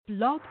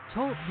Blog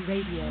Talk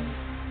Radio.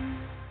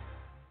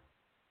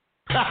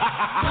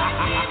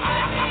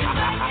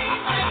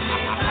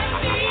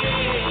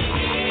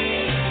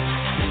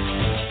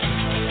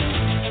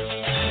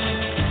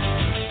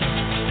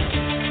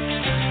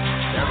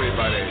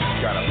 Everybody's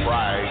got a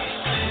price.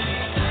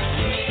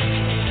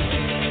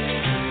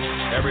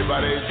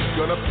 Everybody's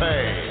gonna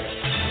pay.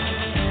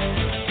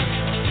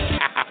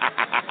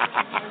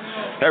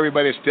 Hey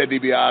everybody, it's Ted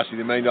DiBiase, the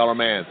 $1 Million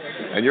Man,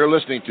 and you're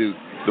listening to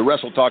the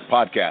Wrestle Talk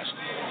Podcast.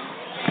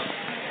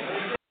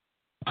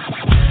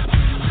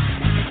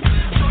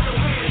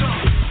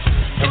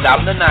 And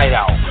I'm the Night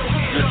Owl.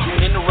 You're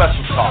tuned in to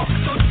Wrestle Talk.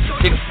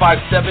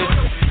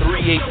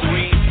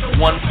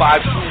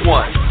 657-383-1521.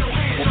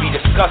 We'll be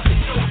discussing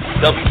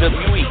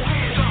WWE,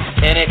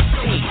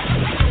 NXT,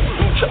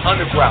 Lucha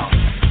Underground,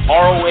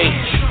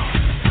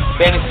 ROH,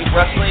 fantasy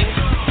wrestling,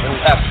 and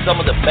we'll have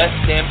some of the best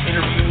damn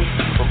interviews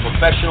from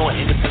professional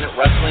and independent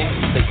wrestling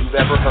that you've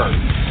ever heard.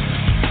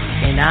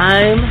 And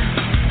I'm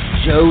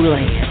Joe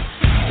Lance.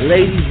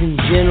 Ladies and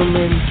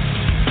gentlemen,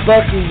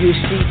 buckle your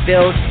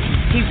seatbelts,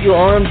 keep your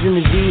arms in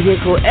the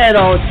vehicle at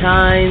all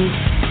times.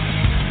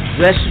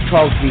 Wrestle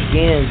Talk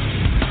begins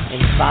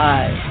in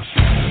 5,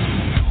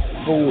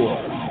 4,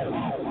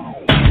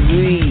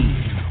 3,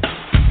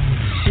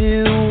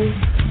 2,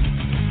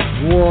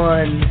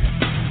 1.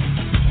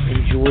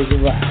 Enjoy the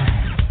ride.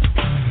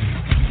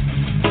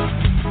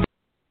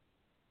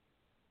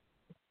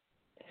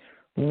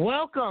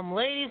 Welcome,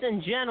 ladies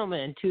and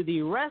gentlemen, to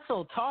the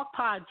Wrestle Talk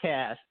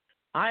Podcast.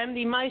 I am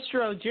the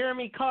maestro,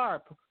 Jermey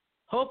Karp.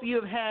 Hope you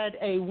have had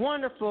a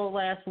wonderful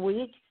last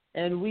week,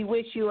 and we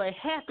wish you a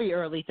happy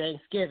early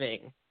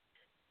Thanksgiving.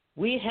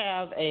 We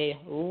have a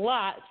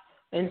lot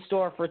in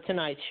store for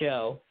tonight's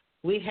show.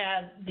 We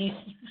have the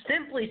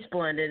Simply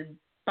Splendid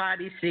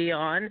Body C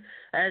on,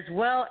 as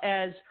well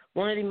as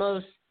one of the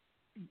most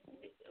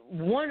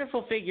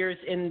wonderful figures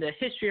in the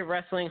history of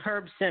wrestling,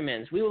 Herb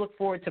Simmons. We will look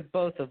forward to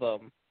both of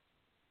them.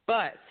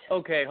 But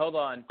okay, hold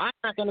on. I'm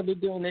not going to be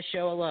doing this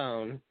show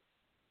alone.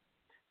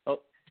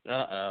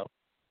 Oh,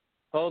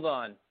 hold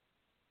on.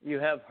 You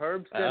have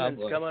Herb Simmons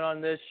coming on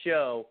this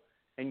show,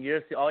 and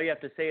all you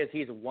have to say is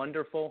he's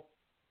wonderful.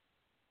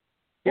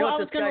 Well, I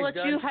was going to let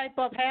you hype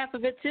up half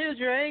of it too,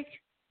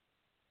 Drake.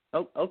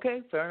 Oh,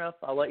 okay, fair enough.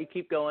 I'll let you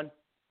keep going.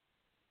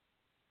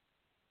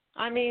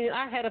 I mean,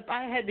 I had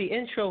the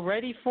intro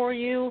ready for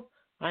you.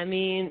 I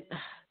mean,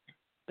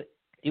 do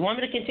you want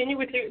me to continue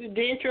with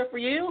the intro for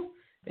you?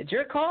 It's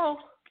your call.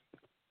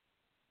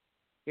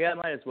 Yeah,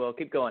 might as well.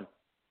 Keep going.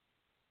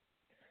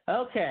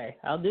 Okay,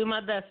 I'll do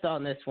my best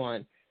on this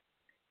one.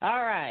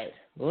 All right,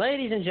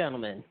 ladies and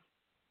gentlemen,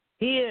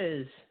 he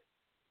is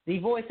the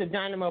voice of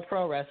Dynamo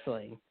Pro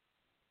Wrestling.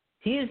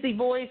 He is the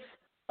voice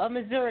of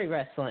Missouri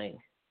Wrestling.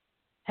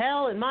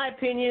 Hell, in my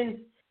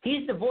opinion,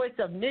 he's the voice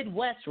of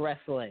Midwest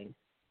Wrestling.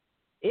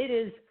 It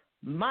is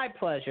my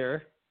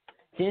pleasure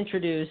to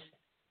introduce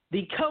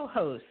the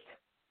co-host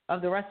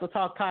of the Wrestle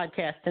Talk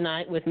Podcast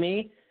tonight with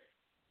me.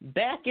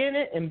 Back in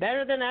it and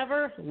better than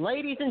ever,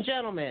 ladies and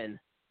gentlemen,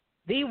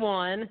 the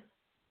one,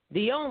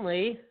 the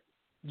only,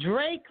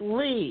 Drake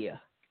Lee.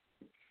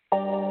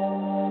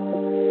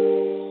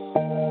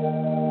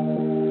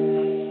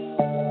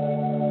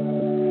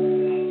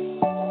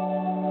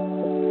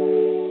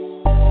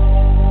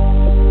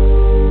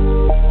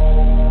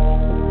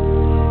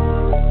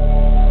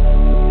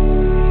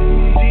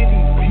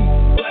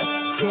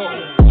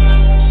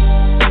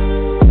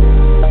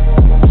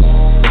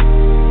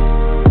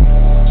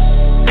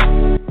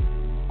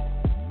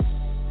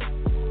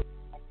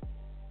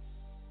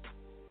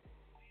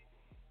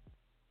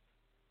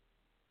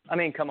 I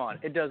mean, come on.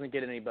 It doesn't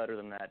get any better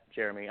than that,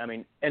 Jeremy. I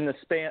mean, in the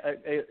span,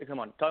 come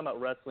on. Talking about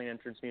wrestling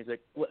entrance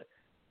music,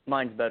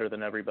 mine's better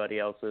than everybody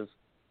else's.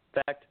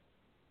 Fact?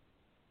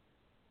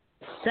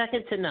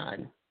 Second to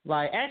none.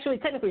 Like, actually,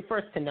 technically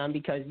first to none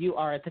because you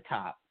are at the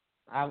top.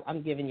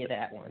 I'm giving you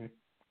that one.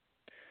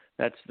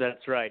 That's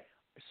right.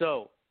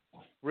 So,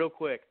 real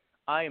quick,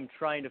 I am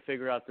trying to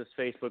figure out this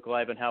Facebook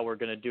Live and how we're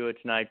going to do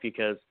it tonight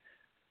because,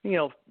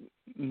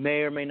 may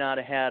or may not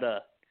have had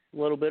a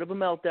little bit of a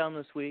meltdown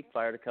this week,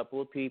 fired a couple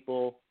of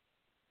people,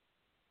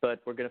 but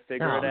we're going to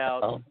figure it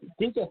out.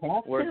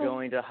 We're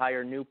going to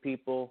hire new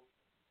people,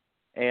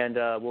 and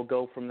we'll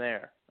go from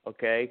there,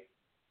 okay?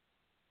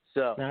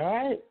 So.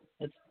 All right.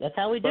 That's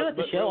how we do it.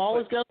 The show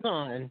always goes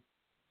on.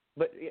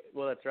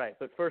 Well, that's right.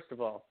 But first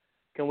of all,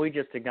 can we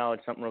just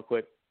acknowledge something real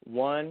quick?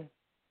 1,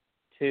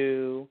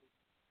 2,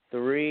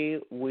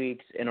 3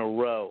 weeks in a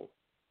row,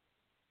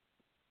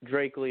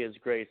 Drake Lee has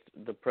graced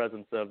the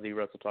presence of the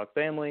Wrestle Talk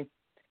family.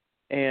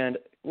 And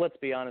let's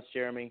be honest,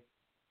 Jeremy,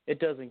 it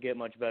doesn't get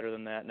much better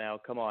than that now.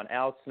 Come on,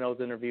 Alex Snow's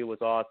interview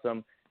was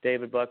awesome.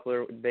 David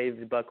Buckley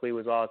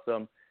was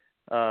awesome.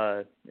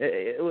 I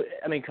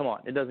mean, come on,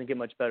 it doesn't get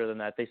much better than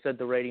that. They said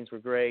the ratings were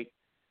great.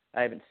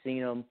 I haven't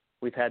seen them.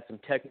 We've had some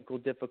technical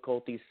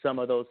difficulties some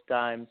of those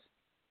times.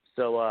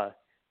 So,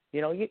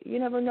 you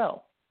never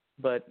know.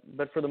 But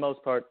for the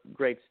most part,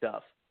 great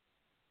stuff.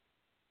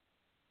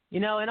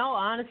 In all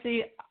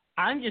honesty,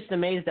 I'm just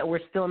amazed that we're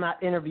still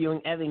not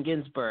interviewing Evan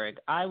Ginsberg.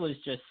 I was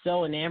just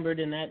so enamored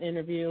in that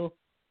interview.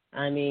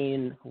 I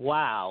mean,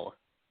 wow.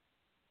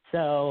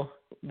 So,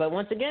 but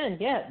once again,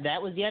 yeah,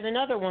 that was yet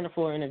another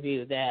wonderful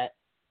interview that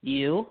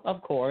you,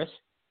 of course,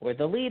 were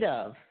the lead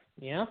of.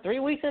 3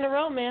 weeks in a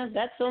row, man.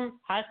 That's some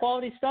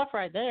high-quality stuff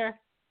right there.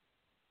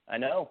 I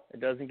know. It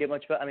doesn't get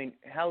much better. I mean,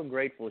 how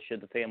grateful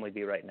should the family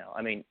be right now?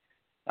 I mean,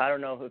 I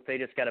don't know if they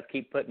just got to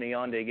keep putting me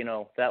on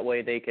to, that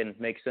way they can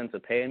make sense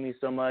of paying me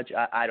so much.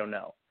 I don't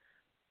know.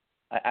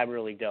 I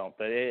really don't.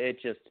 But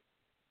it's just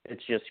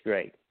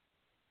great.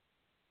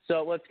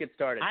 So let's get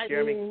started.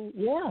 Jeremy,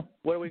 yeah.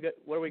 What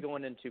are we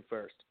going into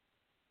first?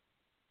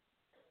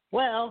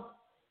 Well,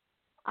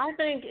 I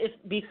think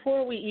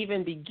before we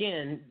even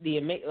begin, we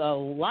had a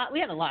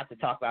lot to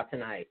talk about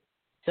tonight.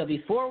 So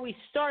before we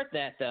start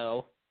that,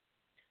 though,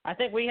 I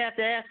think we have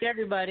to ask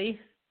everybody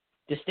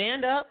to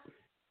stand up,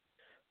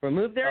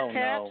 remove their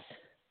caps.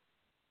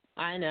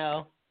 No. I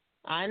know.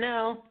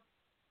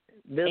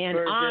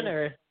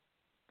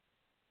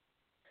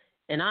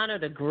 And honor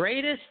the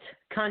greatest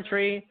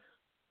country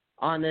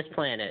on this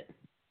planet,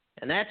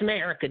 and that's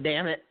America.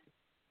 Damn it!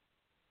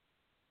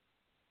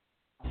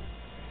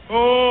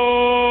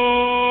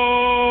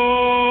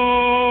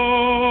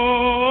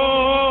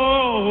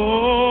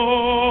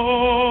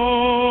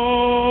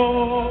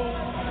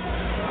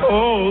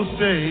 Oh,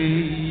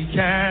 say,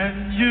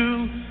 can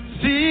you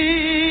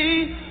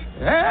see?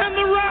 And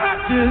the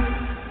rocket,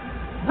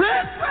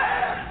 red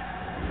flag.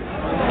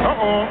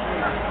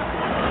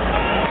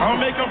 I'll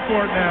make up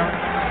for it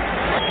now.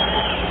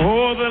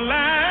 For the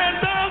land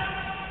of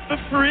the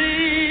free.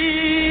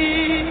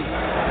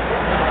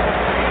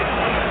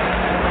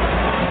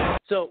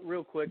 So,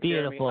 real quick,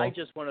 Beautiful. Jeremy, I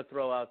just want to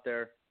throw out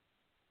there,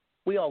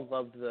 we all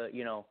loved the,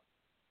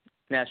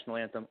 national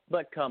anthem,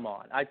 but come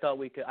on. I thought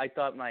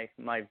my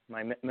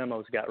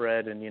memos got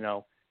read, and,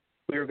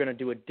 we were going to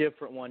do a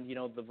different one,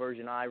 the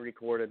version I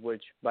recorded,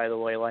 which, by the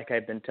way, like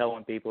I've been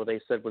telling people, they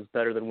said was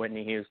better than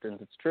Whitney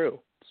Houston's. It's true.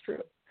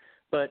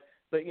 But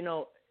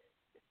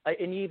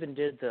and you even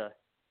did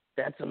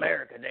That's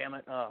America, damn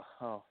it.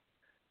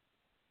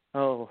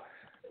 Oh.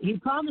 You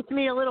promised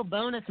me a little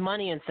bonus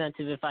money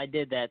incentive if I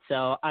did that,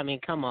 so, I mean,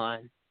 come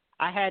on.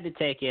 I had to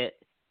take it.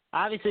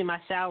 Obviously, my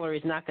salary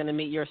is not going to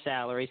meet your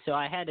salary, so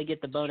I had to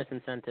get the bonus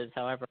incentives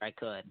however I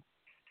could.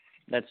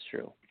 That's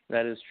true.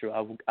 That is true.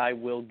 I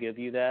will give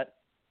you that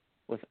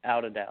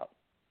without a doubt.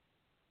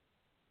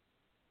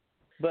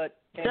 But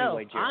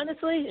anyway, so,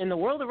 honestly, in the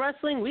world of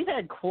wrestling, we've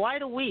had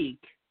quite a week.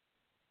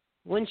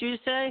 Wouldn't you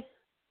say?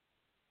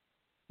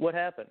 What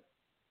happened?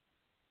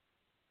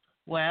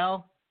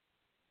 Well,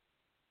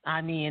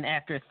 I mean,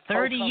 after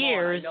 30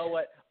 years.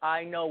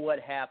 I know what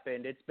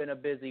happened. It's been a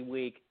busy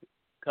week.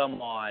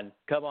 Come on,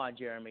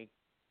 Jeremy.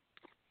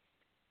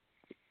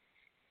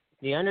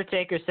 The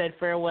Undertaker said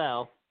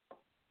farewell.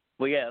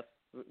 Well, yes.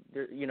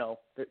 You're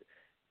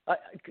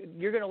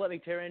going to let me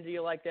tear into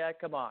you like that?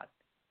 Come on.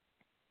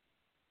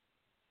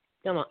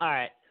 Come on. All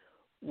right.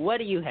 What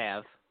do you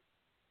have?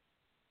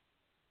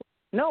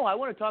 No, I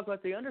want to talk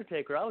about The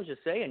Undertaker. I was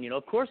just saying,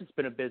 of course it's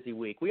been a busy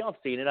week. We all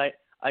seen it.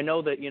 I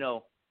know that,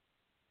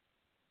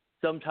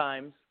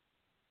 sometimes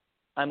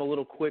I'm a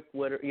little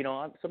quick-witted.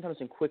 Sometimes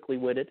I'm quickly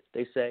witted,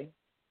 they say,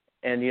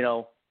 and,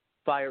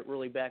 fire it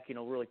really back,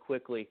 really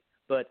quickly.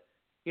 But,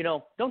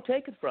 don't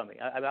take it from me.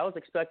 I was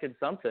expecting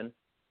something,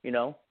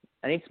 I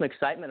need some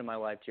excitement in my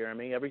life,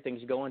 Jeremy.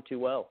 Everything's going too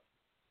well.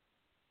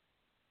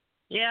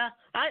 Yeah,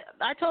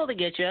 I totally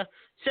get you.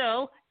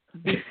 So,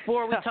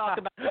 before we talk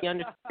about The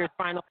Undertaker's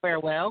final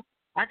farewell,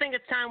 I think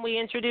it's time we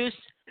introduce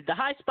the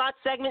High Spot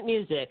segment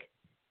music.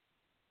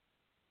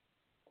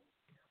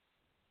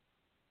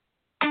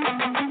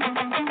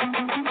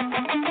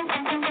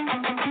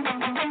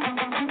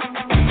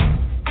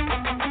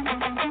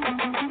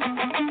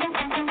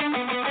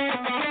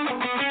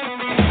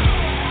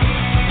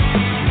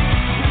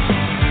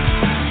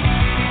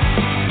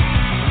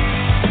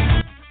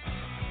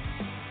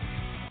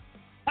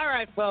 All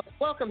right, folks,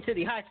 welcome to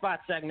the High Spot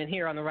segment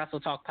here on the Wrestle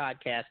Talk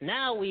podcast.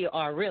 Now we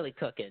are really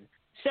cooking.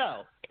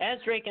 So, as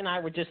Drake and I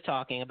were just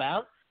talking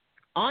about,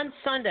 on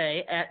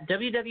Sunday at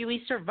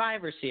WWE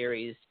Survivor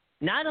Series,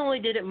 not only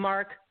did it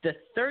mark the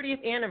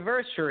 30th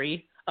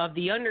anniversary of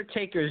The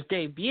Undertaker's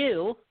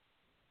debut,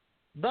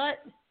 but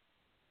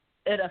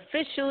it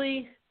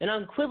officially and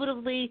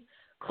unequivocally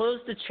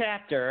closed the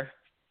chapter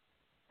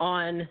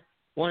on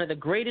one of the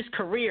greatest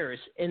careers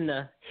in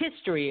the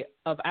history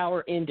of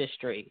our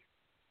industry.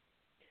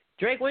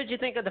 Drake, what did you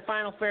think of the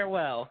final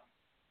farewell?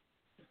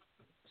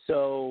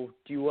 So,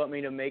 do you want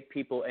me to make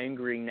people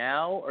angry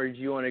now, or do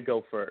you want to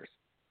go first?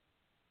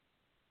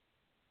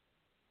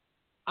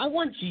 I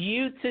want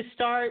you to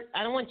start.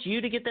 I don't want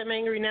you to get them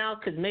angry now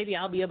because maybe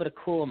I'll be able to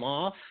cool them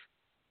off.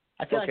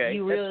 I feel like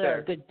you really are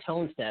a good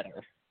tone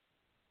setter.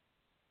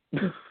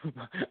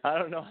 I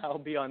don't know how I'll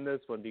be on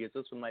this one because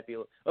this one might be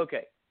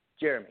okay.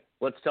 Jeremy,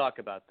 let's talk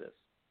about this.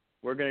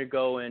 We're going to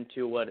go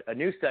into a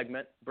new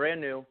segment, brand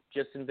new,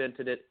 just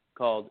invented it,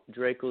 called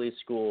Drake Lee's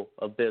School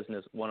of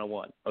Business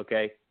 101,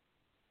 okay?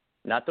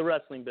 Not the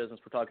wrestling business.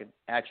 We're talking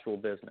actual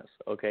business,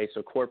 okay?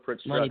 So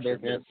corporate structure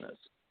business.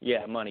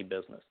 Yeah, money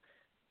business.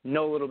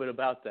 Know a little bit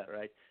about that,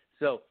 right?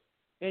 So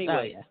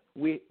anyway,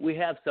 we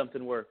have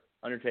something where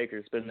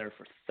Undertaker's been there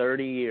for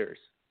 30 years,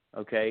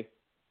 okay?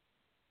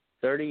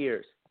 30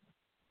 years.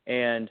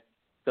 And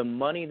the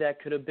money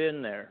that could have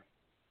been there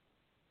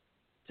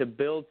to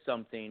build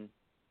something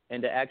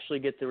and to actually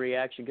get the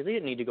reaction, because he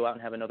didn't need to go out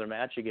and have another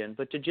match again,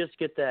 but to just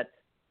get that,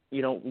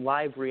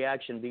 live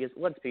reaction, because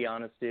let's be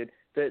honest, dude,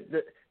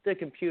 the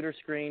computer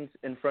screens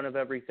in front of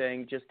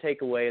everything just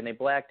take away, and they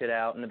blacked it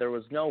out, and there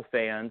was no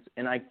fans,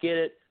 and I get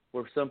it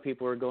where some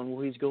people are going,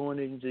 well, he's going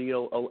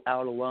into,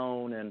 out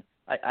alone, and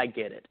I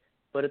get it.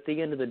 But at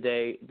the end of the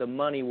day, the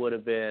money would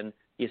have been,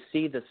 you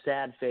see the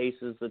sad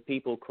faces, the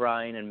people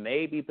crying, and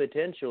maybe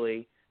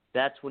potentially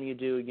that's when you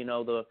do,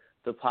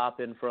 the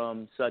pop-in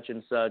from such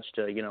and such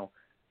to,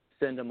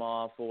 send them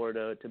off or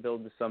to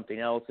build to something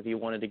else if you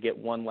wanted to get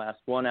one last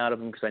one out of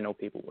them, because I know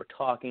people were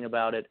talking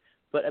about it.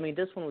 But, I mean,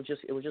 this one was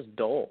just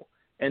dull.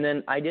 And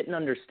then I didn't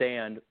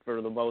understand,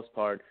 for the most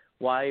part,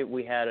 why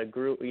we had a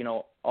group,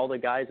 all the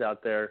guys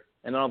out there,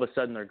 and then all of a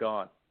sudden they're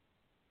gone.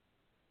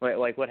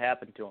 Like what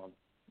happened to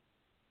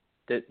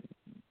them?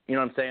 You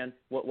know what I'm saying?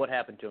 What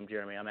happened to him,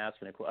 Jeremy? I'm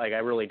asking it. I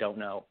really don't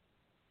know.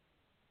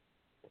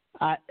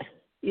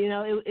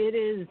 It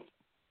is.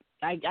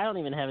 I don't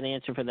even have an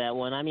answer for that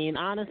one. I mean,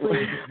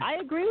 honestly, I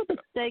agree with the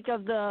stake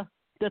of the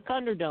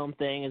Thunderdome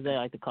thing, as they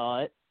like to call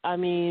it. I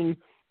mean,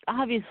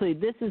 obviously,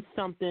 this is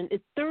something.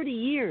 It's 30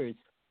 years.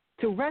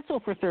 To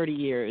wrestle for 30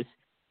 years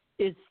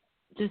is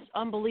just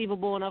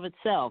unbelievable in of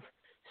itself.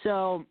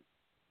 So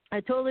I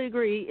totally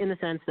agree in the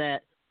sense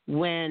that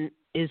when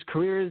his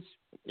career's,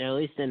 at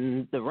least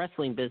in the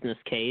wrestling business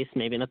case,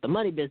 maybe not the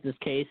money business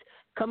case,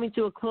 coming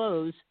to a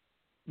close,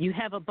 you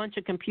have a bunch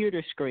of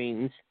computer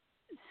screens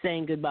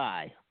saying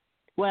goodbye.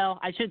 Well,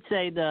 I should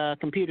say the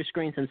computer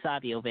screens in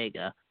Savio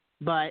Vega,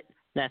 but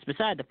that's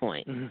beside the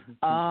point.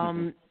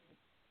 And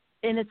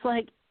it's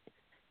like,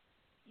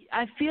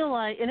 I feel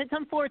like, and it's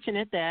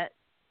unfortunate that,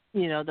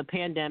 the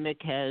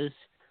pandemic has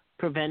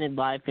prevented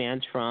live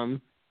fans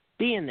from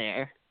being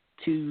there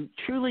to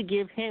truly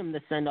give him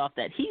the send-off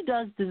that he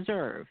does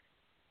deserve.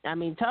 I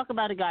mean, talk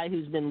about a guy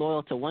who's been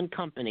loyal to one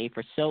company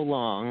for so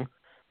long,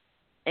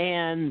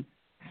 and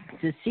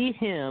to see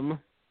him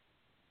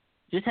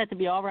just have to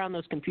be all around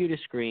those computer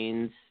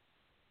screens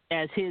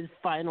as his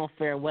final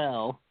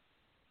farewell.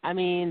 I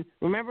mean,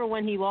 remember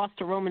when he lost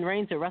to Roman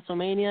Reigns at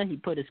WrestleMania? He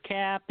put his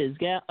cap, his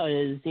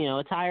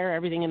attire,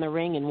 everything in the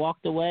ring and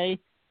walked away,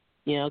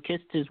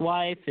 kissed his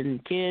wife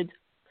and kids.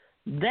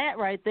 That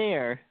right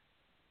there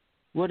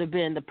would have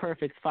been the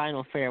perfect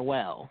final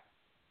farewell.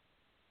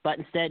 But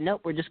instead,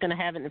 nope, we're just going to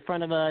have it in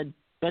front of a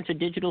bunch of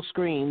digital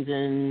screens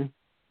and,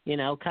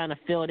 kind of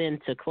fill it in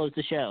to close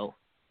the show.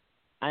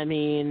 I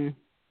mean,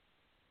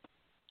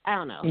 I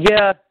don't know.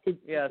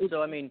 Yeah.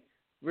 So, I mean,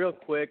 real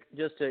quick,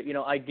 just to,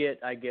 I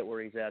get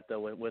where he's at, though,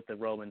 with the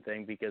Roman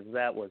thing, because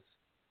that was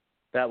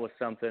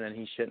something, and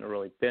he shouldn't have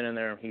really been in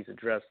there. He's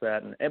addressed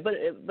that. But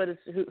it's,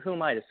 who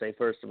am I to say,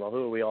 first of all?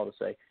 Who are we all to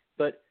say?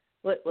 But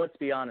let's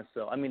be honest,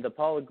 though. I mean, the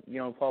Paul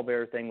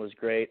Bearer thing was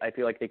great. I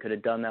feel like they could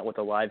have done that with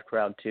a live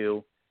crowd,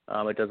 too.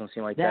 It doesn't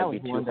seem like that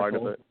would be too hard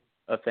of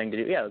a thing to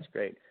do. Yeah, it was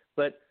great.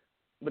 But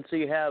so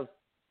you have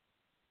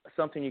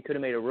something you could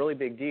have made a really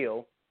big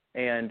deal,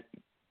 and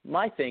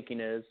my thinking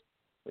is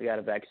we got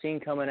a vaccine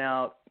coming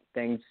out.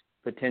 Things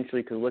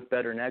potentially could look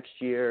better next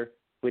year.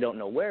 We don't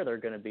know where they're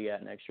going to be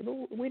at next year,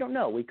 but we don't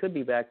know. We could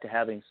be back to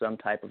having some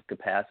type of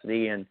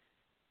capacity, and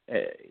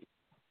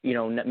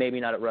maybe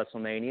not at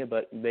WrestleMania,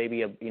 but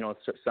maybe a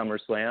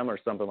SummerSlam or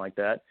something like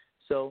that.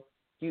 So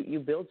you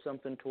build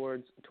something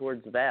towards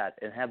that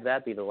and have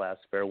that be the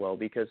last farewell,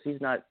 because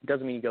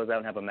doesn't mean he goes out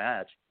and have a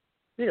match.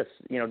 You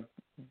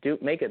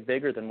just make it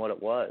bigger than what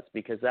it was,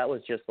 because that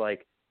was just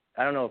like,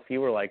 I don't know if you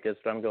were like this,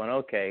 but I'm going,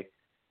 okay,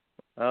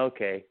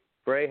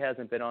 Bray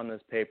hasn't been on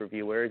this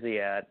pay-per-view. Where is he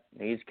at?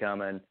 He's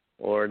coming.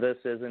 Or this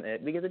isn't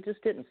it, because it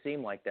just didn't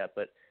seem like that.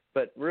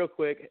 But real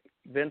quick,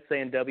 Vince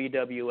saying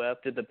WWF,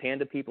 did the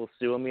Panda people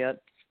sue him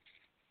yet?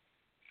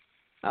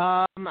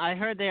 I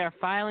heard they are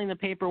filing the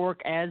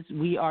paperwork as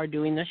we are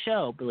doing the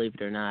show, believe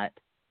it or not.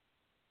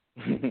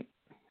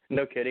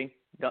 No kidding.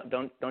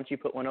 Don't you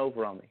put one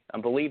over on me.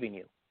 I'm believing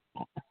you.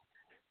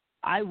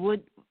 I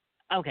would.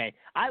 Okay.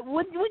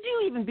 Would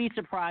you even be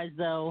surprised,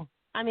 though?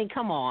 I mean,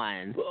 come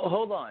on. Well,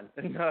 hold on.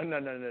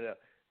 No.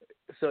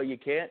 So you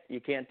can't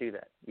do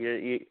that.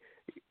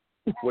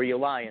 Were you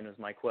lying is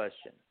my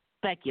question.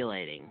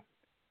 Speculating.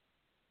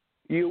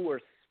 You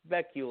were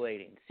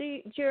speculating.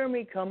 See,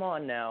 Jeremy, come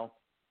on now.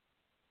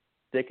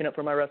 Sticking up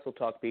for my Wrestle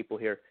Talk people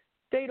here.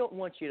 They don't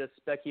want you to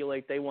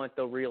speculate. They want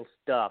the real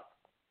stuff.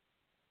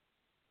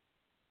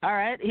 All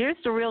right, here's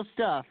the real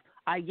stuff.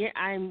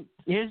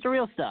 Here's the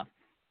real stuff.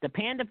 The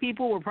Panda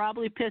people were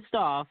probably pissed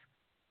off,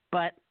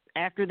 but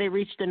after they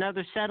reached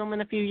another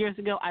settlement a few years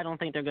ago, I don't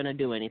think they're going to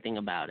do anything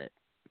about it.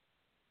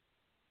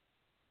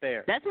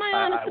 Fair. That's my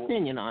honest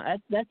opinion on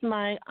it. That's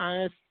my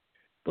honest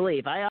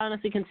belief. I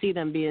honestly can see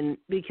them being,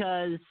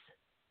 because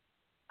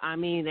I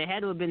mean, they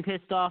had to have been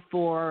pissed off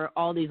for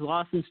all these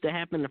lawsuits to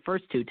happen the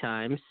first 2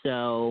 times,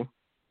 so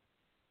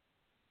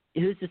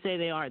who's to say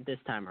they aren't this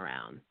time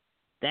around?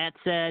 That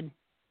said,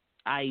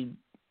 I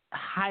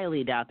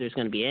highly doubt there's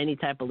going to be any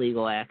type of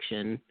legal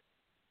action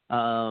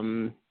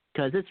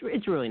because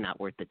it's really not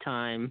worth the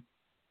time.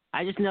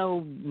 I just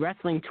know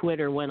wrestling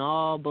Twitter went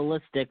all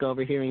ballistic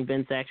over hearing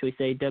Vince actually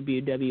say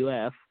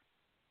WWF.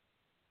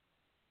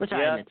 Which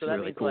I so that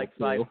really means cool like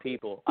 5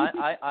 people.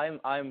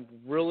 I'm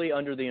really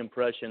under the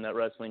impression that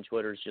wrestling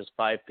Twitter is just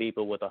 5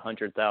 people with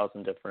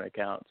 100,000 different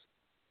accounts.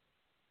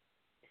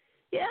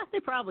 Yeah, they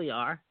probably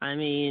are. I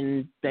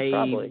mean,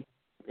 Probably.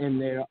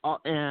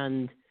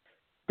 And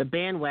the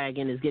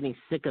bandwagon is getting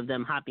sick of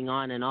them hopping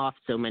on and off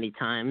so many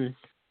times.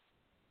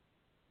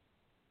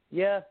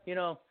 Yeah,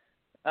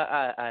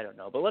 I don't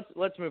know, but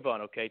let's move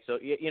on. Okay, so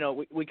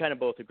we kind of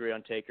both agree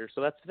on Taker,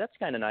 so that's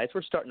kind of nice.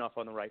 We're starting off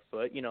on the right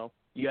foot.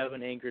 You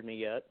haven't angered me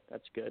yet.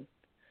 That's good.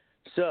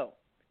 So,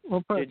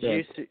 did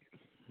you see?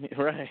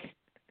 Right?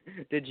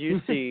 Did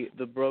you see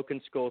the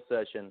Broken Skull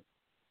session,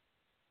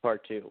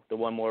 part 2, the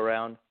one more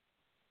round?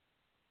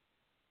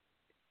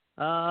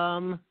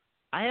 I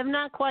have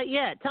not quite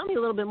yet. Tell me a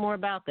little bit more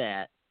about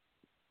that.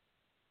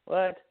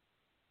 What?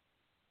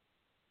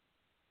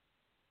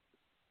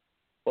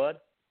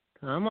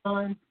 Come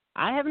on.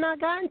 I have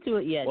not gotten to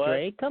it yet, What?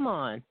 Drake. Come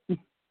on.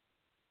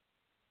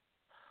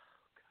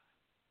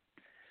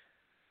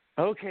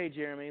 Okay,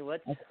 Jeremy.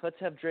 Let's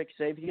have Drake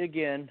save you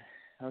again.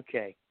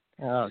 Okay.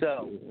 Oh,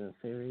 so Jesus.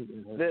 Here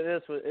we go.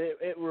 this was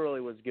it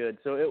really was good.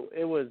 So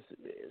it was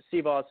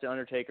Steve Austin,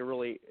 Undertaker.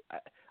 Really,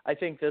 I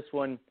think this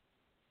one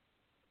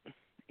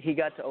he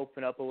got to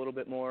open up a little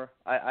bit more.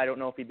 I don't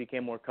know if he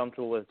became more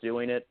comfortable with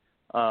doing it.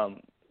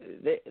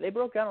 They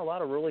broke down a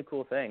lot of really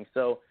cool things.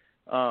 So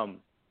when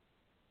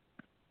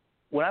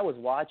I was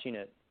watching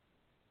it,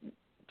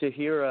 to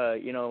hear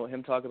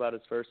him talk about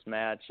his first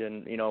match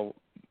and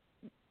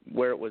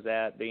where it was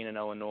at, being in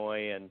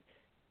Illinois,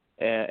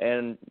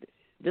 and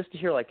just to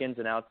hear like ins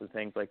and outs of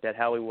things like that,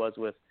 how he was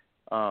with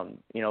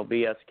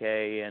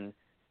BSK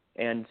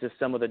and just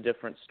some of the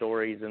different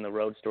stories and the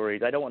road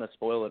stories. I don't want to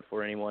spoil it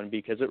for anyone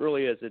because it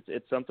really is.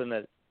 It's something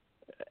that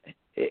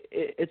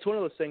it's one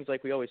of those things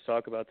like we always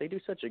talk about. They do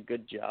such a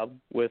good job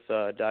with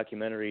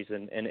documentaries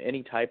and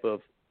any type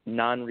of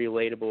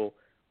non-relatable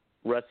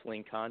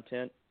wrestling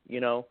content.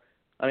 I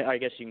mean, I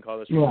guess you can call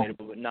this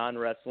relatable, but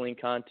non-wrestling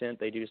content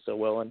they do so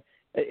well. And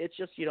it's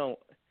just I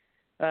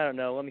don't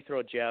know. Let me throw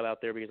a jab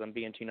out there because I'm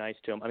being too nice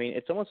to them. I mean,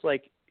 it's almost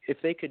like if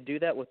they could do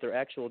that with their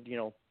actual,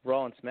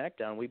 Raw and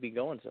SmackDown, we'd be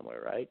going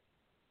somewhere, right?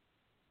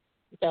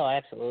 Oh,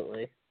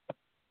 absolutely.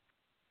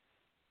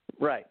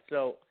 Right.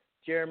 So,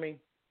 Jeremy,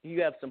 you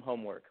have some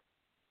homework.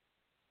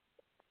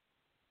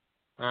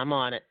 I'm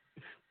on it.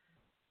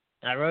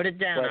 I wrote it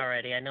down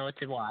already. I know what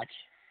to watch.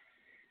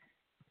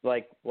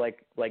 Like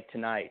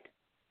tonight.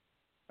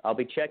 I'll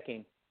be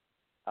checking.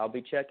 I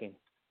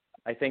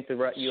think you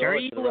owe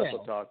it to the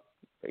Wrestle Talk.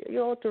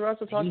 You owe it to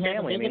Wrestle Talk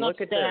family. I mean, look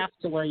at this.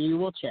 To where you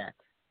will check.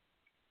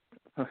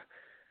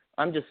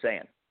 I'm just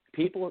saying.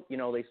 People,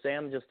 they say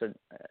I'm just an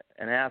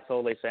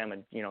asshole. They say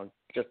I'm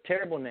just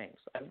terrible names.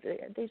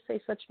 They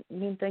say such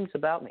mean things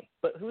about me.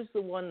 But who's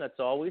the one that's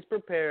always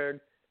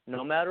prepared,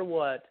 no matter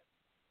what,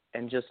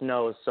 and just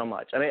knows so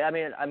much? I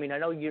mean, I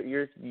know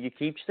you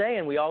keep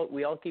saying we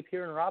all keep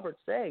hearing Robert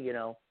say,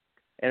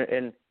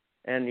 and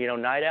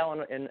Night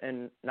Owl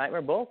and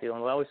Nightmare both. They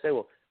always say,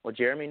 well,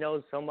 Jeremy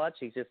knows so much.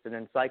 He's just an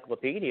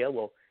encyclopedia.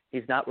 Well,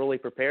 he's not really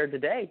prepared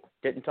today.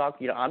 Didn't talk.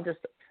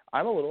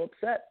 I'm a little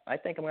upset. I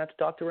think I'm going to have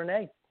to talk to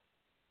Renee.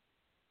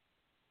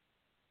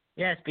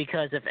 Yes,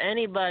 because if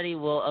anybody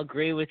will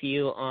agree with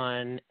you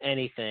on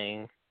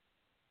anything,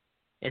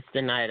 it's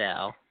the Night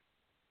Owl.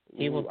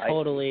 He will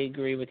totally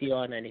agree with you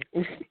on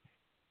anything.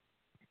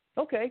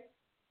 Okay.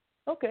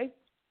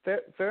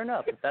 Fair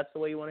enough. If that's the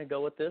way you want to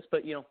go with this.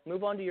 But,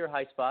 move on to your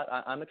high spot.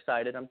 I'm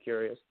excited. I'm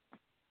curious.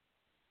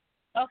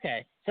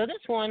 Okay. So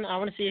this one I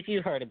want to see if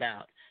you heard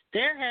about.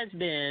 There has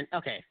been –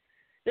 okay.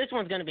 This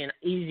one's going to be an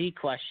easy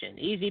question.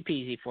 Easy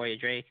peasy for you,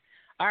 Drake.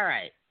 All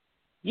right.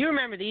 You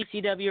remember the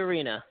ECW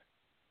arena?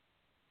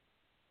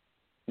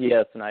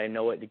 Yes, and I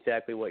know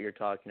exactly what you're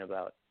talking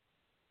about.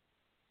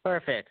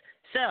 Perfect.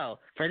 So,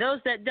 for those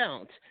that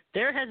don't,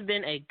 there has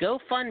been a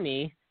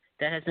GoFundMe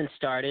that has been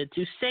started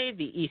to save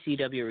the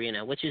ECW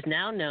arena, which is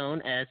now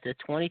known as the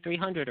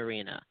 2300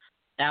 Arena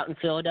out in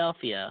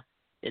Philadelphia.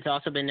 It's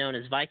also been known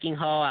as Viking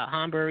Hall at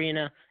Homburg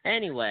Arena.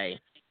 Anyway,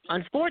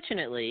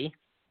 unfortunately,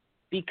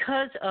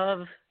 because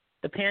of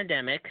the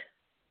pandemic,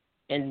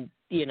 and,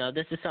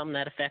 this is something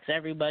that affects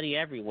everybody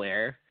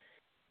everywhere,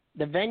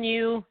 the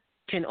venue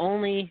can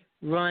only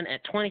run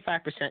at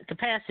 25%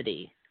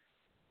 capacity.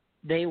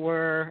 They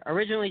were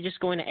originally just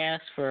going to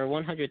ask for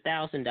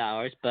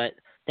 $100,000, but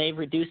they've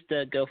reduced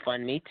the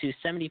GoFundMe to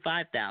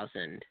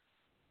 $75,000.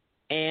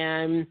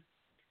 And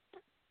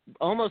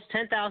almost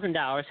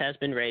 $10,000 has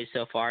been raised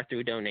so far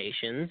through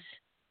donations.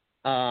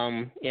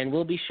 And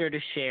we'll be sure to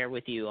share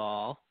with you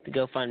all the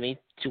GoFundMe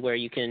to where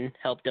you can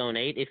help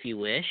donate if you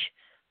wish.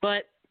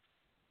 But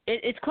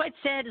it's quite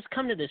sad it's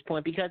come to this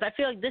point because I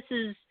feel like this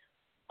is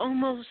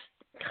almost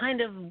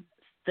kind of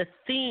the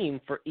theme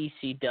for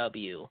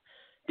ECW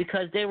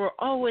because they were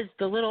always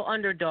the little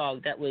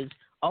underdog that was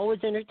always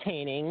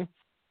entertaining,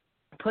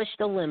 pushed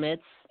the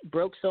limits,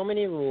 broke so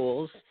many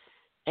rules,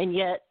 and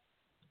yet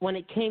when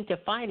it came to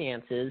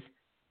finances,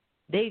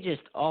 they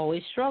just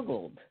always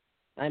struggled.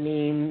 I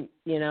mean,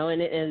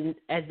 and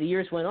as the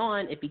years went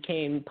on, it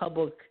became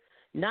public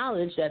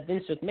knowledge that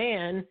Vince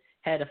McMahon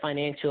had a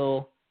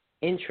financial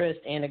interest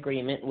and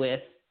agreement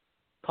with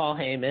Paul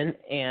Heyman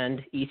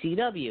and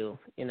ECW,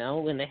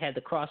 when they had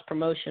the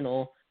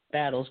cross-promotional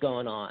battles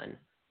going on.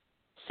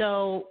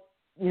 So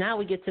now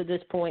we get to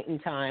this point in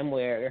time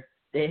where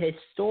the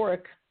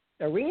historic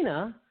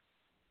arena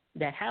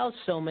that housed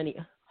so many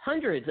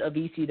hundreds of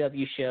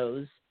ECW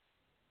shows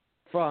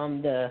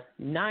from the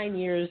 9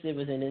 years it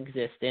was in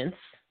existence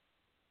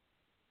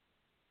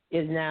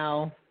is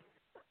now,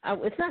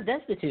 it's not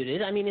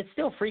destituted. I mean, it's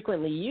still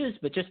frequently used,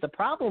 but just the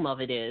problem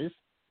of it is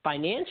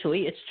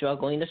financially it's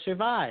struggling to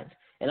survive.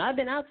 And I've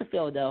been out to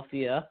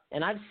Philadelphia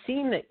and I've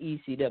seen the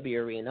ECW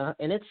arena,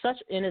 and it's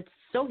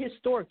so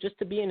historic just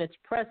to be in its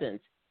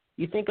presence.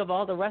 You think of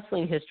all the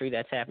wrestling history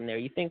that's happened there.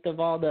 You think of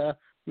all the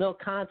little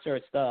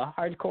concerts, the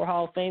Hardcore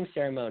Hall of Fame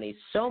ceremonies.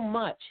 So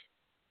much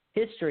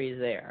history is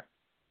there.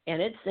 And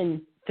it's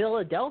in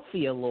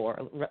Philadelphia lore,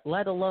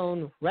 let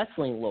alone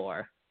wrestling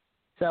lore.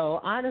 So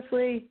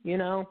honestly,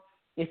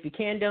 if you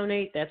can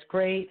donate, that's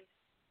great.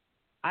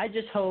 I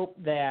just hope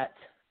that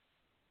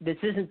this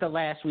isn't the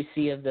last we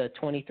see of the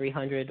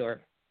 2300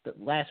 or the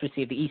last we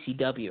see of the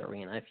ECW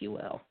arena, if you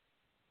will.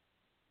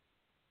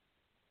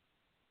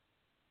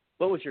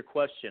 What was your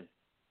question?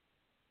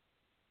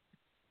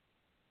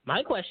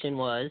 My question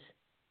was,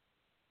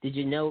 do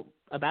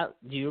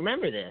you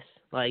remember this?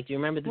 Like, do you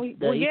remember the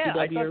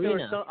ECW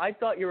arena? I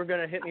thought you were going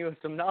to hit me with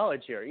some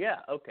knowledge here. Yeah,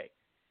 okay.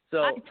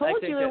 So I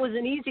told you it was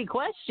an easy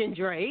question,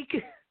 Drake.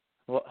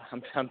 Well,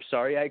 I'm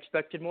sorry. I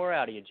expected more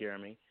out of you,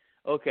 Jeremy.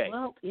 Okay.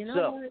 Well,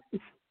 what?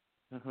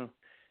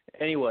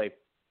 Anyway,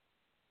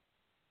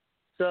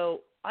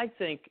 so I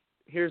think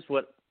here's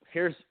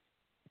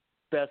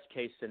best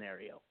case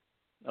scenario.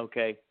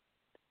 Okay.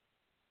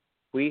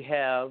 We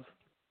have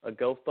a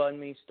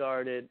GoFundMe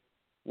started.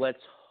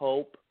 Let's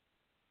hope.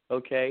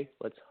 Okay.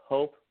 Let's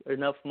hope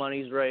enough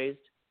money's raised.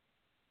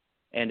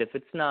 And if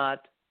it's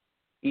not,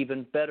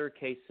 even better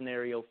case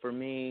scenario for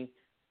me,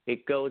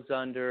 it goes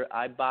under,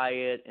 I buy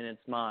it, and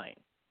it's mine.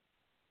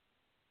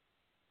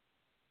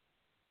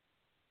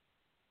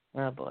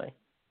 Oh, boy.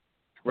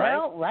 Right?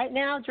 Well, right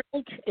now,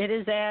 Drake, it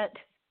is at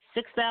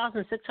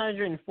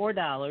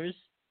 $6,604.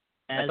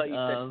 I thought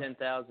you said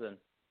 10,000.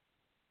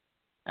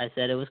 I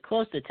said it was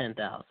close to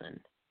 10,000.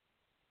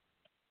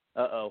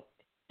 Uh-oh.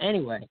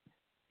 Anyway,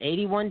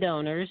 81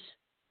 donors,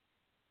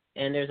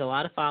 and there's a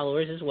lot of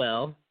followers as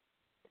well.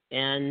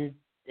 And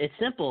it's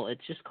simple.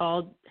 It's just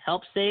called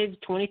Help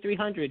Save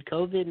 2300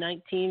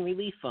 COVID-19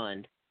 Relief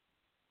Fund.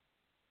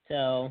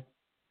 So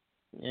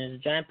there's a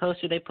giant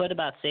poster they put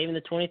about saving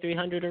the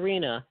 2300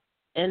 arena.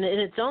 And in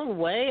its own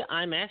way,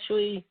 I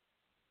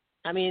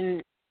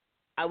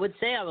would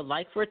say I would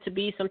like for it to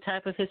be some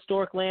type of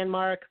historic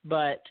landmark,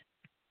 but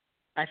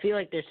I feel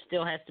like there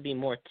still has to be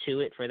more to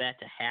it for that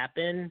to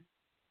happen.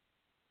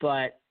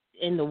 But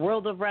in the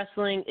world of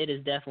wrestling, it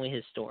is definitely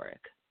historic.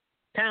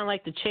 Kind of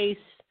like the Chase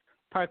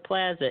Park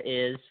Plaza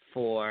is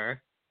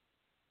for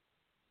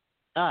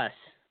us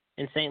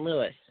in St.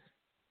 Louis.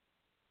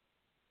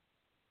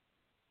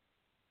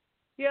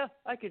 Yeah,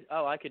 I could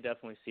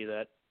definitely see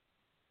that.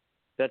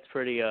 That's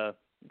pretty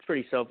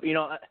self.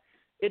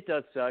 It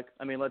does suck.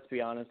 I mean, let's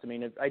be honest. I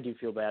mean, I do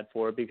feel bad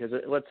for it because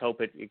let's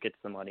hope it gets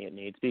the money it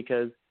needs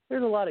because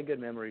there's a lot of good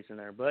memories in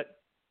there. But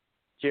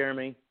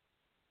Jeremy,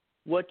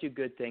 what do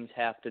good things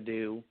have to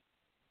do?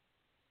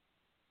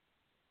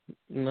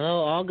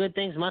 No, all good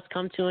things must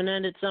come to an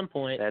end at some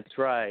point. That's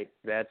right.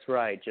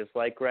 Just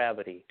like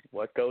gravity.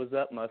 What goes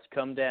up must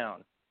come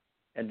down.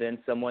 And then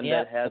someone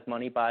that has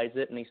money buys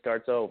it and he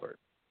starts over.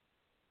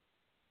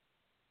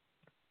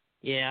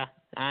 Yeah,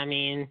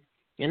 and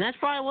that's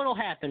probably what'll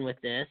happen with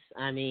this.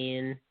 I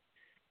mean,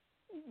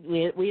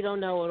 we don't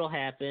know what'll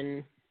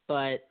happen,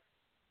 but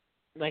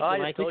like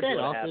we said,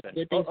 all good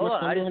things must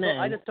come to an end.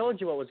 I just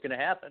told you what was going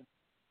to happen.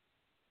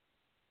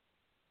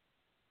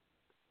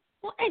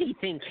 Well,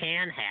 anything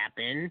can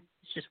happen.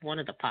 It's just one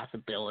of the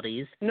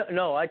possibilities.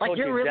 No, I told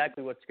you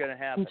exactly what's going to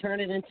happen.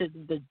 Turn it into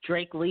the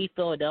Drake Lee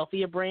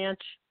Philadelphia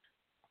branch?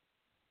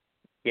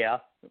 Yeah.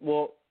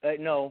 Well,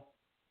 no,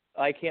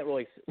 I can't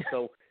really.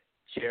 So,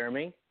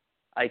 Jeremy,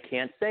 I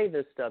can't say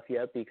this stuff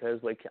yet because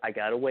I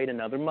got to wait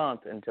another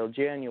month until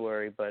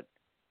January, but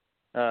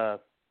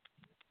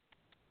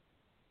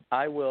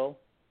I will,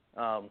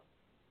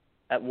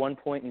 at one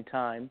point in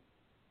time,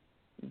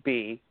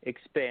 be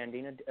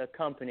expanding a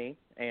company,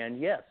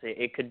 and yes,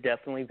 it could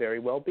definitely very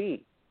well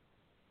be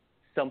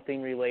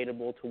something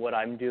relatable to what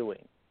I'm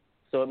doing.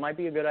 So it might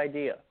be a good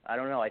idea. I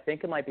don't know. I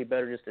think it might be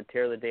better just to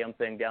tear the damn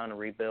thing down and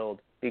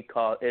rebuild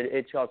because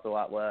it costs a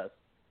lot less.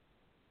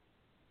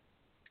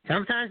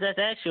 Sometimes that's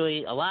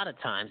actually, a lot of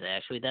times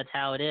actually, that's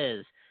how it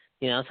is.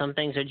 You know, some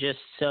things are just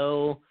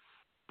so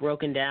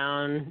broken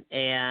down,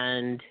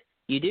 and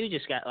you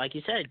just got, like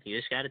you said, you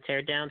just got to tear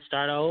it down,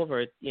 start all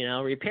over. You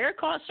know, repair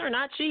costs are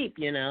not cheap,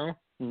 you know.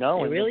 No,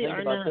 they and really think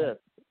are about not. this.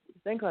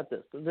 Think about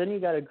this. Then you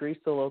got to grease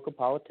the local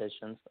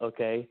politicians,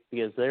 okay?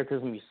 Because there's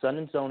going to be sun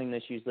and zoning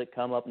issues that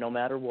come up no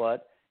matter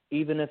what.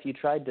 Even if you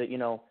tried to, you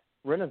know,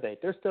 renovate,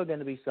 there's still going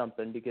to be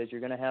something because you're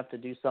going to have to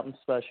do something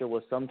special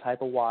with some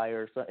type of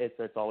wire. So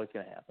it's always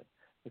going to happen,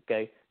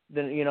 okay?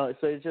 Then, you know,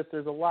 so it's just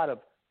there's a lot of,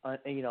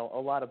 you know, a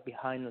lot of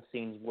behind the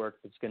scenes work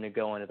that's going to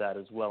go into that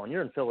as well. And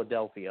you're in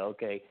Philadelphia,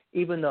 okay?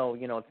 Even though,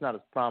 you know, it's not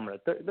as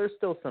prominent, there's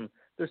still some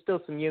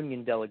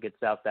union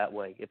delegates out that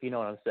way, if you know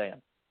what I'm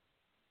saying.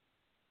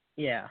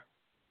 Yeah.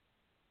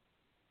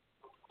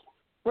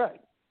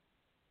 Right.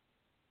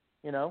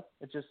 You know,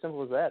 it's just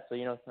simple as that. So,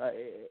 you know,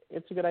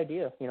 it's a good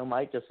idea. You know,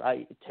 might just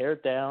tear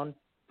it down,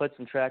 put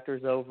some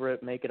tractors over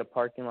it, make it a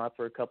parking lot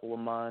for a couple of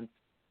months,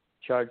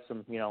 charge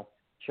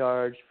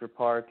for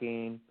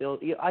parking.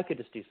 I could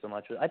just do so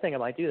much with it. I think I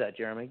might do that,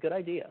 Jeremy. Good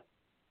idea.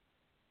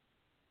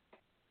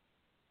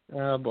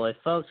 Oh boy,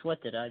 folks,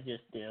 what did I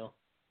just do?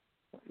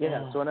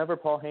 Yeah. So whenever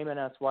Paul Heyman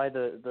asks why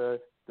the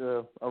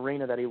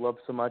arena that he loves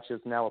so much is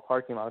now a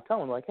parking lot, I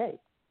tell him like, hey,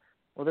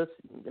 well, this,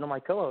 you know, my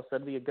co-host said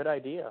it'd be a good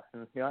idea,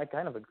 and you know, I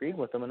kind of agreed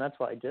with him, and that's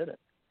why I did it.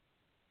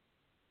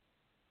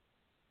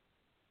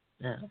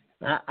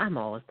 Yeah, I'm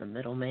always the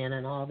middleman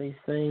in all these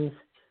things.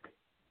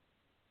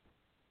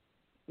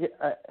 Yeah.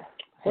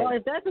 Well,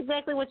 if that's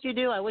exactly what you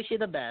do, I wish you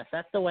the best.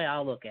 That's the way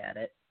I'll look at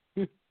it.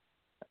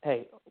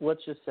 Hey,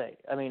 let's just say,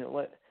 I mean,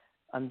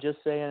 I'm just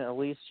saying, at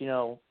least, you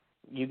know,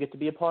 you get to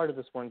be a part of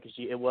this one because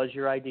it was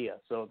your idea.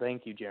 So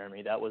thank you,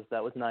 Jeremy. That was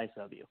nice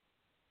of you.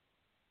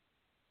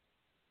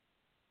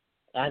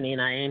 I mean,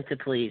 I aim to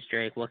please,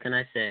 Drake. What can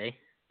I say?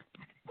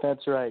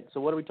 That's right.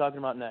 So what are we talking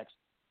about next?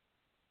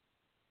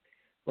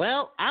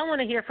 Well, I want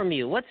to hear from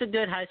you. What's a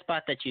good high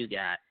spot that you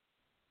got?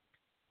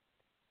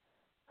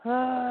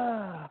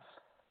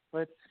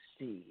 Let's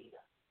see.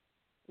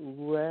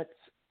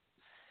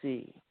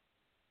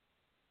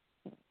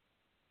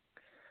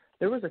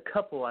 There was a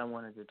couple I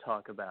wanted to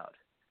talk about,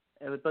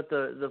 but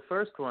the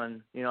first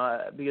one, you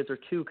know, because they're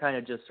two kind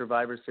of just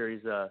Survivor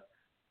Series,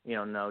 you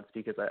know, notes,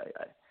 because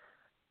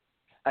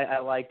I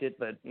liked it,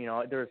 but you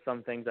know, there were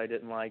some things I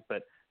didn't like.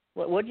 But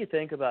what did you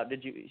think about?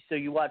 So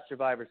you watched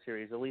Survivor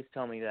Series? At least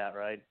tell me that,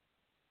 right?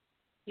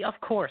 Yeah, of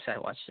course I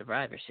watched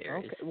Survivor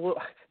Series. Okay. Well,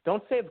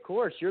 don't say of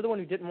course. You're the one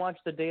who didn't watch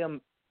the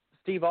damn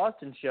Steve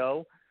Austin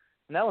show,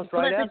 and that was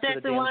right that's after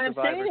exactly the damn why I'm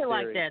Survivor saying it Series.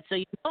 like that. So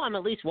you know I'm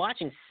at least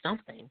watching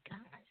something. God.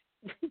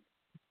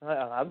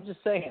 I'm just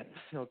saying,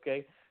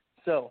 okay?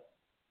 So,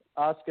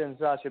 Asuka and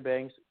Sasha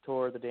Banks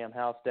tore the damn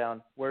house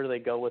down. Where do they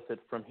go with it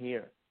from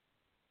here?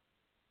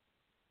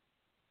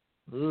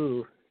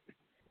 Ooh.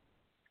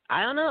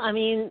 I don't know. I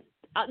mean,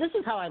 this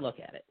is how I look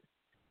at it.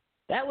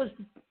 That was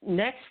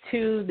next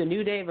to the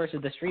New Day versus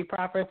the Street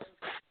Profits.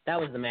 That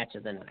was the match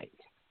of the night,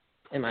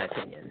 in my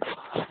opinion.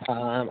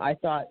 I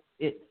thought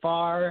it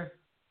far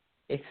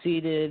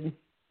exceeded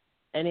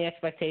any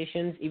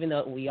expectations, even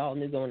though we all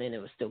knew going in it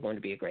was still going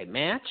to be a great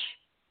match.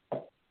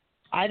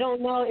 I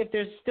don't know if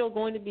there's still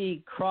going to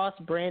be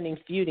cross-branding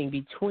feuding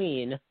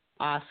between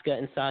Asuka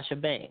and Sasha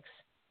Banks.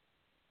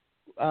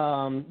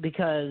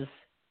 Because,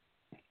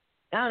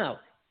 I don't know,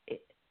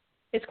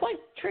 it's quite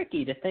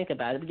tricky to think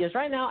about it, because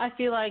right now I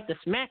feel like the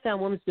SmackDown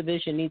Women's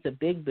Division needs a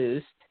big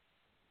boost,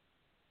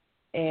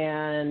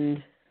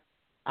 and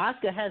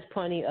Asuka has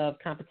plenty of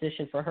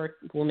competition for her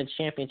Women's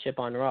Championship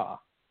on Raw.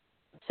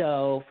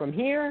 So from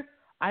here,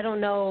 I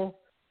don't know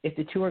if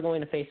the two are going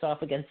to face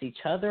off against each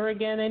other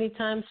again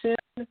anytime soon.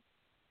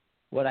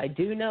 What I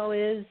do know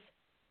is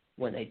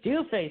when they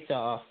do face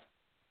off,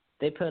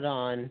 they put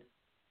on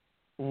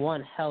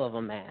one hell of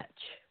a match.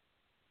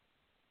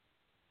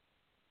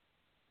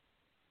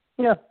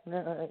 Yeah,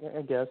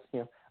 I guess. You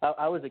know,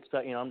 I was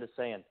expecting. You know, I'm just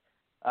saying.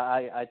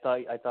 I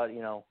thought.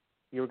 You know,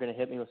 you were going to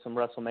hit me with some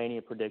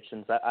WrestleMania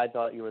predictions. I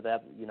thought you were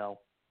that. You know,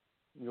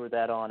 you were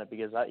that on it,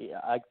 because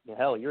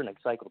hell, you're an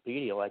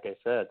encyclopedia, like I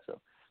said.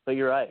 So, but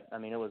you're right. I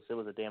mean, it was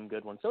a damn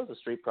good one. So was the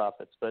Street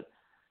Profits. But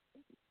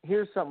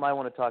here's something I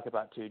want to talk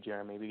about too,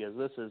 Jeremy, because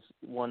this is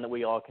one that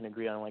we all can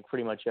agree on, like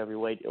pretty much every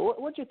way.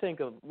 What'd you think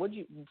of?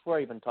 Before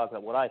I even talk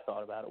about what I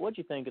thought about it, what'd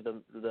you think of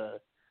the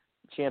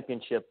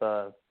championship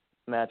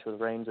match with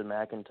Reigns and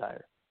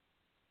McIntyre?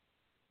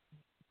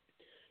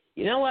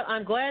 You know what?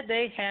 I'm glad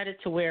they had it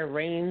to where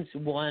Reigns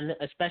won,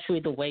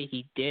 especially the way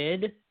he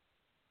did,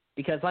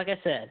 because like I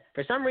said,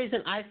 for some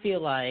reason I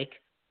feel like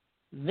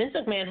Vince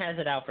McMahon has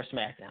it out for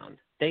SmackDown.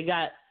 They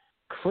got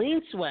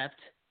clean swept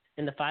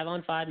in the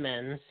 5-on-5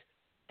 men's.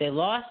 They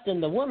lost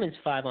in the women's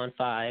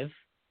 5-on-5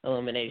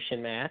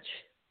 elimination match.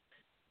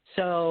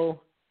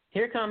 So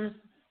here comes,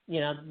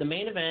 you know, the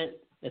main event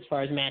as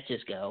far as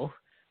matches go,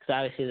 because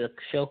obviously the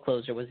show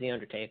closer was The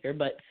Undertaker.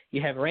 But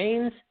you have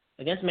Reigns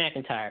against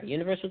McIntyre,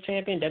 Universal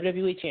Champion,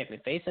 WWE Champion,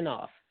 facing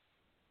off.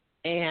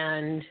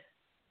 And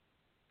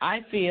I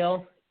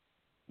feel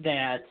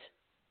that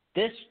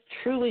this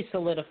truly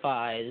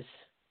solidifies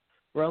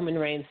Roman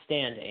Reigns'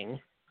 standing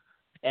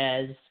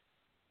as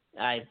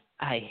I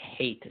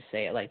hate to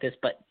say it like this,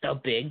 but the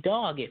big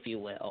dog, if you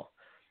will.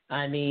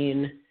 I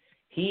mean,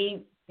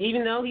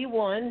 even though he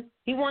won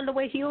the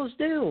way heels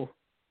do.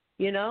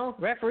 You know,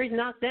 referees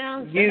knocked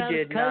down. You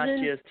did not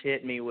just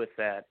hit me with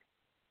that.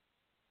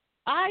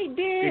 I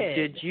did.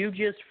 Did you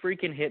just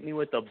freaking hit me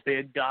with a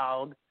big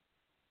dog?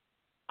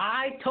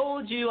 I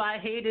told you I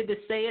hated to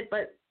say it,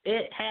 but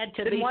it had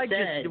to be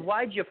said.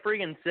 Why'd you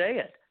freaking say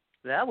it?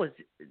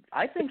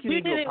 I think you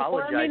need to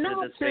apologize to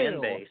this fan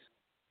base.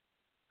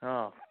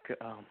 Oh my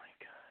God.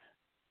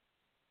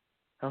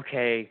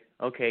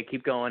 Okay,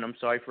 keep going. I'm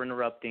sorry for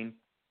interrupting.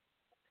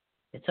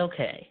 It's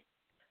okay.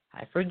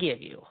 I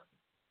forgive you.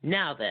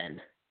 Now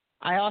then,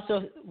 I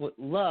also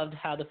loved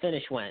how the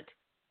finish went.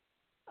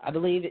 I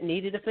believe it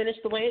needed to finish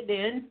the way it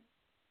did.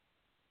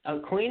 A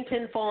clean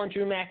pinfall on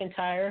Drew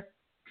McIntyre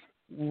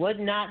would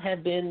not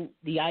have been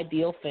the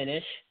ideal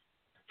finish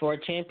for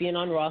a champion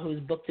on Raw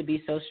who's booked to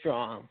be so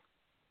strong.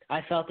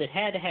 I felt it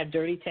had to have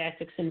dirty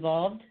tactics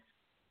involved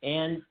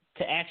and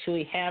to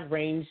actually have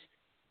Reigns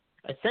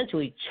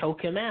essentially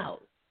choke him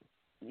out,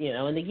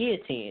 in the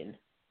guillotine.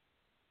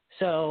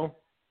 So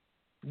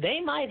they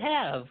might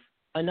have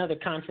another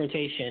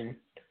confrontation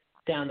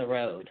down the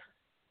road,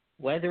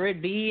 whether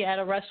it be at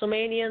a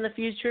WrestleMania in the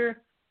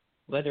future,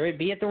 whether it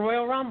be at the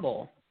Royal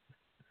Rumble.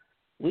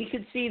 We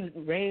could see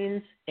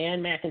Reigns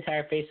and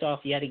McIntyre face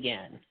off yet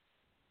again,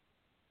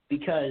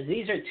 because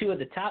these are two of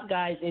the top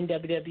guys in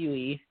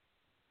WWE,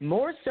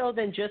 more so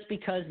than just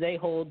because they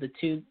hold the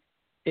two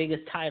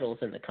biggest titles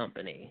in the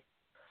company,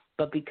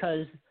 but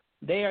because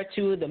they are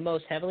two of the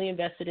most heavily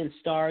invested in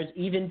stars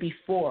even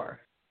before.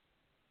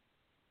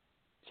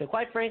 So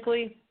quite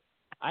frankly,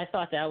 I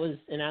thought that was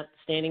an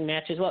outstanding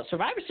match as well.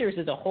 Survivor Series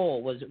as a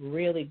whole was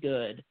really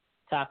good,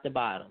 top to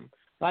bottom.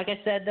 Like I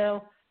said,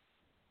 though,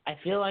 I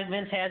feel like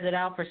Vince has it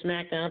out for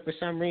SmackDown for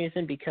some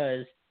reason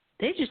because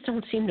they just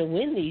don't seem to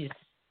win these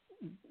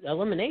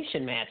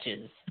elimination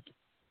matches.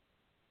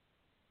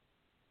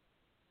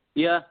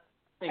 Yeah,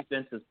 I think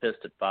Vince is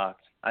pissed at Fox.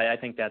 I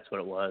think that's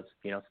what it was.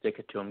 Stick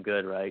it to him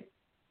good, right?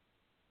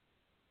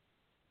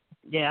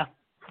 Yeah,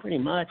 pretty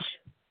much.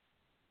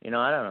 I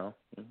don't know.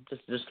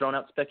 Just throwing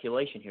out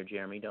speculation here,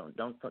 Jeremy.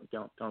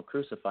 Don't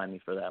crucify me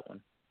for that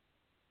one.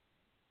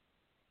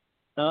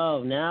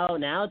 Oh,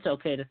 now it's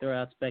okay to throw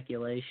out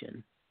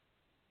speculation.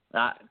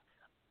 I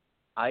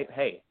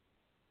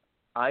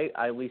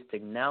at least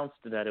announced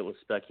that it was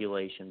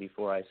speculation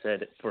before I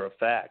said it for a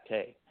fact.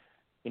 Hey,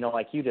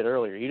 like you did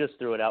earlier, you just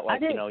threw it out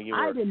like you were.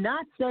 I did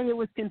not say it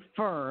was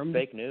confirmed.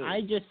 Fake news.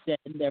 I just said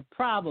they're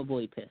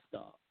probably pissed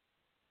off.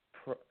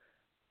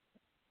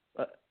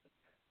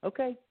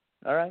 Okay.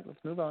 All right, let's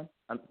move on.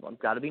 I've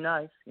got to be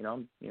nice,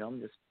 I'm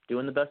just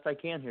doing the best I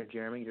can here,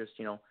 Jeremy. Just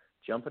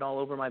jumping all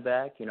over my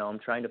back. I'm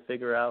trying to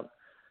figure out.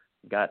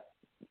 Got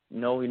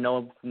no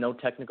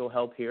technical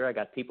help here. I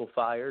got people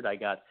fired. I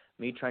got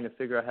me trying to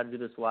figure out how to do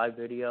this live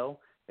video.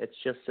 It's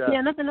just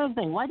yeah. That's another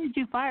thing. Why did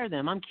you fire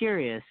them? I'm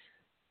curious.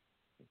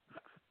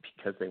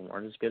 Because they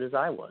weren't as good as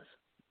I was.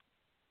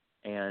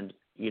 And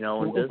in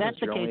if business, that's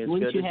the you're case, only as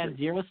wouldn't good you as have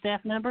zero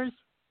staff members?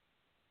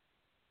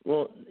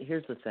 Well,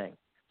 here's the thing.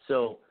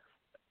 So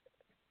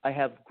I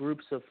have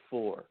groups of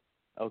 4.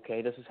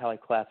 Okay, this is how I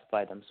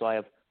classify them. So I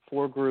have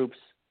 4 groups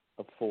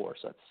of 4,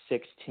 so that's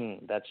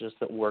 16. That's just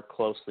that work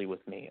closely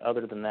with me.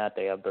 Other than that,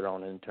 they have their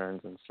own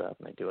interns and stuff,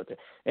 and they do it.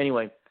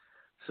 Anyway,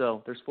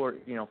 so there's 4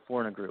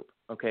 in a group.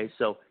 Okay,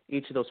 so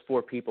each of those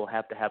 4 people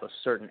have to have a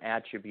certain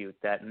attribute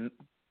that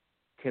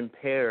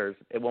compares.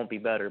 It won't be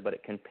better, but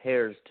it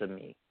compares to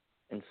me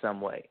in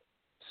some way.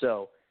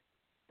 So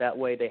that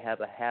way they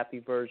have a happy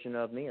version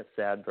of me, a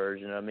sad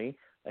version of me,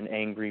 an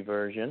angry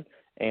version,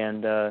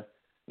 and an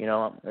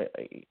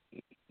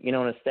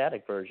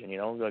ecstatic version,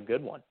 a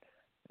good one.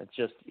 It's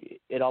just,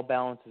 it all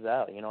balances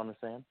out, you know what I'm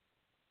saying?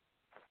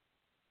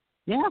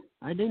 Yeah,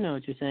 I do know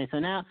what you're saying. So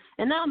now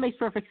it makes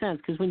perfect sense,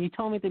 because when you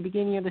told me at the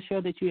beginning of the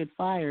show that you had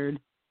fired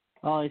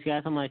all these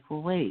guys, I'm like,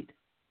 well, wait.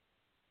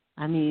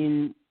 I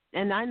mean,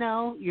 and I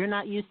know you're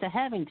not used to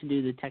having to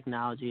do the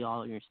technology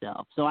all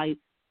yourself. So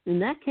in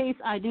that case,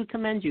 I do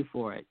commend you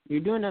for it. You're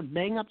doing a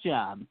bang-up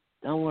job.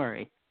 Don't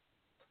worry.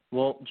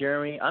 Well,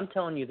 Jeremy, I'm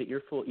telling you that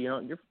you're full.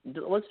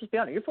 Let's just be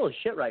honest. You're full of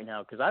shit right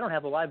now because I don't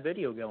have a live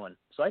video going.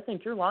 So I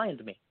think you're lying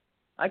to me.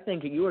 I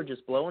think you are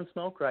just blowing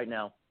smoke right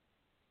now.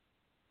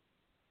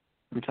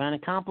 I'm trying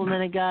to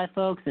compliment a guy,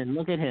 folks, and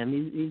look at him.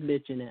 He's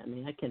bitching at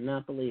me. I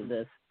cannot believe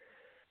this.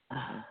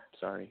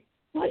 Sorry.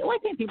 Why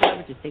can't people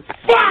ever just take the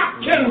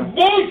fucking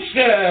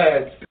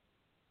bullshit?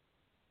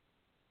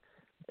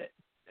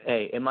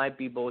 Hey, it might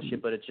be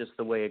bullshit, but it's just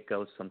the way it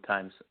goes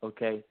sometimes.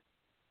 Okay.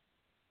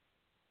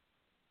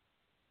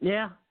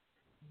 Yeah.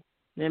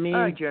 I mean,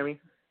 all right, Jeremy.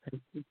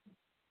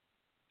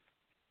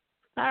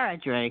 All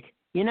right, Drake.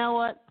 You know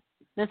what?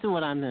 This is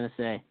what I'm going to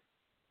say.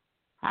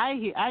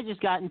 I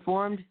just got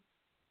informed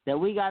that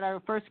we got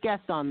our first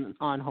guest on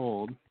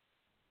hold.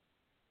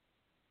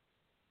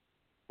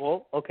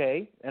 Well,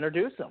 okay.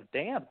 Introduce him.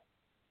 Damn.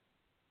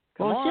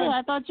 Come on. Shit,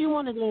 I thought you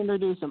wanted to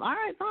introduce him. All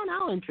right, fine.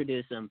 I'll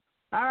introduce him.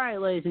 All right,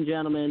 ladies and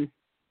gentlemen.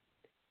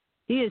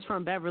 He is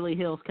from Beverly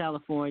Hills,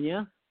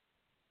 California.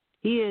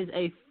 He is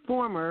a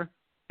former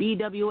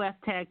BWF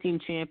Tag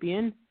Team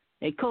Champion,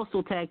 a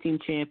Coastal Tag Team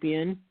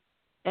Champion,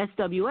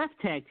 SWF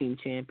Tag Team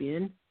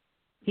Champion.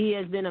 He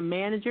has been a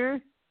manager.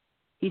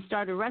 He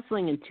started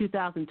wrestling in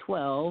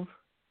 2012,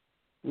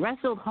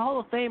 wrestled Hall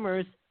of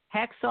Famers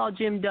Hacksaw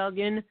Jim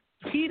Duggan,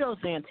 Tito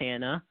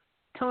Santana,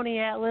 Tony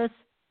Atlas,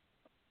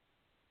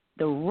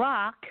 The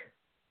Rock,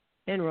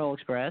 and Roll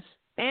Express,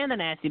 and the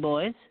Nasty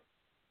Boys.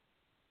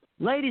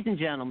 Ladies and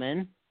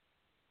gentlemen,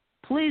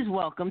 please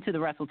welcome to the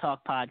Wrestle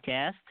Talk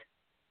podcast,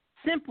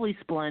 Simply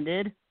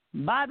Splendid,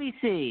 Bobby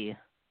C.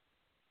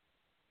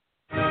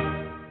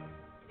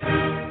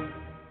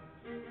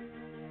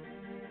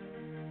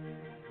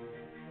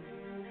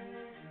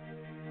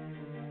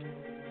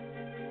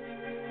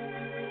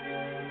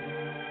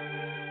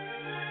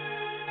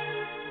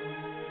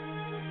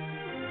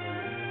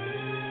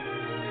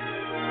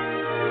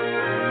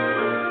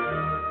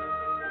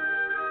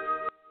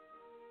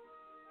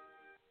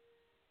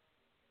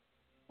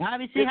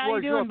 Bobby C, how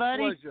you doing,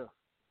 buddy? Pleasure.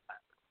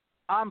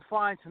 I'm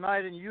fine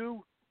tonight, and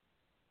you?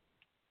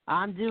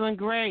 I'm doing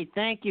great.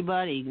 Thank you,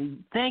 buddy.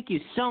 Thank you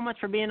so much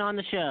for being on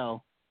the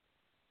show.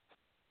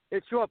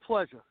 It's your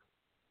pleasure.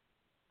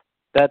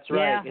 That's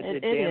right. Yeah, it it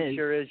damn is.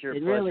 sure is your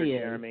It pleasure, really is.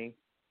 Jeremy.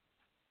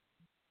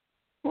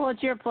 Well,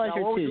 it's your pleasure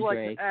now, what would too, you like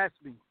Drake. to ask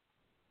me?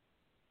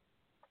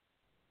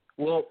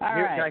 Well, All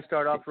here, right. can I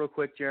start off real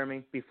quick,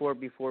 Jeremy, before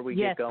we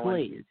Yes, get going?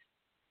 please.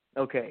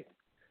 Okay.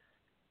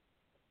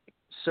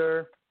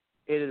 Sir,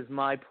 it is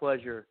my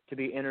pleasure to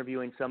be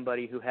interviewing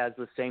somebody who has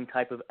the same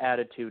type of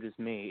attitude as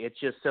me. It's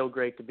just so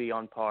great to be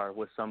on par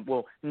with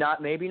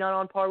maybe not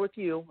on par with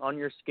you on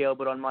your scale,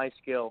 but on my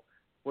scale,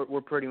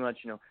 we're pretty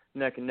much,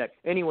 neck and neck.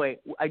 Anyway,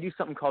 I do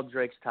something called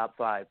Drake's Top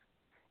 5.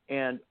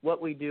 And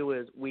what we do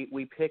is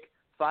we pick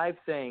 5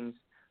 things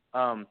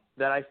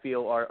that I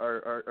feel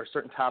are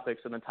certain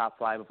topics in the top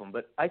 5 of them.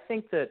 But I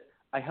think that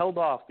I held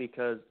off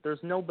because there's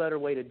no better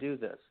way to do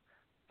this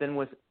than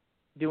with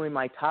doing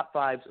my top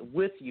 5s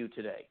with you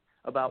today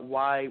about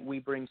why we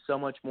bring so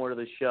much more to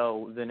the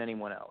show than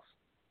anyone else.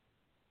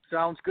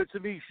 Sounds good to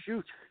me.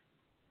 Shoot.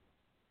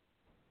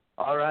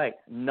 All right.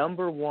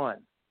 Number 1,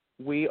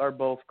 we are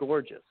both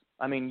gorgeous.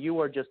 I mean,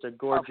 you are just a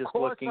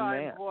gorgeous-looking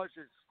man. Of course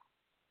I am gorgeous.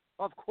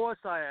 Of course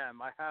I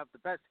am. I have the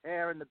best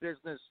hair in the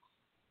business.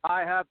 I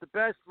have the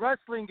best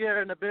wrestling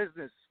gear in the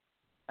business.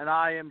 And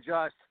I am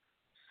just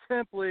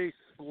simply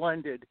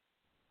splendid.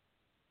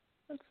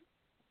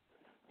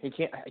 I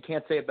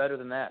can't say it better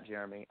than that,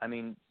 Jeremy. I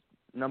mean,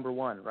 number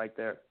 1 right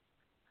there.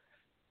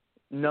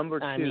 Number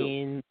 2. I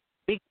mean,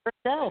 speak for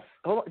yourself.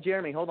 Hold on,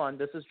 Jeremy, hold on.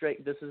 This is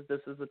Drake. This is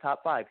the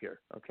top 5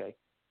 here. Okay.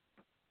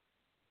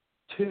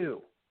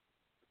 2.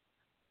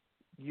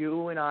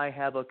 You and I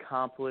have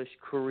accomplished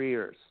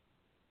careers.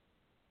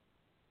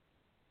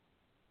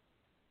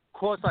 Of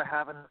course I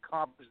have an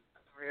accomplished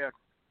career.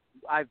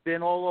 I've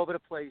been all over the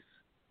place.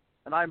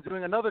 And I'm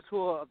doing another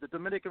tour of the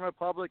Dominican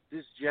Republic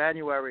this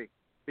January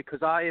because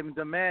I am in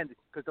demand,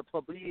 because the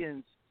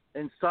plebeians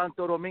in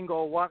Santo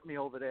Domingo want me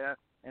over there,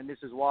 and this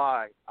is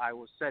why I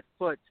will set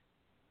foot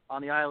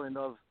on the island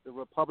of the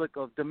Republic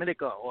of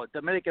Dominica, or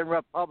Dominican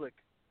Republic,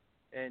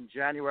 in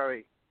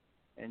January.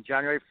 And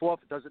January 4th,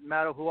 it doesn't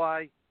matter who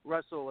I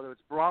wrestle, whether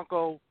it's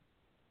Bronco,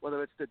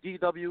 whether it's the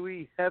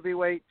DWE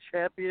heavyweight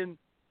champion,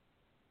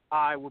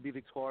 I will be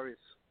victorious.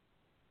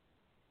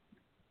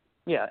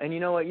 Yeah, and you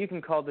know what? You can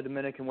call the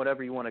Dominican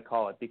whatever you want to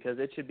call it, because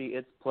it should be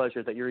its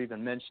pleasure that you're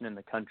even mentioning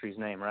the country's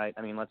name, right?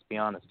 I mean, let's be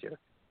honest here.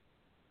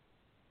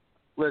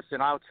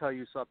 Listen, I'll tell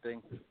you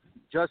something.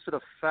 Just for the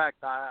fact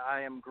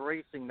I am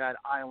gracing that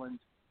island,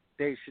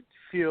 they should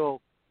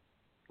feel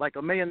like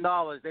 $1 million.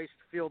 They should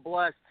feel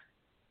blessed,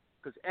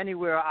 because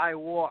anywhere I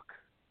walk,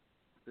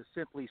 the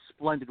Simply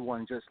Splendid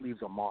one just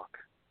leaves a mark.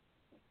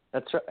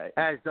 That's right.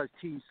 As does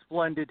Team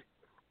Splendid,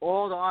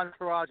 all the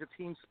entourage of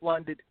Team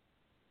Splendid.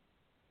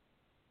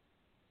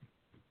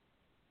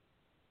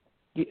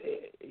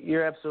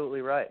 You're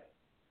absolutely right.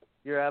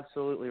 You're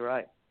absolutely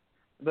right.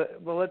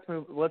 But let's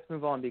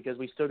move on, because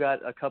we still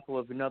got a couple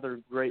of another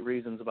great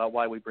reasons about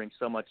why we bring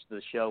so much to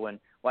the show, and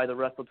why the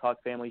Wrestle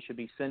Talk family should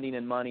be sending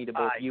in money to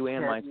both you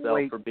and myself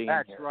for being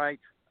here. here. That's right.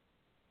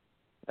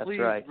 That's Please,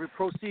 right.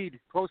 Proceed.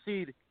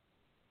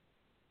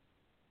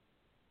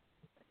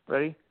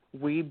 Ready?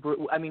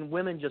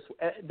 Women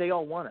they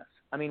all want us.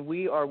 I mean,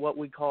 we are what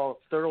we call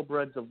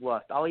thoroughbreds of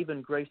lust. I'll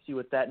even grace you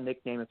with that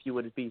nickname if you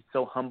would be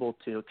so humble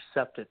to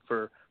accept it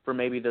for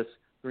maybe this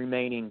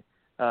remaining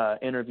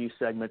interview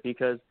segment,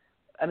 because,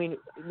 I mean,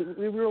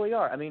 we really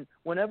are. I mean,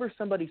 whenever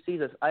somebody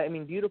sees us,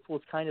 beautiful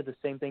is kind of the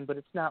same thing, but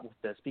it's not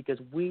with this, because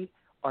we're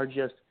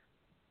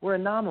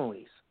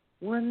anomalies.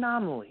 We're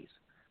anomalies.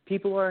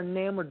 People are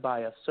enamored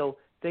by us, so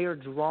they are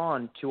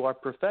drawn to our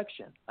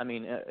perfection. I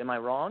mean, am I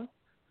wrong?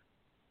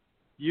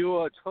 You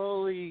are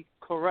totally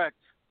correct.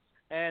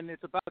 And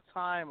it's about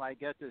time I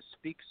get to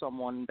speak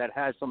someone that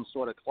has some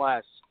sort of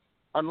class,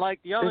 unlike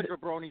the other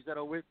jabronis that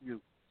are with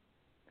you.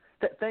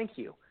 Thank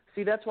you.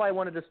 See, that's why I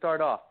wanted to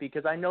start off,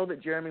 because I know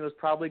that Jeremy was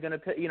probably going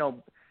to,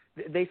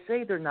 they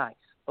say they're nice.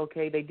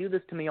 okay, they do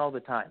this to me all the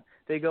time.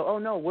 They go, oh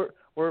no,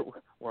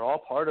 we're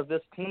all part of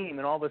this team,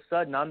 and all of a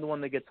sudden I'm the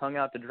one that gets hung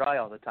out to dry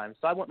all the time.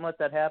 So I wouldn't let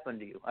that happen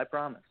to you. I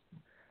promise.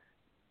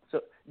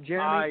 So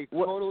Jeremy, I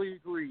totally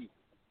agree.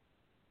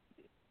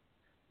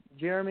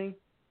 Jeremy,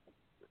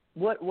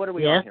 what are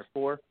we on here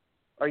for?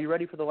 Are you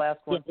ready for the last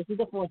one? Yeah, this is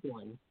the fourth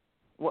one.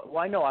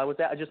 Why no? I was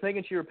just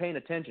making sure you were paying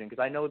attention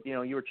because I know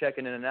you were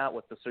checking in and out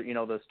with the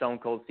Stone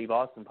Cold Steve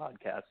Austin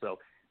podcast. So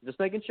just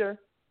making sure.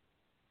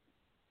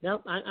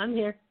 No, I'm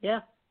here.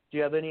 Yeah. Do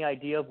you have any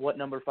idea of what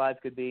number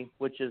 5 could be?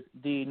 Which is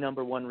the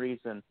number one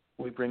reason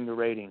we bring the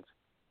ratings?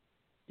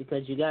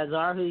 Because you guys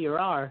are who you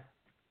are.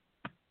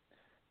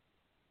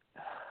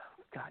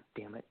 God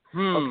damn it.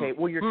 Okay,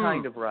 well you're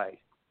kind of right.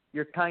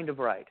 You're kind of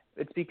right.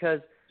 It's because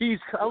he's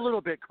a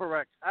little bit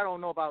correct. I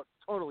don't know about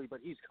totally,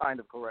 but he's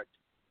kind of correct.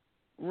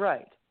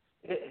 Right.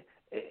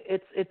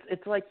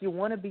 It's like you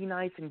want to be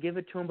nice and give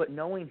it to him, but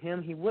knowing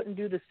him, he wouldn't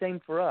do the same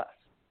for us.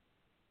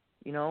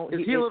 You know,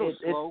 is he a little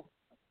slow?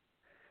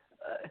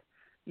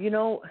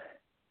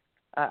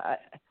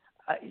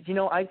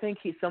 I think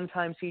he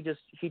sometimes he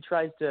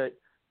tries to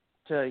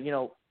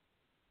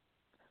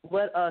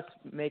let us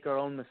make our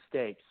own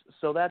mistakes.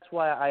 So that's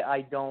why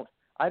I don't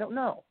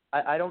know.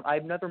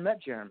 I've never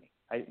met Jeremy.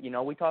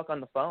 We talk on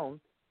the phone.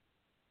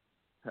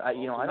 I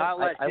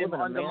live in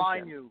a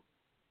undermine mansion. you.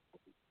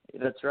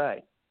 That's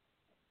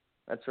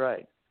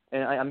right.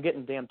 And I'm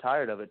getting damn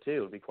tired of it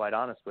too, to be quite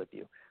honest with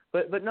you.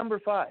 But number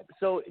 5.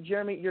 So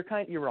Jeremy,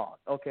 you're wrong.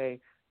 Okay,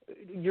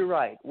 you're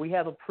right. We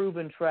have a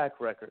proven track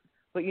record.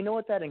 But you know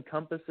what that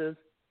encompasses?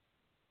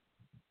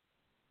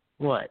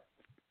 What?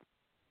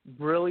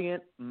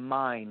 Brilliant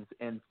minds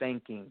and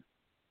thinking.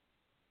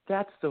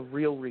 That's the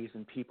real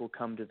reason people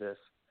come to this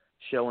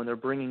show, and they're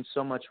bringing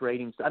so much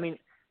ratings. I mean,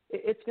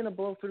 it's going to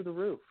blow through the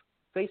roof.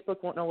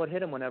 Facebook won't know what hit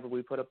them whenever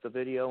we put up the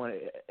video, and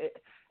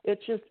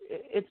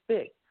it's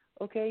big.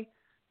 Okay,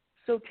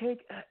 so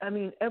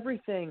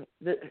everything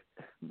that,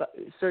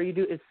 sir, you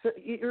do is,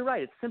 you're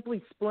right. It's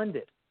simply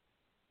splendid,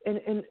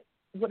 and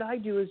what I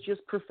do is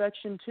just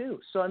perfection too.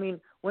 So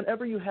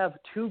whenever you have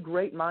two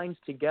great minds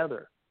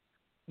together,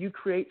 you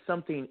create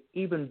something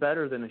even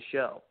better than a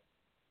show.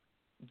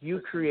 You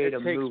create a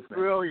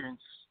movement.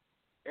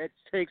 It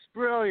takes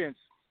brilliance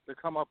to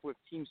come up with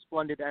Team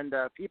Splendid and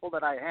people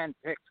that I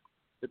handpicked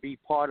to be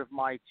part of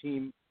my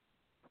team.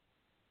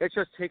 It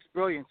just takes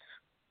brilliance.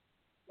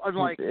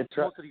 Unlike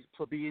most of these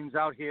plebeians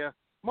out here,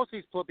 most of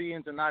these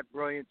plebeians are not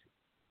brilliant.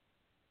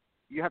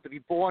 You have to be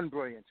born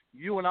brilliant.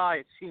 You and I,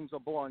 it seems, are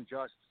born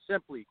just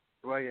simply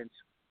brilliant.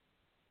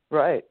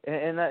 Right,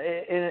 and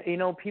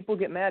people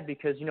get mad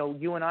because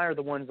you and I are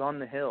the ones on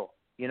the hill,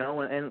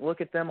 and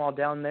look at them all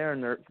down there,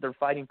 and they're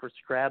fighting for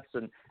scraps,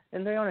 and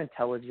they aren't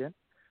intelligent.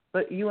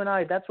 But you and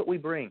I, that's what we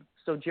bring.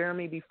 So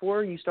Jeremy,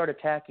 before you start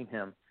attacking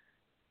him,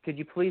 could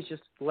you please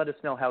just let us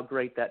know how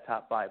great that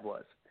top 5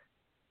 was?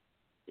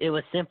 It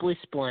was simply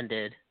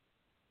splendid.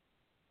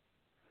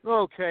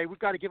 Okay, we've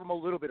got to give him a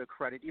little bit of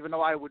credit, even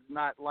though I would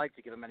not like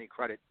to give him any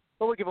credit.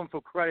 But we'll give him for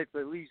credit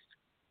for at least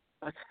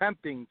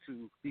attempting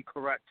to be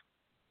correct.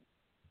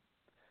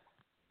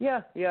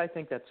 Yeah, I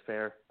think that's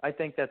fair.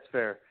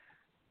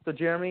 So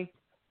Jeremy,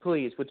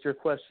 please, with your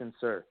question,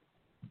 sir.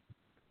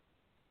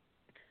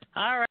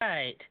 All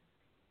right.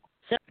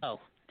 So,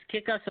 to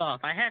kick us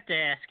off, I have to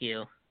ask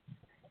you,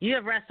 you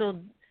have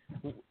wrestled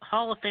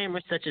Hall of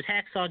Famers such as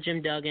Hacksaw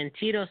Jim Duggan,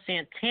 Tito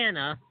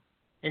Santana,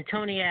 and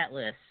Tony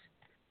Atlas.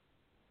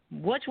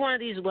 Which one of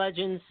these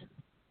legends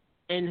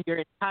in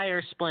your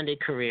entire Splendid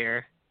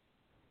career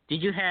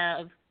did you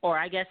have, or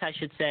I guess I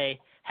should say,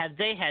 have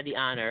they had the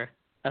honor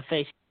of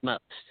facing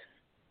most?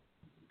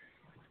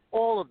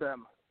 All of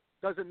them.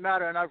 Doesn't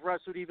matter, and I've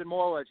wrestled even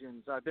more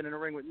legends. I've been in a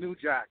ring with New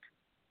Jack.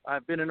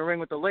 I've been in the ring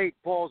with the late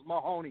Balls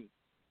Mahoney.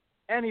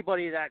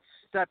 Anybody that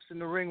steps in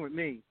the ring with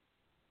me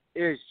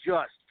is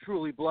just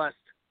truly blessed,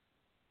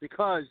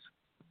 because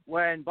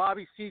when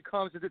Bobby C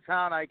comes into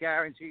town, I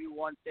guarantee you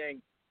one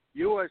thing.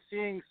 You are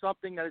seeing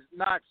something that is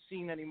not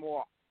seen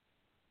anymore.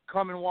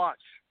 Come and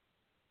watch.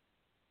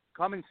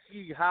 Come and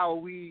see how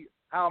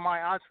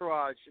my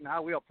entourage and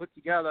how we are put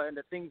together and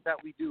the things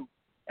that we do.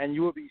 And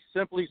you will be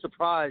simply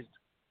surprised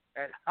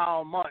at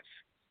how much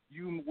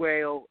you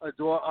will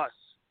adore us.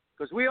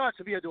 Because we are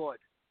to be adored.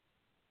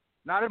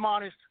 Not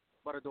admonished,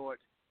 but adored.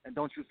 And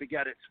don't you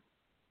forget it.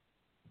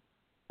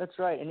 That's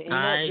right. And you know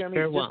what,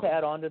 Jeremy, just to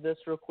add on to this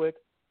real quick,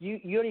 you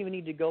don't even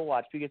need to go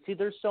watch, because see,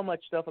 there's so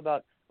much stuff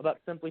about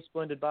Simply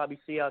Splendid Bobby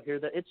C out here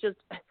that it's just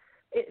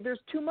there's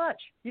too much.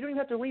 You don't even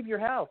have to leave your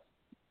house.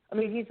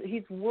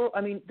 He's world.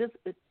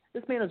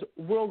 This man is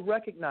world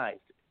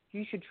recognized.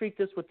 You should treat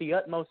this with the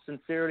utmost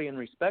sincerity and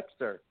respect,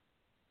 sir.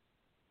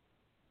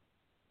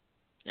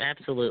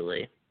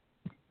 Absolutely.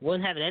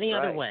 Wouldn't have it any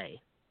other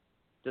way.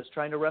 Just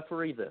trying to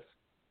referee this.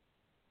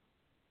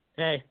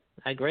 Hey,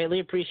 I greatly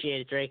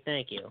appreciate it, Drake.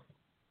 Thank you.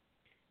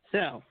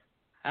 So,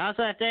 I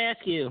also have to ask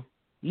you,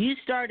 you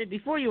started,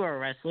 before you were a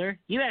wrestler,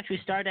 you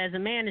actually started as a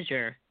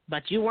manager,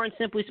 but you weren't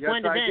Simply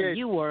Splendid then. Did.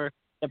 You were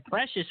the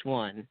Precious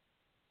One.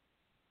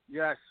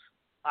 Yes.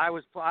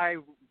 I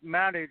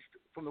managed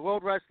from the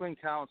World Wrestling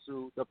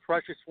Council, the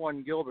precious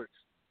one Gilbert,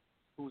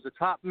 who's the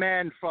top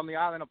man from the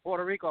island of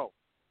Puerto Rico.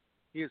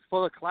 He is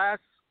full of class,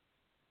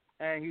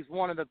 and he's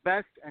one of the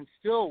best and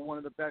still one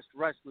of the best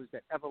wrestlers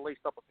that ever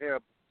laced up a pair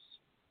of boots.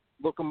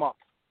 Look him up.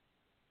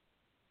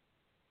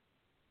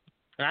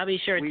 I'll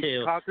be sure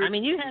to. I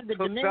mean, you have the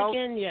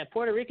Dominican,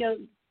 Puerto Rico,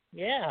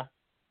 Been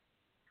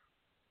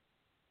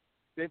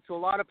to a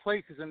lot of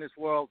places in this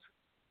world.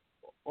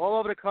 All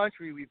over the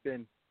country we've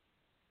been.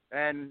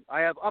 And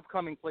I have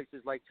upcoming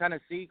places like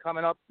Tennessee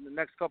coming up in the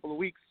next couple of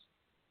weeks.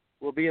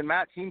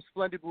 Team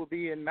Splendid will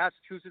be in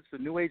Massachusetts for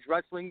New Age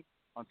Wrestling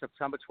on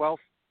September 12th.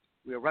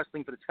 We are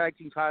wrestling for the tag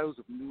team titles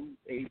of New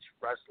Age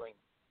Wrestling.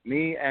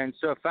 Me and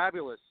Sir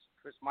Fabulous,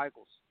 Chris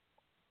Michaels,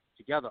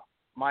 together,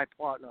 my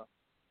partner,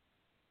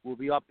 will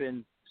be up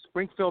in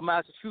Springfield,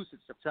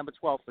 Massachusetts, September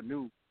 12th for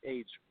New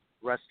Age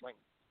Wrestling.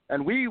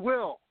 And we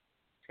will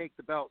take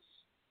the belts.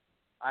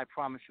 I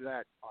promise you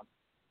that on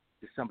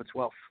December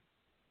 12th.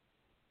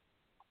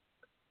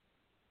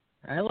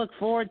 I look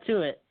forward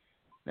to it.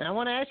 Now, I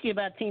want to ask you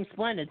about Team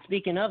Splendid.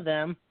 Speaking of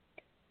them,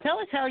 tell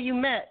us how you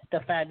met the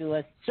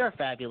fabulous, Sir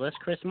Fabulous,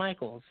 Chris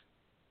Michaels.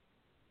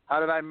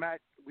 How did I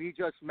met? We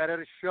just met at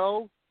a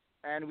show,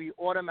 and we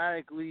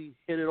automatically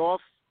hit it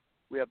off.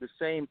 We have the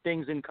same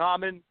things in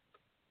common.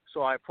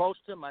 So I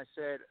approached him. I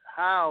said,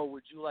 how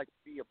would you like to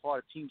be a part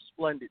of Team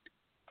Splendid?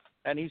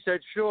 And he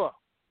said, sure.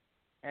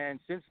 And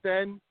since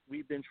then,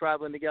 we've been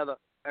traveling together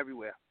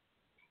everywhere.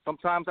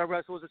 Sometimes I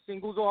wrestle as a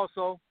singles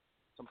also.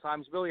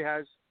 Sometimes Billy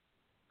has.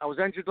 I was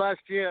injured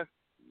last year,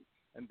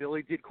 and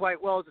Billy did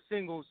quite well as a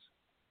singles.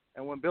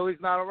 And when Billy's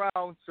not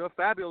around, Sir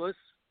Fabulous,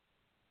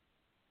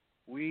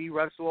 we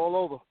wrestle all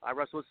over. I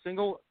wrestle a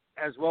single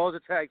as well as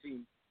a tag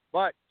team.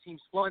 But Team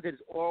Splendid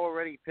has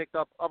already picked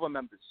up other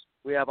members.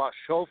 We have our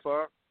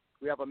chauffeur.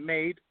 We have a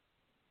maid.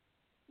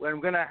 We're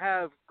going to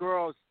have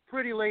girls,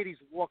 pretty ladies,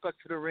 walk us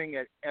to the ring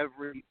at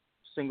every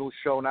single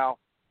show now.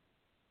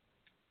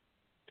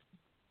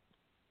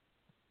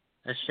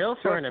 A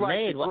chauffeur and a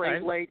maid. Just like the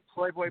great late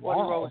Playboy Buddy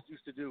Rose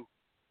used to do.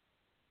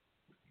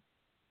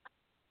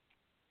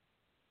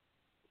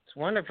 It's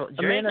wonderful.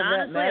 Drake,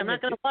 honestly, I'm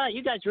not going to lie.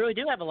 You guys really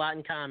do have a lot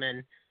in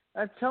common.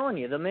 I'm telling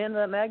you, the man of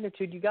that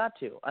magnitude, you got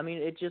to. I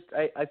mean,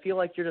 I feel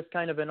like you're just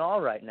kind of in awe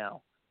right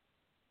now.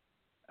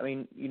 I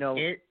mean,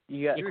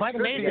 you're quite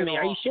amazing me.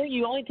 Are you sure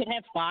you only could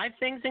have 5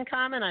 things in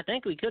common? I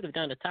think we could have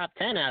done a top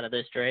 10 out of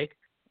this, Drake.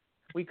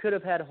 We could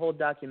have had a whole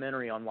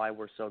documentary on why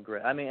we're so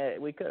great. I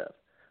mean, we could have.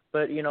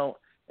 But,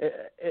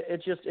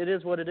 it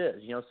is what it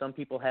is. Some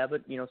people have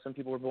it. Some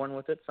people were born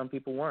with it. Some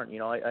people weren't.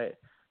 I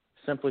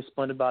simply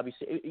Splendid Bobby.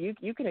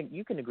 You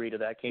can agree to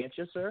that, can't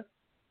you, sir?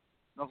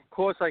 Of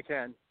course I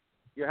can.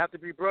 You have to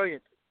be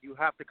brilliant. You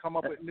have to come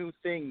up with new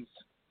things.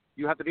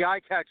 You have to be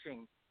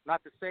eye-catching,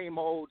 not the same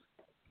old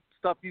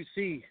stuff you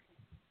see.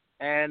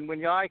 And when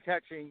you're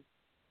eye-catching,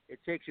 it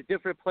takes you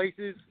different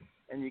places,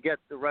 and you get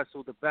to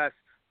wrestle the best.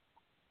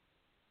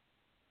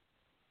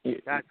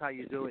 That's how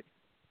you do it.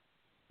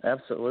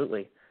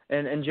 Absolutely.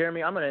 And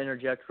Jeremy, I'm going to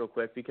interject real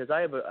quick because I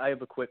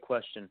have a quick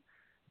question.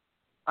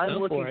 I'm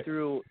looking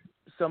through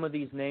some of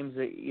these names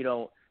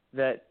that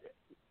that,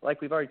 like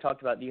we've already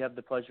talked about, you have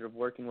the pleasure of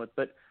working with.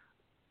 But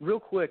real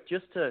quick,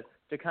 just to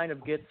kind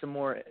of get some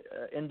more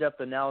in-depth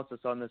analysis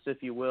on this,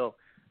 if you will,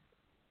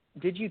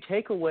 did you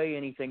take away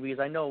anything? Because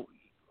I know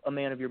a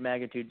man of your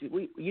magnitude,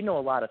 you know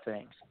a lot of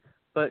things,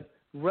 but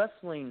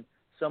wrestling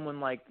someone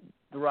like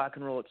the Rock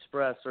and Roll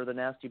Express or the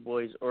Nasty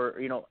Boys, or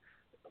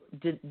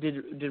did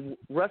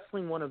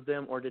wrestling one of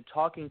them, or did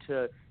talking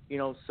to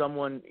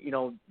someone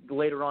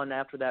later on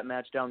after that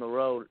match down the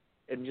road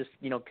and just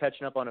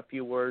catching up on a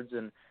few words,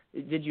 and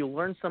did you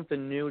learn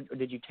something new? Or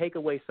did you take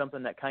away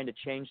something that kind of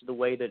changed the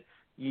way that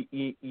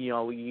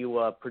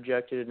you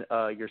projected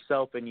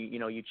yourself, and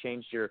you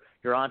changed your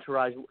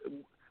entourage?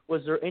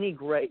 Was there any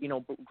great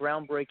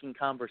groundbreaking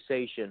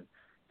conversation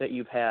that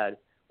you've had,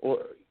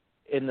 or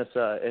in this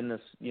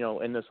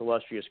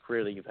illustrious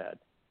career that you've had?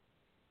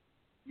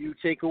 You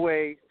take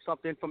away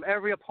something from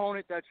every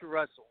opponent that you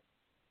wrestle,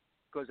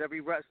 because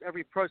every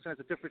person has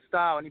a different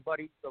style.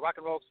 The Rock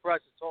and Roll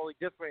Express is totally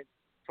different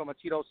from a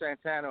Tito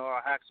Santana or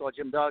a Hacksaw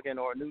Jim Duggan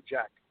or a New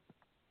Jack.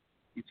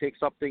 You take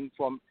something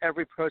from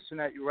every person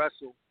that you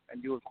wrestle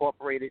and you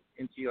incorporate it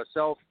into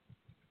yourself,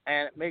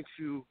 and it makes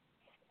you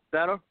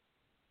better,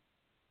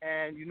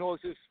 and you know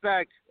what to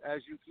expect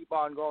as you keep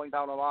on going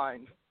down the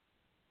line.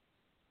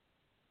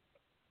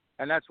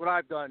 And that's what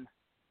I've done.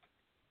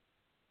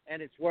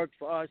 And it's worked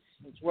for us.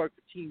 It's worked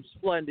for Team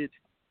Splendid.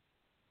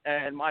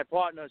 And my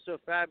partner, Sir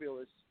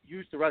Fabulous,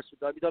 used to wrestle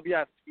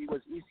WWF. He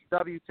was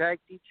ECW Tag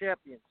Team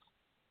Champions.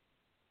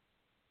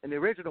 In the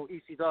original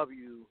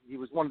ECW, he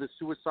was one of the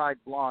Suicide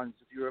Blondes,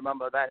 if you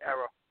remember that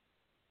era.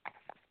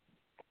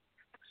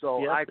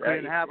 So I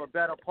couldn't have a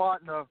better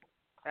partner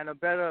and a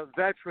better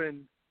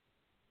veteran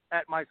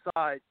at my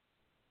side.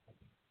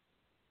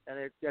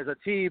 And as a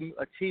team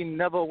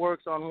never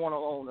works on one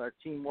alone. A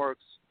team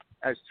works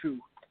as two.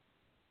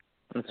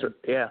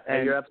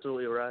 And you're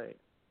absolutely right.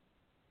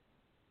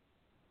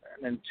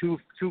 And two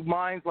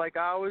minds like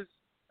ours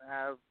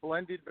have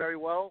blended very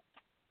well,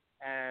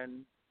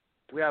 and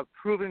we have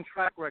proven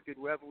track record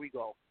wherever we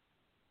go.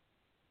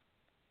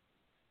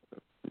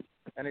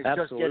 And it's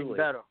just getting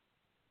better.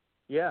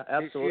 Yeah,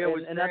 absolutely. This year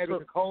was and bad that's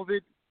with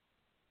COVID,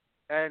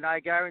 and I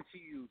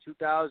guarantee you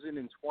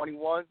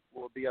 2021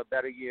 will be a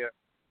better year.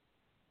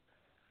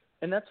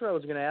 And that's what I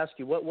was going to ask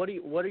you. What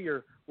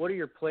are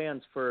your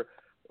plans for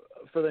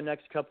the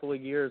next couple of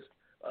years?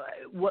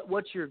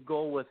 What's your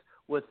goal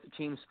with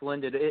Team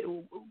Splendid?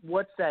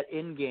 What's that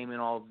end game in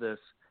all of this?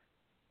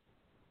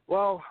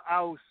 Well,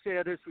 I'll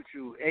share this with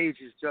you. Age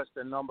is just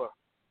a number.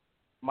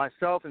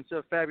 Myself and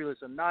Sir Fabulous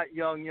are not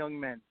young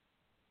men.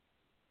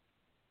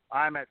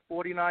 I'm at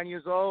 49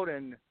 years old,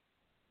 and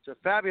Sir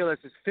Fabulous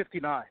is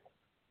 59.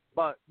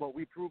 But what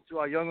we prove to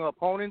our younger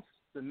opponents,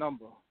 the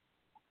number.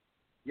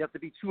 You have to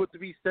be 2 or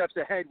 3 steps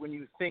ahead when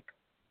you think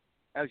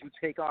as you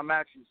take on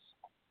matches.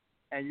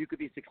 And you could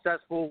be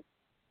successful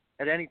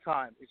at any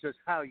time. It's just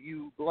how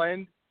you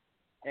blend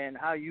and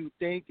how you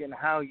think and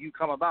how you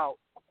come about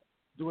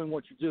doing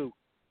what you do.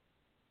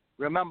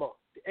 Remember,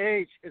 the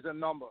age is a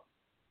number.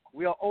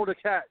 We are older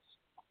cats,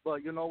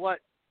 but you know what?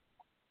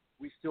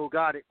 We still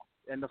got it,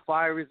 and the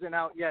fire isn't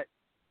out yet.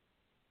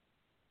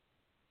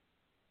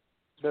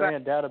 There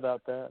ain't a doubt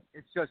about that.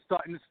 It's just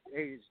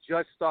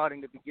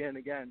starting to begin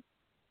again,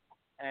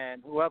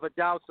 and whoever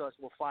doubts us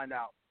will find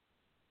out.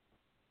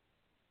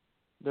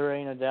 There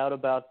ain't a doubt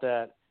about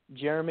that.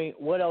 Jermey,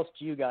 what else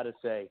do you got to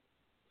say?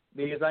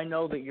 Because I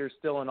know that you're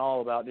still in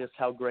awe about just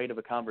how great of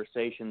a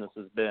conversation this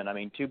has been. I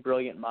mean, 2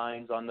 brilliant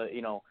minds on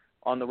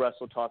the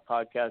Wrestle Talk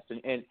podcast,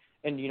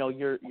 and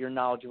you're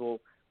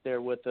knowledgeable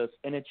there with us,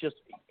 and it's just,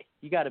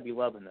 you got to be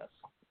loving this.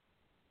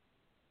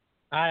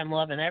 I am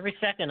loving every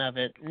second of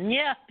it.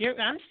 Yeah,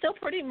 I'm still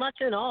pretty much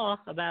in awe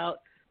about.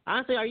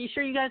 Honestly, are you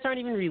sure you guys aren't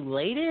even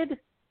related,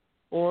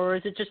 or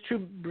is it just 2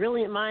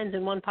 brilliant minds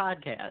in one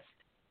podcast?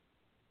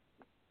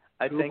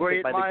 I think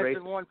that by the grace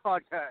in one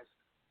podcast.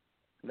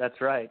 That's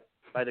right.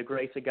 By the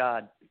grace of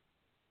God.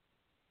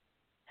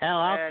 Hell,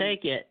 I'll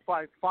take it.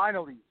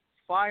 Finally,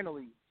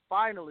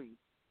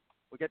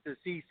 we get to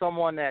see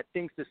someone that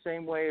thinks the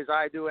same way as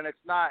I do, and it's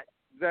not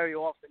very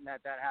often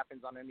that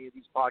happens on any of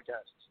these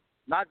podcasts.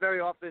 Not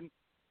very often.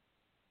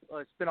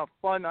 It's been a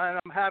fun, and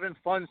I'm having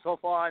fun so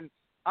far, and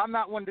I'm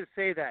not one to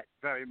say that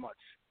very much.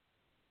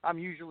 I'm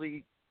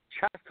usually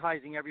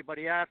chastising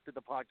everybody after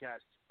the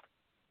podcast.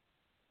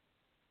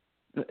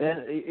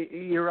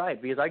 And you're right,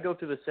 because I go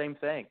through the same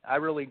thing. I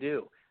really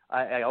do.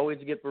 I always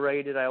get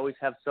berated. I always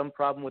have some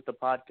problem with the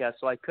podcast,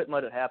 so I couldn't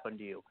let it happen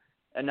to you.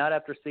 And not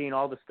after seeing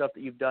all the stuff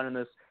that you've done in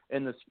this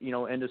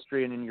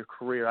industry and in your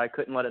career, I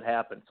couldn't let it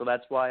happen. So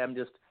that's why I'm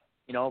just,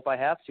 if I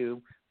have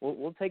to,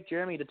 we'll take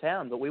Jermey to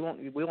town, but we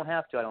won't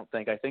have to. I don't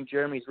think. I think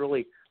Jeremy's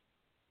really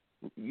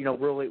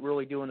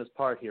doing his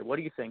part here. What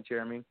do you think,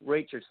 Jermey?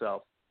 Rate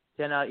yourself.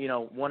 1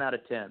 out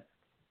of 10.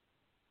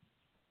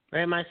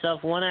 Rate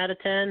myself 1 out of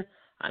 10.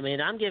 I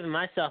mean, I'm giving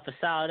myself a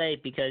solid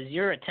 8 because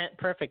you're a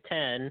perfect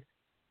 10.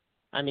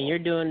 I mean, you're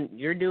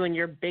doing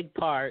your big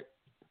part,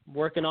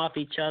 working off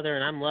each other,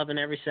 and I'm loving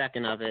every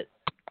second of it.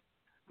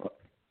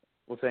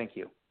 Well, thank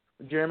you,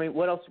 Jermey.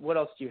 What else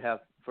do you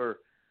have for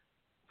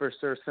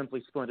Sir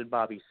Simply Splendid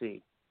Bobby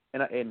C?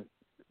 And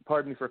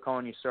pardon me for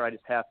calling you sir. I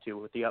just have to,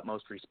 with the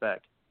utmost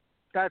respect.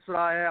 That's what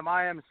I am.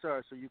 I am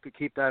sir, so you could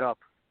keep that up.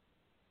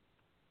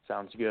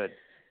 Sounds good.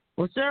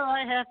 Well, sir,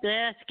 I have to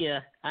ask you.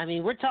 I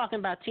mean, we're talking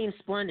about Team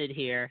Splendid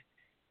here.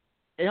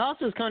 It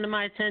also has come to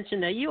my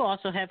attention that you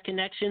also have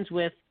connections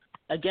with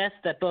a guest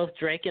that both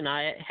Drake and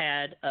I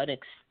had an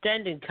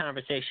extended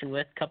conversation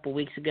with a couple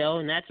weeks ago,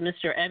 and that's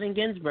Mr. Evan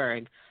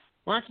Ginsberg.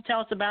 Why don't you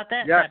tell us about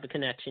that type of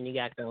connection you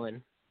got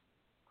going?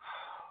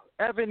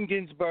 Evan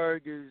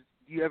Ginsberg is,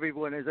 as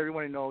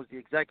everyone knows, the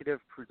executive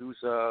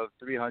producer of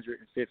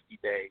 350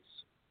 Days.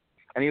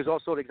 And he was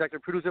also the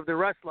executive producer of The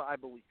Wrestler, I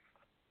believe.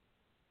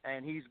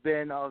 And he's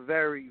been a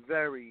very,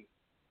 very,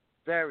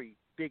 very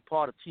big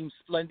part of Team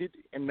Splendid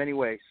in many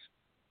ways.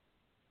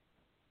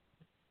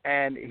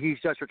 And he's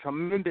just a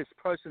tremendous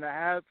person to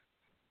have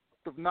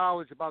of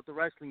knowledge about the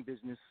wrestling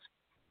business.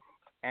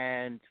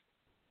 And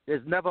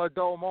there's never a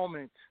dull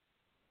moment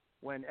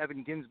when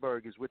Evan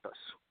Ginsberg is with us.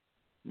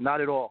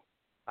 Not at all.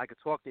 I could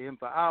talk to him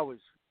for hours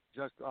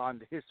just on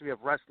the history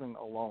of wrestling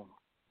alone.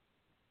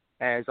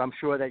 As I'm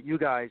sure that you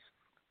guys,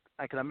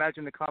 I can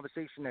imagine the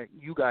conversation that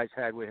you guys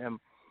had with him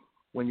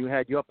when you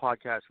had your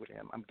podcast with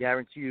him. I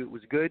guarantee you it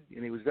was good,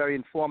 and it was very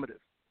informative.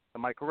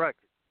 Am I correct?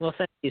 Well,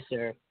 thank you,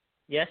 sir.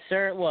 Yes,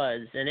 sir, it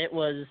was. And it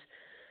was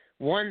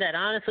one that,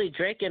 honestly,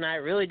 Drake and I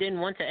really didn't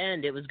want to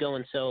end. It was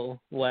going so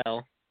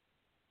well.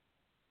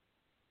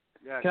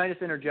 Yes. Can I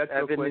just interject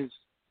real quick?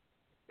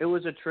 It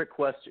was a trick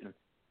question.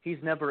 He's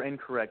never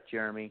incorrect,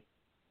 Jermey.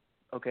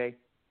 Okay?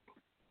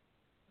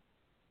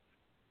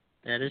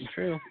 That is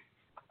true.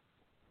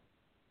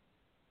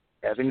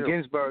 Evan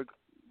Ginsberg,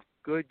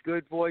 good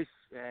voice,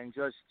 and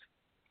just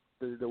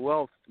the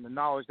wealth and the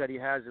knowledge that he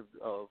has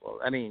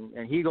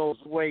and he goes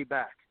way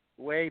back.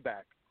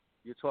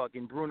 You're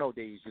talking Bruno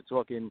days. You're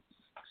talking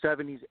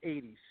 70s,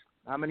 80s.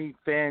 How many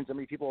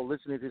people are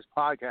listening to this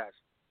podcast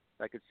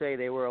that could say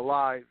they were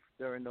alive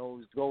during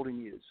those golden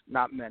years?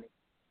 Not many.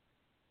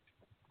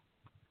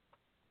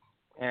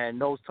 And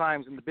those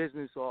times in the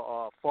business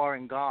are far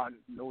and gone.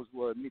 Those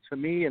were, to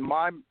me, in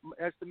my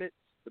estimate,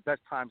 the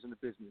best times in the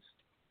business.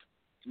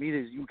 To me,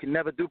 you can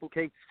never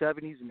duplicate the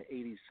 70s and the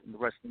 80s in the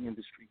wrestling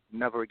industry.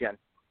 Never again.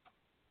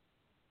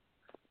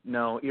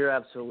 No, you're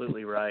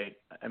absolutely right.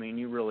 I mean,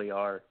 you really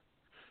are.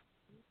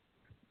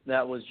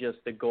 That was just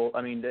the gold.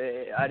 I mean,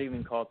 I'd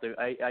even call it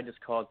I just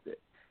call it.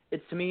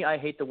 It's, to me, I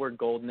hate the word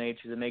golden age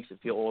because it makes it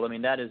feel old. I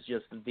mean, that is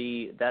just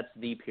that's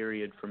the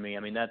period for me. I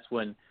mean, that's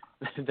when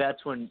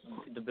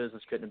the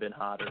business couldn't have been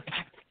hotter.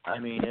 I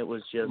mean, it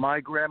was just. My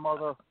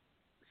grandmother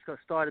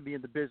started me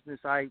in the business.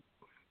 I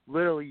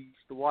literally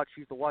used to watch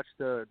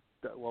the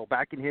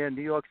back in here in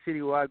New York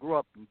City where I grew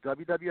up, in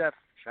WWF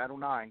Channel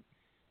 9.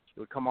 It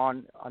would come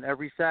on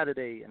every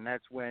Saturday, and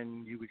that's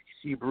when you would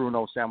see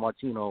Bruno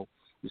Sammartino.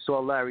 You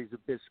saw Larry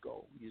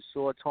Zbyszko. You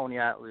saw Tony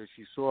Atlas.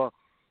 You saw,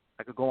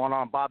 I could go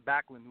on Bob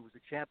Backlund, who was the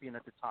champion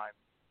at the time,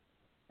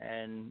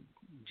 and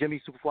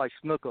Jimmy Superfly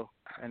Snuka.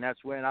 And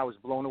that's when I was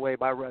blown away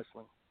by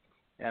wrestling,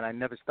 and I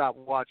never stopped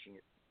watching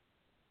it.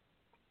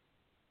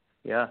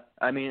 Yeah,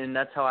 I mean, and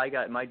that's how I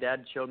got. My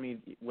dad showed me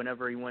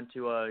whenever he went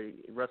to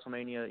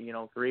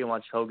WrestleMania, 3 and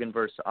watched Hogan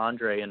versus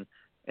Andre, and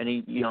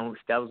he,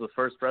 that was the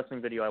first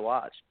wrestling video I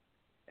watched,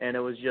 and it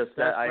was just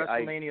Best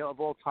WrestleMania of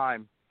all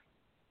time,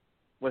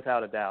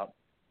 without a doubt.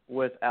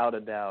 Without a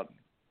doubt.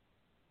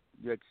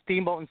 You had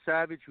Steamboat and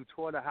Savage, who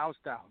tore the house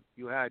down.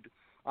 You had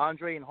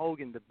Andre and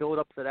Hogan. The build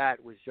up to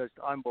that was just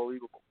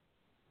unbelievable.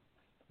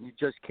 You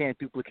just can't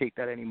duplicate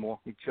that anymore.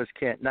 You just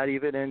can't. Not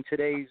even in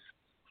today's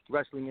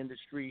wrestling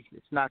industry.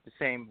 It's not the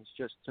same. It's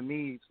just, to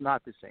me, it's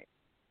not the same.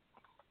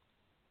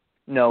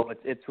 No,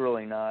 it's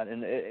really not.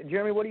 And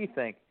Jeremy, what do you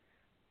think?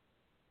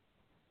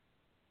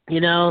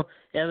 I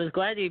was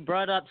glad you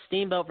brought up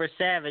Steamboat versus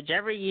Savage.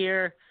 Every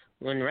year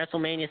when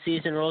WrestleMania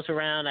season rolls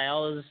around, I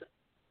always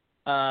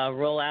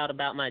roll out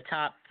about my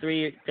top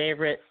 3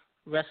 favorite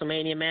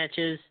WrestleMania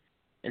matches,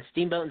 and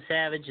Steamboat and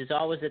Savage is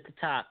always at the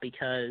top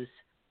because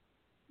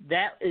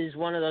that is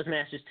one of those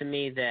matches to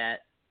me that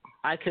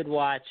I could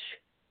watch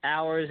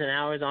hours and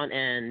hours on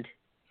end.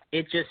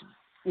 It just,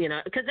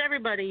 because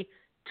everybody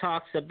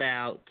talks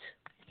about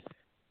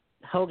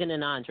Hogan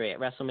and Andre at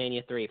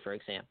WrestleMania 3, for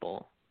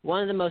example.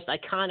 One of the most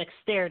iconic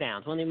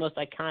stare-downs, one of the most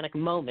iconic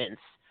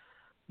moments.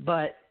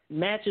 But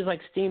matches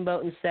like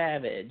Steamboat and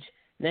Savage,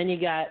 then you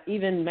got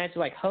even matches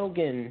like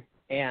Hogan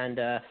and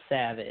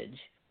Savage.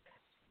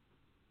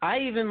 I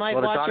even like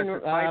watching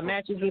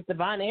matches with the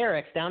Von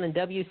Erichs down in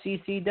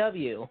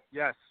WCCW.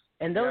 Yes.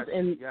 And those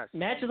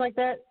matches like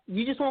that,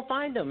 you just won't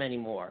find them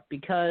anymore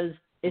because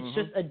it's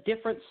just a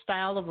different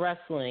style of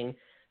wrestling,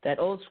 that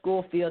old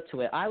school feel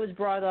to it. I was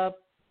brought up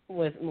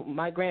with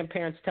my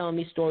grandparents telling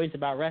me stories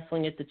about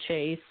wrestling at the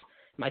Chase.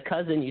 My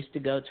cousin used to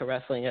go to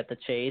wrestling at the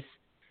Chase.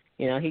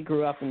 He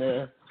grew up in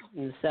the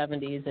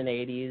 70s and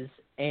 80s,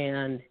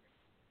 and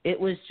it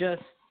was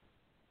just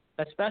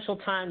a special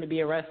time to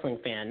be a wrestling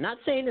fan. Not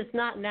saying it's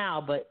not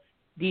now, but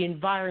the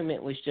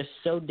environment was just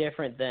so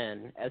different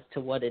then as to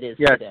what it is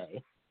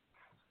today.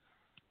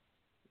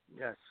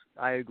 Yes,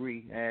 I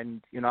agree.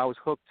 And, I was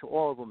hooked to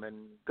all of them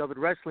and discovered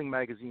wrestling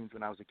magazines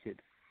when I was a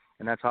kid.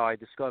 And that's how I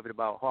discovered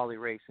about Harley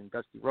Race and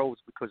Dusty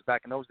Rhodes, because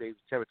back in those days it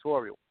was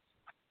territorial.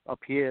 Up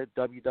here,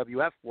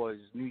 WWF was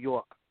New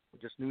York,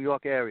 just New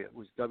York area. It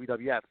was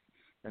WWF.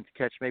 And to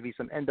catch maybe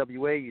some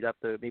NWA, you'd have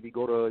to maybe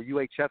go to a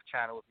UHF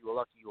channel if you were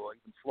lucky, or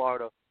even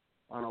Florida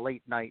on a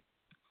late night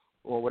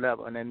or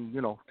whatever. And then,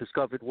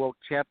 discovered World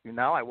Champion.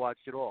 Now I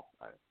watched it all.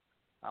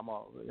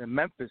 And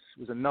Memphis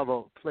was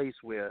another place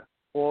where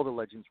all the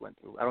legends went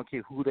through. I don't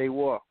care who they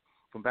were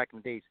from back in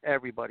the days.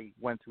 Everybody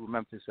went through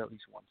Memphis at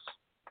least once.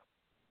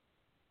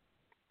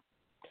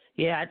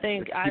 Yeah,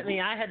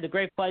 I had the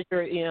great pleasure,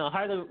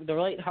 the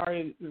late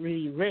Harley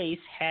Race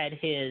had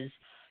his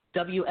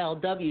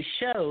WLW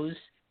shows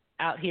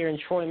out here in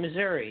Troy,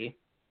 Missouri.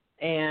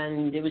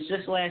 And it was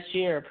just last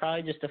year,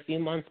 probably just a few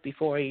months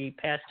before he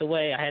passed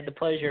away. I had the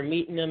pleasure of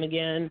meeting him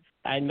again.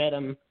 I met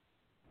him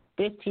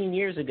 15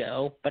 years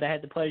ago, but I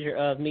had the pleasure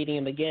of meeting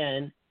him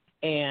again.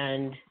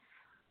 And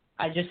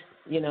I just,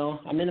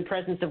 I'm in the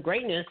presence of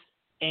greatness,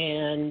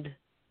 and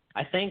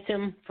I thanked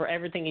him for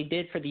everything he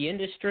did for the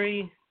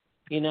industry.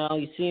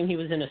 You see him, he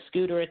was in a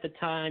scooter at the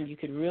time. You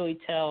could really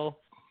tell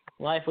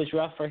life was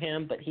rough for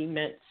him, but he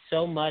meant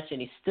so much,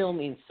 and he still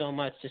means so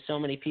much to so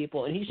many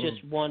people. And he's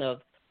just one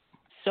of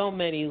so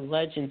many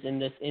legends in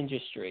this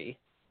industry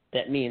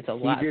that means a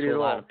lot to a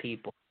lot of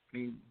people.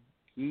 He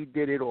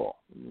did it all.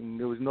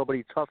 There was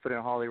nobody tougher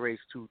than Harley Race,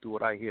 too, through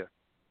what I hear.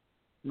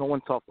 No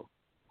one tougher.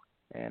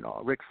 And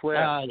Ric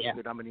Flair,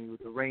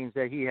 the reigns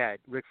that he had.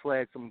 Ric Flair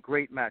had some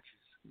great matches.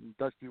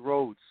 Dusty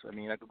Rhodes.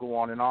 I could go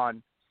on and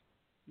on.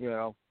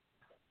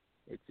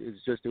 It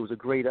was a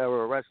great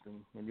era of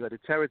wrestling. And you had the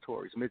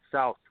territories,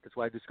 Mid-South. That's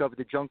why I discovered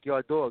the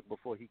Junkyard Dog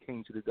before he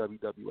came to the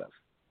WWF.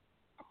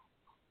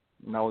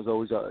 And I was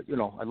always,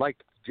 I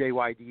liked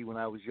JYD when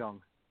I was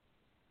young.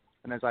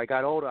 And as I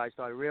got older, I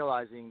started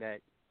realizing that,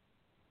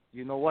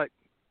 you know what,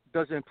 it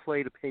doesn't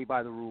play to pay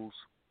by the rules.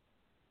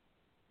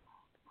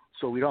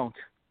 So we don't.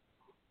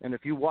 And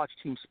if you watch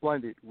Team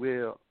Splendid,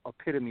 we're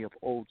epitome of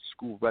old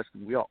school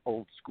wrestling. We are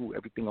old school.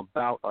 Everything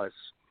about us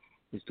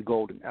is the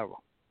golden era.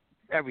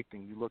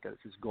 Everything you look at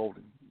is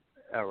golden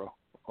era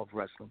of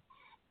wrestling.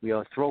 We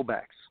are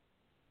throwbacks.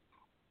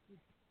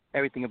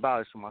 Everything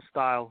about us, from our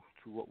style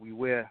to what we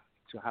wear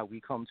to how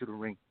we come to the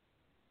ring.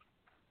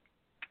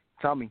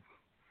 Tell me,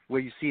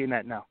 where you seeing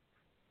that now?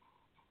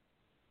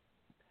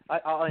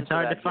 I'll answer It's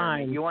hard that, to find.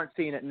 Jeremy. You aren't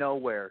seeing it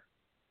nowhere.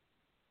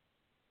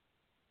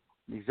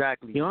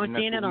 Exactly. You aren't And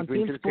that's seeing what it we on bring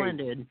Team to the table.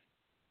 Splendid.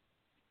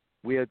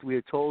 We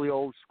are totally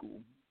old school.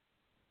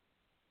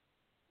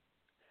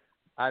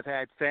 I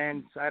had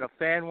a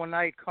fan one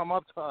night come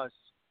up to us.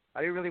 I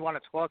didn't really want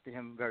to talk to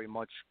him very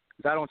much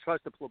because I don't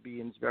trust the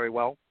plebeians very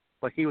well,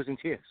 but he was in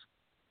tears.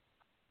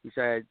 He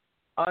said,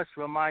 us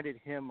reminded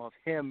him of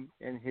him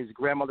in his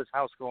grandmother's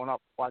house growing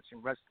up watching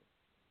wrestling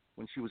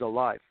when she was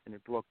alive, and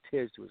it brought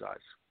tears to his eyes.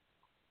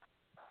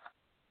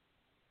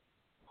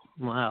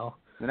 Wow.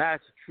 And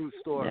that's a true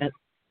story.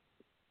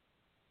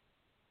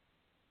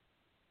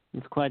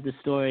 It's quite the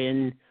story.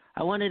 And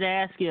I wanted to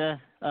ask you,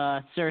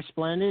 Sir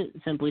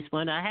Splendid, Simply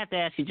Splendid, I have to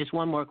ask you just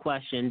one more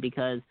question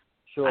because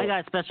Sure. I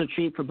got a special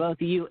treat for both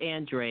of you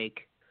and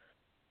Drake.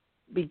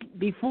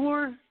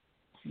 Before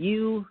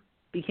you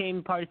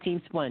became part of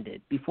Team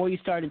Splendid, before you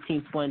started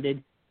Team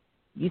Splendid,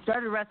 you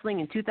started wrestling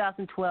in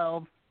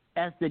 2012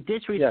 as the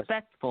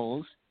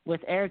Disrespectfuls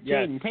with Eric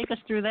Jaden. Take us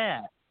through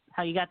that,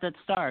 how you got that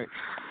start.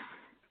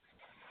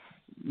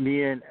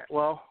 Me and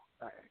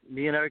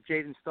Eric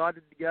Jaden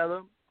started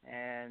together,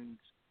 and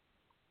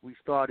we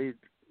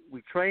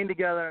trained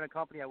together in a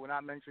company. I will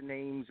not mention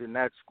names in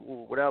that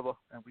school, whatever,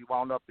 and we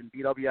wound up in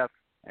BWF.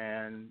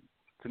 And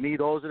to me,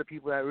 those are the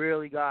people that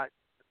really got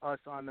us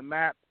on the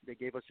map. They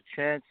gave us a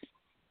chance,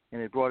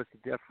 and it brought us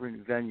to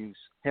different venues.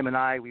 Him and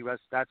I, we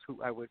wrestled. That's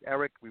who I was.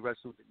 Eric. We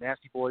wrestled the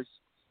Nasty Boys.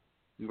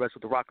 We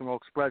wrestled the Rock and Roll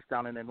Express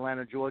down in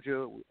Atlanta,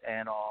 Georgia,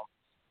 and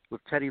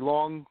with Teddy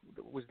Long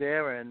was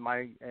there, and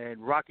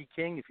Rocky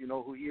King, if you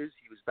know who he is.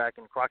 He was back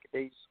in Crockett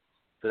days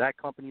for that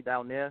company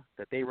down there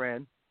that they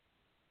ran,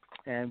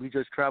 and we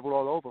just traveled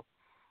all over.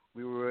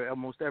 We were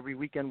almost every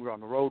weekend we were on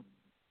the road,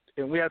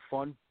 and we had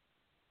fun.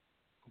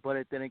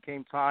 But then it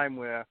came time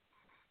where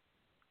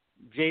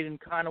Jaden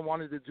kind of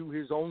wanted to do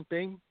his own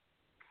thing,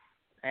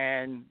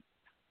 and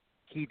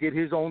he did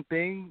his own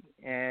thing,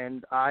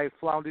 and I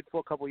floundered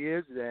for a couple of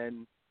years,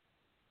 and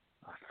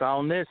I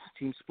found this,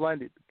 Team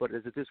Splendid. But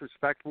as a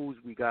Disrespectfuls,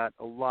 we got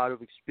a lot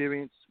of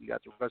experience. We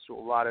got to wrestle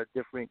a lot of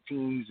different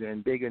teams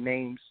and bigger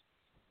names,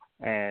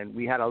 and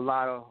we had a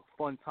lot of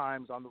fun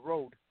times on the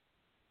road.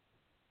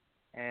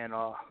 And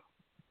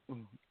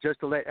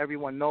just to let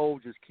everyone know,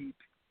 just keep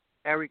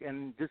Eric,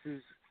 and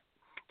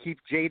keep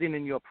Jaden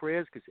in your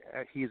prayers because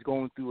he is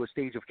going through a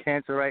stage of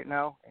cancer right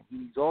now, and he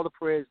needs all the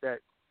prayers that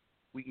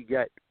we could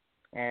get,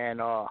 and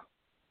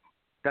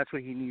that's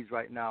what he needs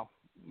right now.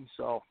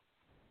 So,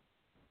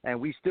 and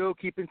we still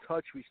keep in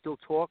touch. We still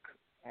talk,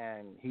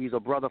 and he's a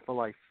brother for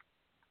life,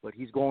 but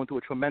he's going through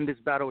a tremendous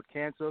battle with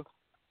cancer,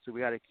 so we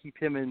got to keep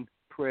him in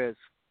prayers.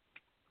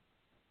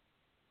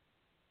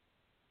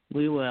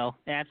 We will,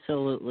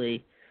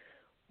 absolutely.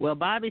 Well,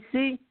 Bobby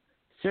C.,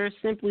 Sir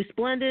Simply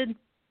Splendid,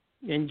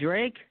 and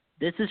Drake,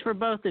 this is for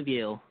both of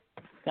you.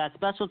 Got a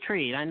special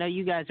treat. I know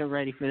you guys are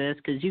ready for this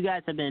because you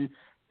guys have been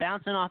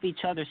bouncing off each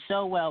other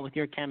so well with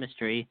your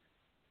chemistry.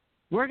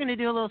 We're going to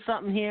do a little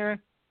something here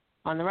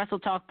on the Wrestle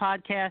Talk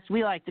podcast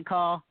we like to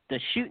call the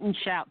Shoot and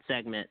Shout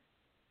segment.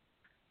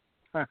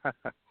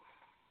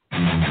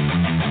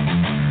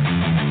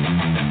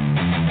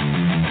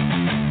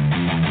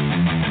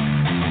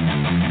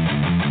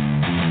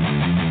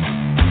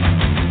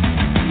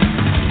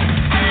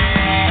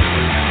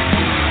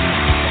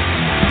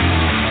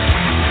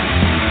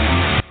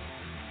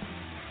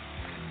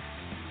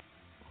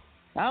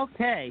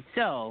 Okay,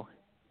 so,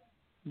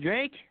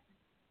 Drake,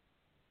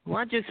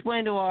 why don't you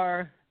explain to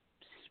our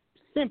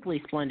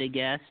Simply Splendid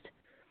guest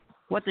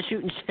what the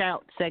Shoot and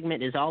Shout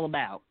segment is all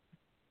about?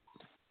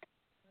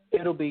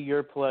 It'll be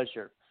your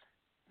pleasure.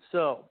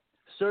 So,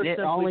 Sir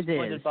Simply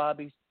Splendid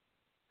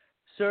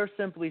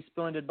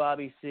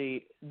Bobby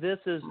C., this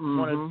is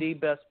one of the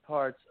best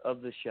parts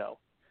of the show.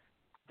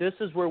 This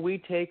is where we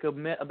take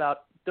about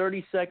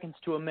 30 seconds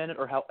to a minute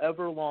or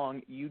however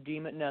long you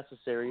deem it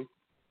necessary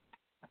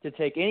to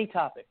take any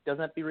topic,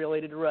 doesn't have to be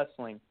related to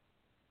wrestling,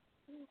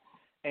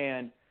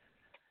 and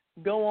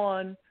go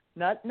on,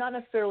 not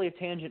necessarily a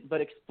tangent, but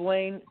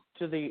explain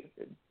to the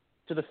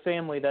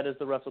family that is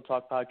the Wrestle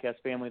Talk podcast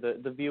family,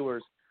 the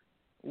viewers,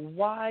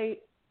 why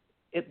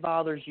it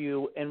bothers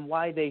you and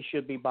why they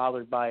should be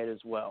bothered by it as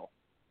well.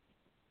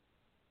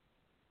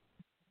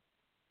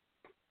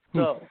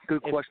 So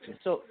good question.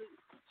 So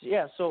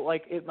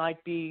like it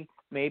might be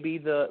maybe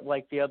the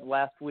other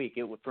last week.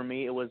 For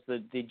me, it was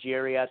the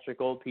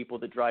geriatric old people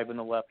that drive in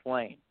the left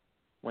lane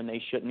when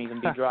they shouldn't even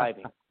be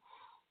driving.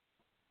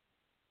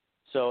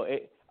 So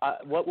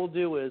what we'll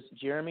do is,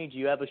 Jeremy, do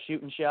you have a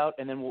shoot and shout?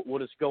 And then we'll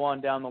just go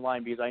on down the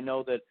line because I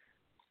know that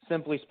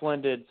Simply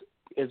Splendid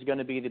is going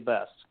to be the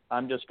best.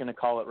 I'm just going to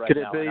call it right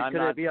now.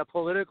 Could it be a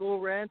political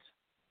rant?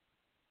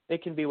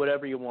 It can be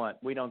whatever you want.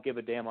 We don't give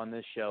a damn on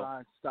this show.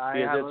 It's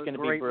going to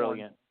be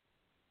brilliant.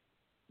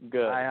 One.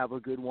 Good. I have a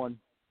good one.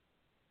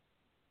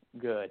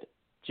 Good.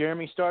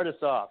 Jeremy, start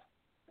us off.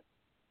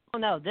 Oh,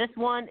 no, this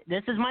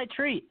is my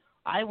treat.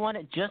 I want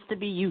it just to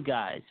be you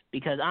guys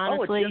because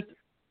honestly,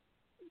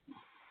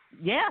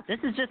 this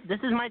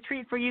is my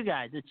treat for you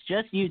guys. It's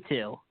just you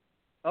two.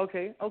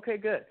 Okay,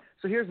 good.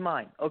 So here's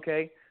mine,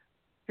 okay?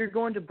 You're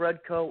going to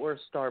Breadco or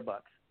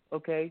Starbucks,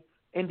 okay?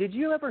 And did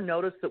you ever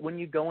notice that when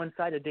you go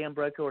inside a damn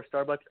Breadco or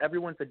Starbucks,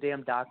 everyone's a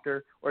damn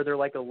doctor or they're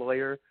like a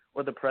lawyer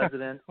or the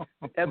president?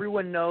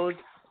 Everyone knows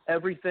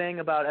everything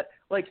about it.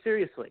 Like,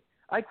 seriously.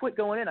 I quit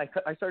going in. I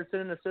started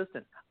sitting an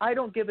assistant. I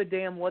don't give a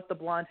damn what the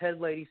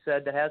blonde-head lady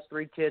said that has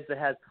 3 kids that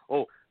has,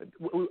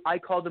 I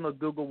called them a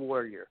Google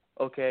warrior,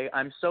 okay?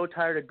 I'm so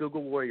tired of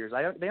Google warriors.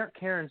 They aren't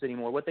Karens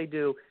anymore. What they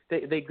do,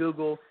 they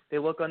Google, they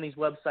look on these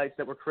websites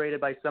that were created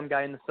by some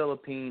guy in the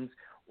Philippines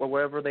or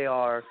wherever they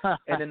are,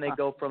 and then they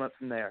go from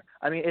there.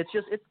 I mean,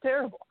 it's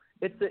terrible.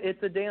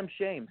 It's a damn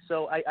shame.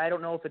 So I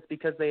don't know if it's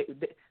because they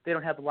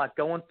don't have a lot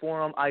going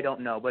for them. I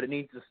don't know, but it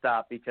needs to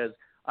stop because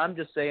I'm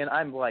just saying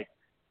I'm like,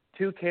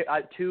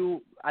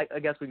 I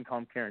guess we can call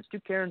them Karens. 2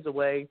 Karens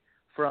away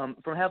from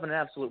having an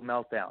absolute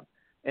meltdown.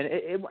 And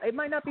it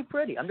might not be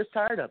pretty. I'm just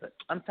tired of it.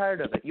 I'm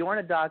tired of it. You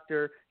aren't a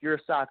doctor. You're a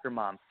soccer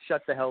mom.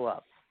 Shut the hell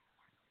up.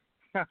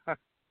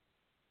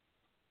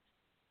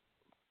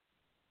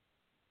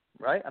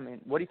 Right? I mean,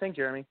 what do you think,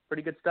 Jeremy?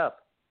 Pretty good stuff.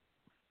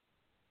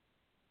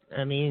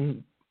 I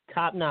mean,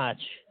 top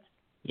notch.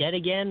 Yet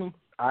again,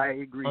 I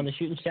agree. On the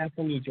shooting shot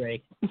from you,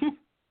 Drake.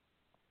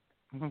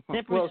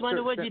 Simply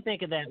Splendid, what did you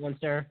think of that one,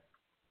 sir?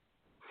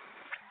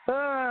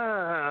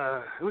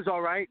 It was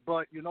all right,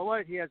 but you know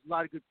what? He has a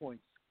lot of good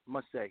points, I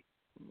must say.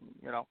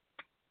 You know,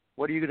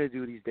 what are you going to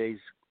do these days?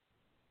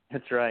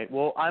 That's right.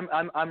 Well,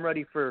 I'm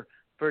ready for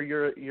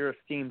your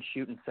esteemed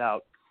shooting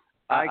out.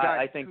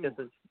 I think this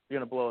is going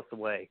to blow us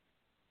away.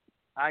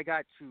 I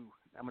got 2.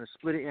 I'm going to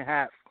split it in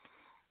half.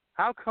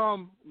 How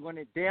come when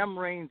it damn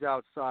rains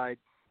outside,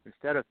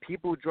 instead of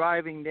people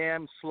driving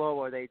damn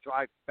slower, they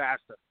drive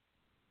faster?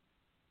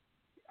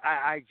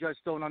 I just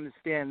don't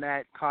understand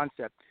that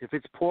concept. If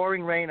it's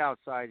pouring rain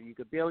outside and you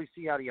could barely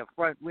see out of your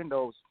front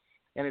windows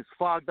and it's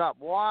fogged up,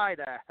 why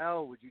the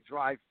hell would you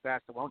drive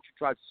faster? Why don't you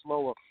drive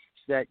slower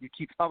so that you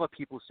keep other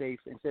people safe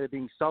instead of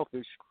being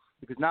selfish?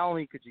 Because not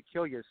only could you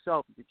kill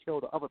yourself, you could kill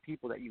the other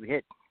people that you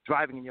hit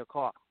driving in your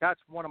car. That's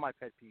one of my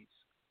pet peeves.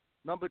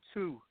 Number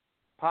 2,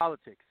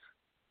 politics.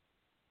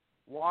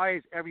 Why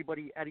is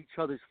everybody at each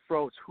other's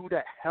throats? Who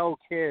the hell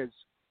cares?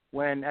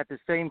 When at the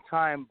same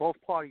time, both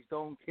parties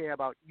don't care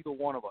about either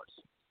one of us.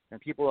 And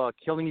people are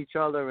killing each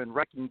other and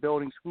wrecking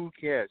buildings. Who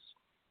cares?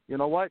 You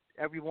know what?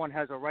 Everyone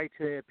has a right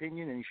to their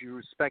opinion, and you should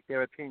respect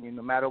their opinion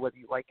no matter whether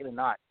you like it or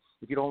not.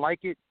 If you don't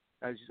like it,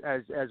 as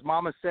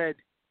Mama said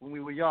when we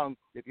were young,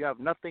 if you have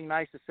nothing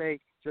nice to say,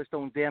 just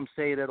don't damn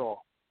say it at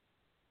all.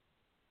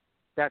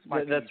 That's my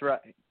opinion. That's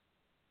right.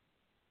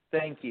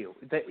 Thank you.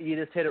 You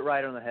just hit it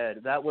right on the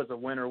head. That was a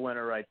winner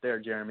right there,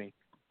 Jeremy.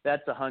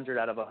 That's 100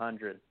 out of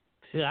 100.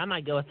 I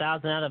might go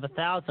 1,000 out of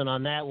 1,000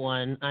 on that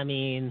one. I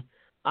mean,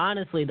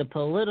 honestly, the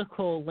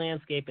political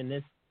landscape in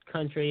this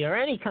country, or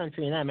any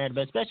country in that matter,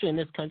 but especially in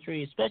this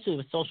country, especially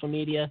with social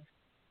media,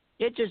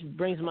 it just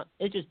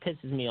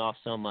pisses me off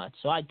so much.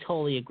 So I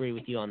totally agree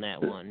with you on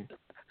that one.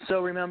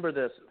 So remember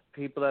this,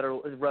 people that are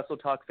Wrestle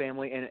Talk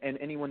family and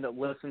anyone that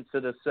listens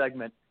to this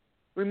segment,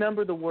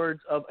 remember the words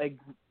of a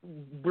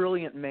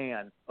brilliant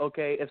man,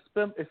 okay? If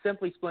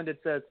Simply Splendid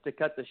says to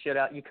cut the shit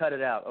out, you cut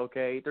it out,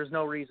 okay? There's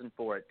no reason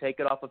for it. Take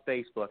it off of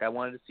Facebook. I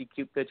wanted to see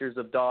cute pictures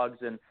of dogs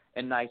and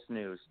nice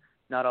news,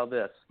 not all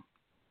this.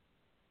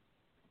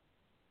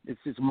 It's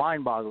just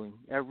mind-boggling.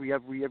 Every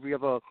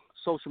other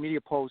social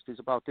media post is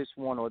about this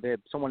one, or there's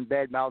someone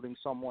bad-mouthing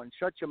someone.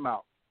 Shut your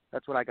mouth.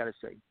 That's what I got to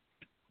say.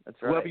 That's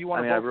right. Whoever you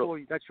want to vote for,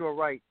 that's your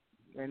right,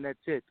 and that's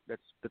it.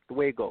 That's the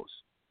way it goes.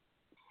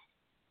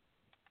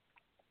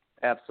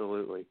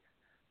 Absolutely.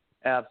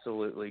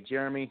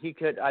 Jeremy, he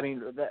could, I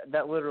mean,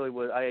 that literally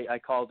was, I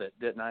called it,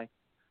 didn't I?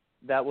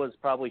 That was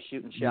probably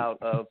shoot and shout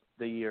of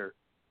the year.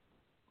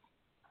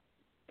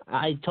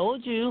 I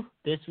told you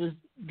this was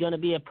going to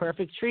be a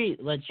perfect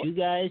treat. Let you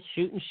guys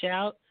shoot and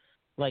shout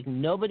like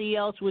nobody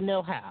else would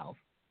know how.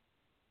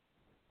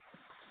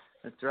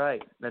 That's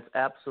right. That's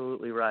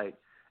absolutely right.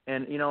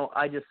 And, you know,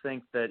 I just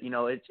think that, you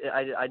know,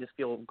 I just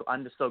feel,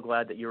 I'm just so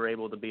glad that you were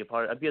able to be a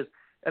part of it. Because,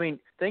 I mean,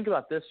 think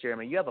about this,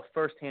 Jeremy. You have a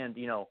firsthand,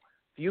 you know,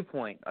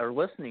 viewpoint or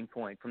listening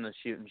point from the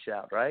shoot and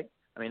shout, right?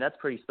 I mean, that's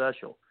pretty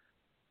special.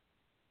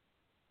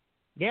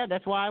 Yeah,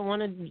 that's why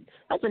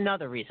that's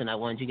another reason I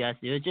wanted you guys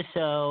to do it, just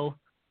so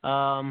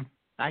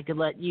I could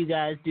let you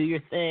guys do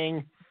your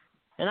thing,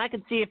 and I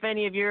could see if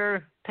any of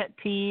your pet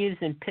peeves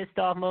and pissed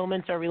off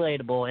moments are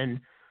relatable. And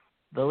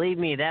believe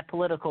me, that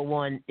political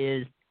one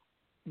is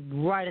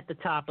right at the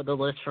top of the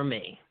list for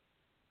me.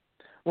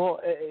 Well,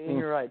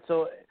 you're right.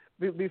 So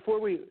before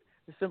we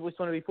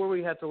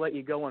have to let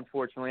you go,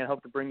 unfortunately, I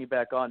hope to bring you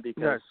back on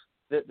because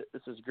this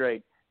is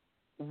great.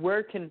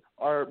 Where can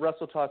our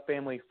Wrestle Talk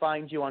family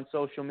find you on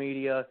social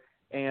media,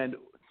 and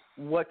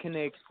what can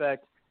they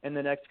expect in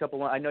the next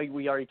couple of – I know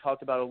we already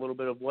talked about a little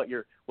bit of what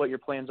your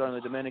plans are in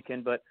the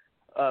Dominican, but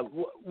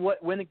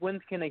when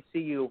can they see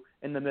you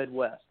in the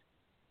Midwest?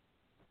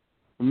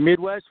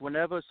 Midwest,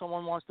 whenever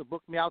someone wants to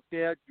book me out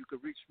there, you can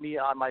reach me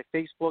on my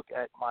Facebook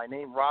at my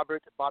name,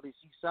 Robert Bobby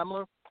C.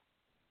 Semler.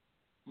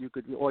 You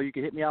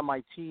can hit me on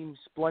my Team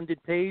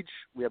Splendid page.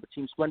 We have a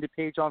Team Splendid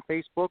page on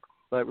Facebook.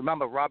 But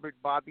remember, Robert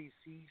Bobby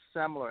C.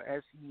 Semler,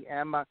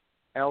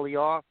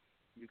 Semler.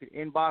 You can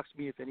inbox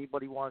me if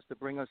anybody wants to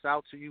bring us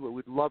out to you.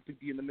 We'd love to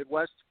be in the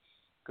Midwest.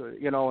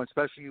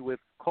 Especially with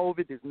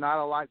COVID, there's not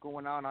a lot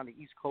going on the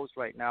East Coast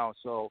right now.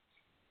 So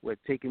we're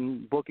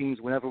taking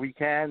bookings whenever we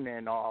can.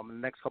 And in the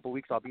next couple of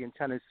weeks, I'll be in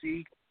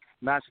Tennessee,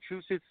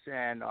 Massachusetts,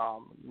 and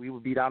we will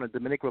be down in the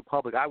Dominican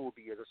Republic. I will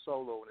be as a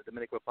solo in the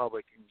Dominican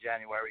Republic in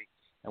January,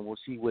 and we'll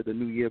see where the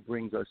new year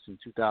brings us in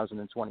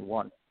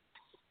 2021.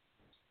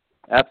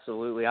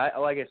 Absolutely.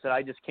 Like I said,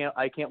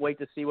 I can't wait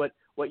to see what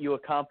you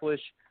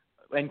accomplish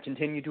and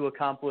continue to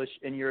accomplish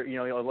in your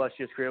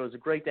illustrious career. It was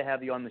great to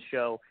have you on the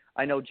show.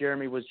 I know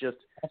Jeremy was just,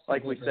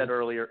 like we said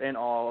earlier, in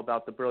awe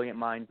about the brilliant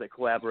minds that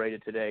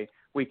collaborated today.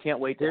 We can't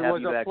wait to have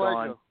you back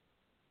on.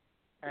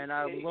 And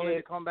I'm willing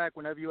to come back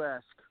whenever you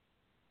ask.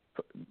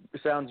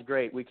 Sounds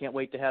great. We can't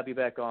wait to have you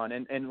back on.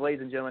 And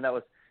ladies and gentlemen, that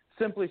was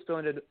Simply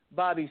Splendid,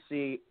 Bobby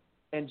C.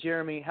 And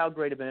Jeremy, how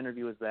great of an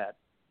interview was that?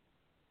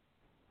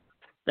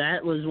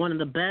 That was one of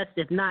the best,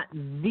 if not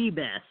the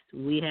best,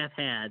 we have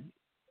had.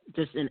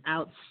 Just an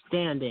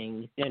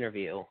outstanding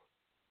interview.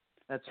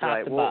 That's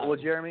right. Well,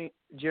 Jeremy,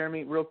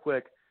 real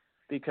quick,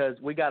 because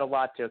we got a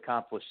lot to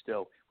accomplish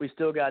still. We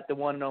still got the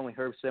one and only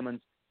Herb Simmons.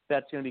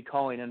 That's going to be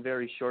calling in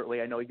very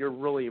shortly. I know you're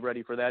really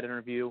ready for that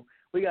interview.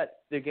 We got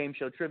the Game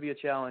Show Trivia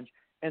Challenge,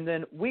 and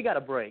then we got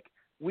a break.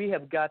 We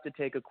have got to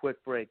take a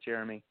quick break,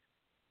 Jeremy.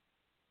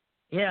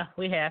 Yeah,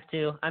 we have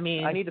to. I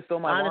mean, I need to fill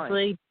my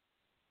honestly, wine.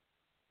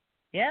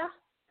 Yeah,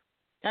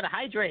 got to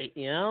hydrate,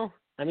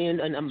 I mean,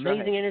 an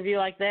amazing interview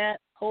like that,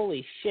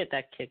 holy shit,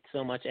 that kicked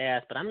so much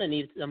ass. But I'm going to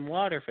need some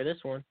water for this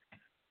one.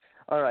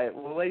 All right.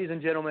 Well, ladies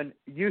and gentlemen,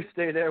 you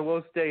stay there.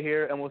 We'll stay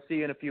here, and we'll see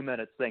you in a few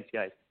minutes. Thanks,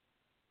 guys.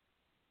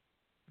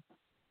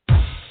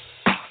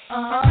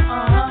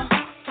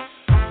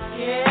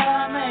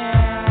 Yeah, man.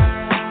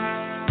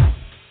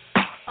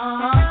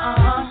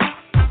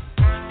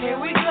 Here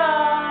we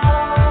go.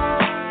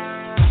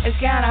 It's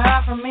kind of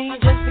hard for me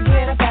just to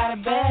get up out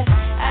of bed.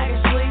 I can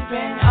sleep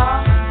in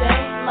all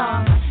day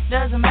long.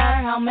 Doesn't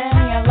matter how many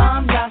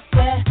alarms I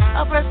set.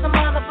 I'll press the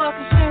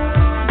motherfucking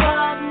snooze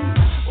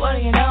button. What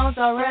do you know? It's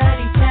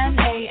already 10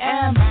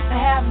 a.m. I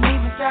haven't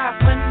even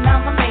started putting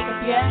on my makeup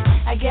yet.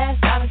 I guess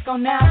I'll just go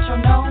natural,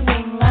 no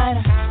wing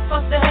liner.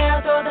 Fuck the hair,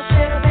 throw the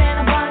shit up in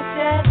a bunny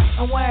set.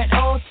 I'm wearing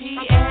OT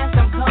and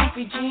some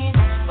comfy jeans.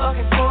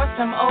 Looking for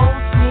some old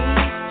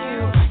sneaks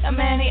too. Not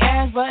many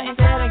errands, but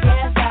instead I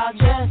guess I'll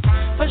just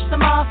push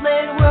them off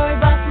later, worry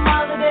about some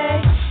other day.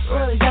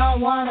 Really don't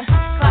wanna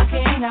clock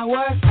in at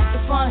work.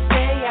 Just wanna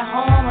stay at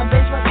home and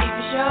bitch my TV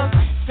shows.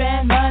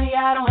 Spend money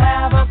I don't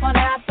have up on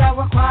apps that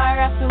require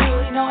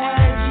absolutely no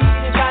energy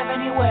to drive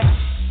anywhere.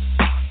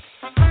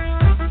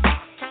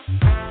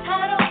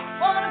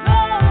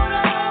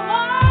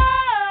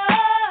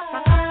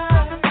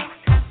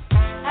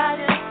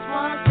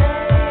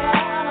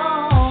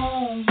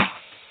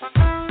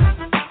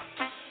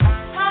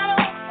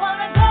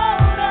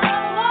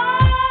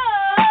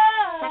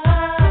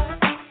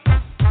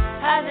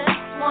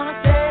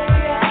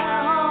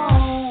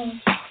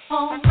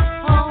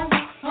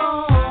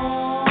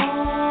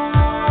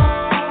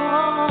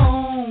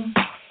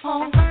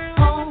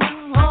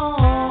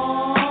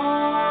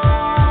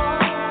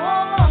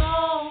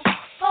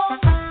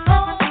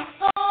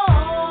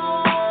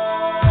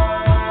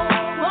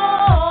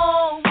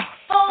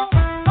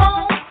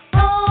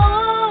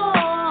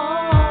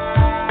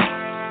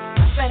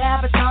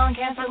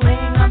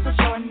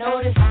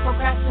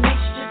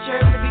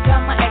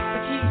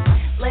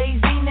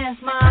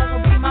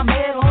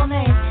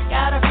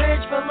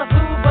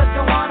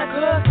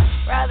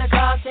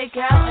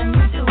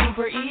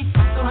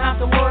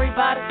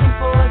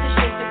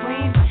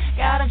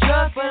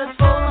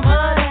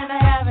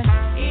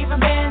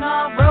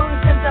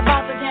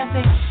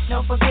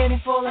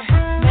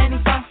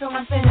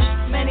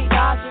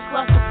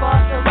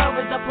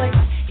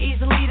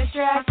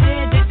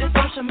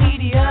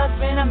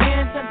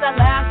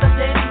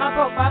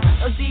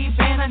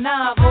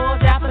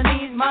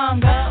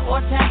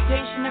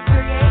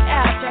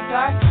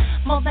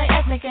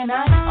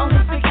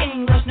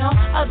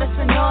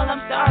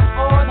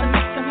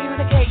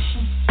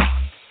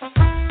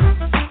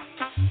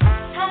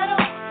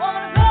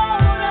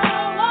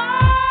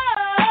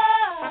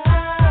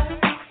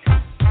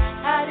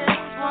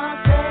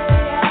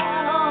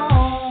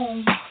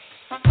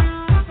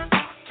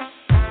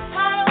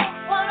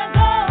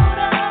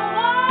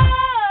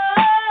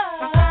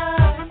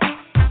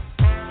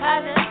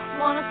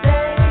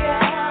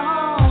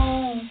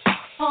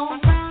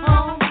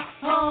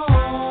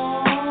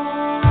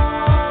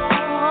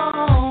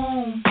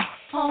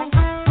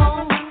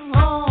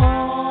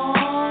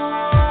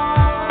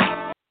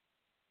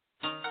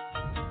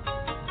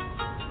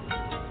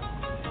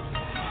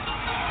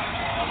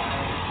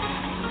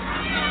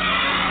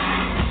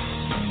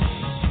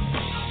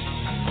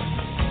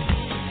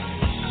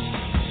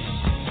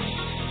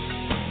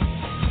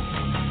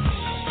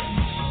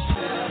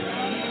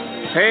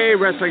 Hey,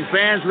 wrestling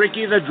fans,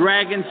 Ricky the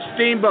Dragon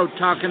Steamboat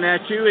talking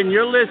at you, and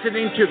you're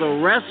listening to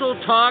the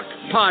Wrestle Talk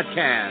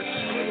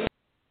Podcast.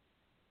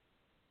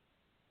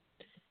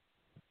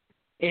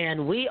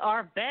 And we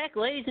are back,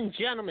 ladies and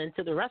gentlemen,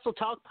 to the Wrestle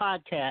Talk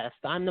Podcast.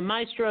 I'm the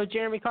maestro,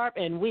 Jermey Karp,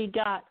 and we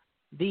got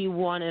the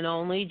one and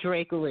only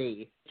Drake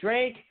Lee.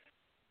 Drake,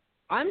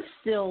 I'm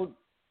still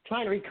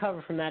trying to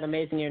recover from that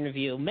amazing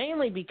interview,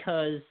 mainly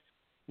because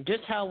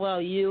just how well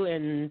you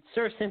and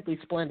Sir Simply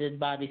Splendid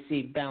Bobby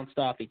C bounced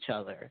off each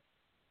other.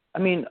 I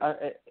mean,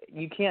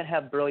 you can't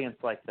have brilliance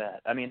like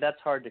that. I mean,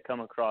 that's hard to come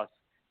across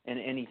in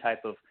any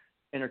type of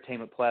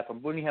entertainment platform.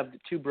 When you have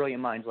two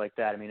brilliant minds like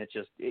that, I mean,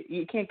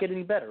 you can't get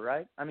any better,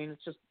 right? I mean,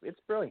 it's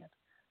brilliant.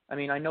 I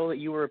mean, I know that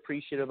you were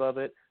appreciative of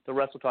it. The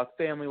Wrestle Talk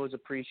family was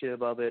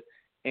appreciative of it.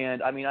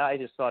 And, I mean, I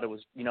just thought it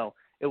was,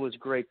 it was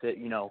great that,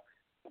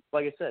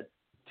 like I said,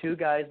 two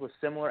guys with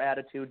similar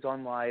attitudes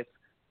on life,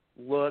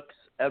 looks,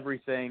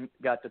 everything,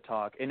 got to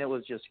talk, and it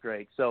was just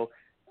great. So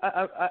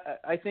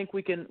I think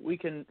we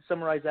can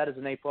summarize that as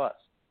an A+.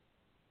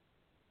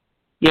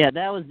 Yeah,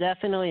 that was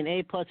definitely an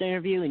A+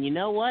 interview, and you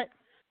know what?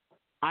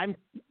 I'm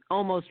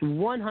almost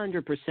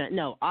 100%,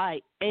 no,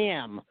 I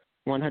am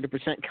 100%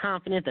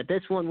 confident that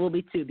this one will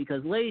be too,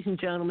 because, ladies and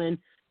gentlemen,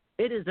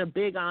 it is a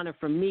big honor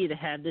for me to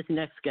have this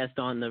next guest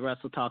on the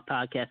Wrestle Talk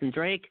Podcast. And,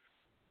 Drake,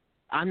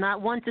 I'm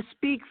not one to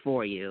speak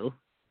for you,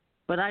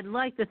 but I'd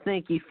like to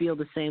think you feel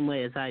the same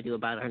way as I do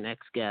about our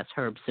next guest,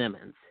 Herb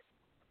Simmons.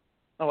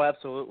 Oh,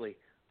 absolutely.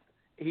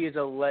 He is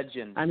a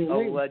legend. I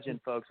mean,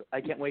 legend, folks.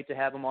 I can't wait to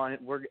have him on.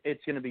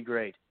 It's going to be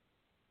great.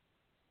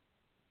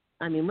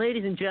 I mean,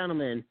 ladies and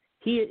gentlemen,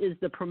 he is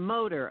the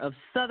promoter of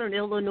Southern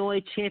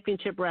Illinois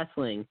Championship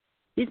Wrestling.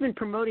 He's been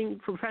promoting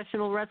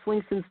professional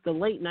wrestling since the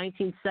late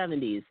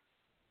 1970s.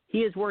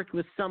 He has worked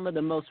with some of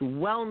the most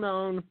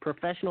well-known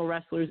professional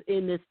wrestlers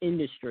in this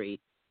industry,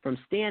 from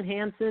Stan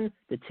Hansen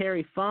to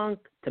Terry Funk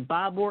to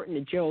Bob Orton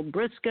to Gerald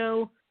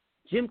Briscoe,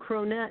 Jim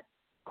Cornette,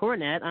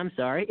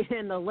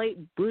 and the late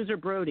Bruiser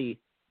Brody.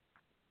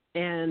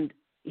 And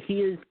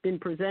he has been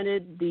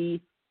presented the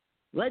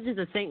Legends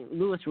of St.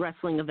 Louis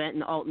Wrestling event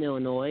in Alton,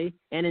 Illinois.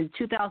 And in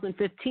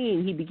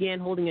 2015, he began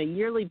holding a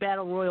yearly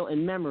battle royal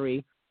in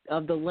memory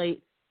of the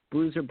late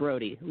Bruiser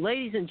Brody.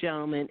 Ladies and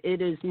gentlemen,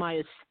 it is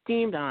my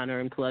esteemed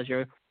honor and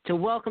pleasure to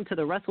welcome to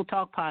the Wrestle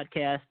Talk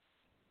Podcast,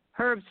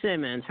 Herb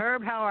Simmons.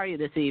 Herb, how are you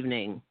this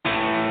evening?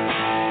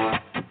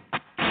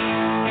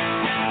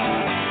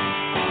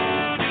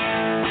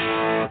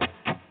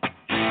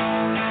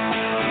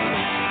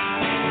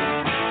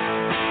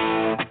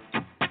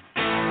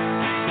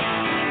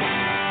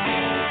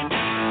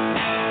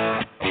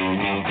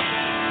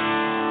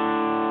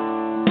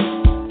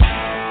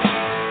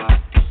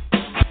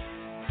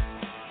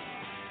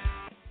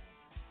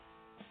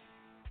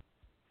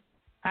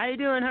 How you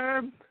doing,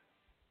 Herb?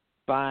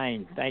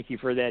 Fine. Thank you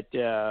for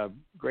that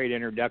great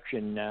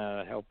introduction,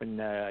 helping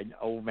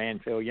old man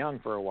feel young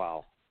for a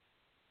while.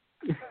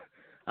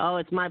 Oh,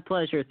 it's my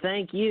pleasure.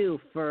 Thank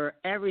you for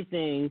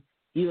everything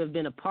you have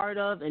been a part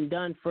of and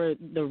done for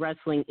the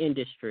wrestling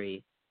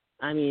industry.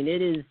 I mean,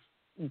 it is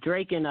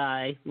Drake and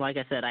I, like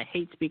I said, I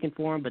hate speaking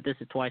for him, but this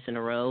is twice in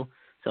a row,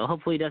 so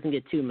hopefully he doesn't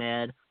get too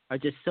mad. I'm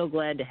just so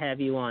glad to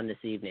have you on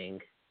this evening.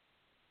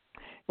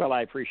 Well,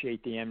 I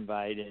appreciate the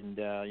invite, and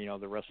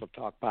the Wrestle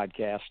Talk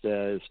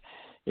Podcast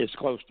is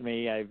close to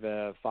me.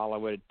 I've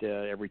follow it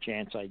every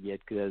chance I get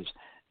because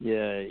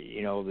your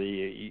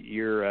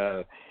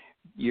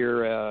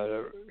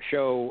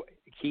show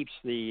keeps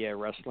the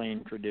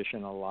wrestling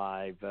tradition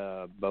alive,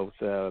 both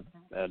the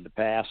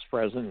past,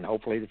 present, and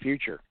hopefully the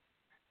future.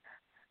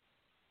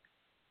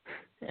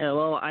 Yeah,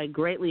 well, I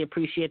greatly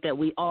appreciate that.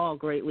 We all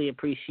greatly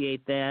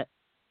appreciate that,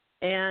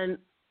 and.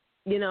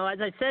 As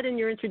I said in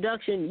your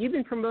introduction, you've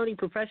been promoting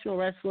professional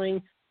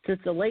wrestling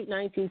since the late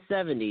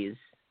 1970s. Is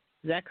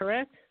that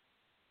correct?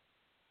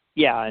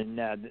 Yeah, and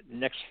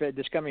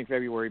this coming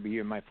February will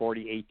be my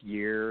 48th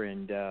year,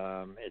 and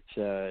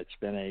it's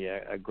been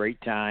a great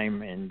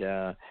time.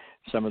 And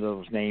some of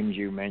those names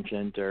you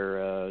mentioned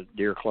are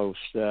dear close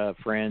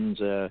friends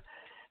that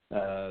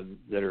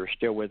are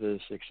still with us,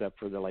 except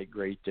for the late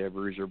great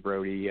Bruiser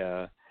Brody.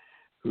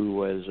 Who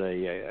was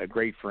a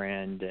great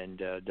friend and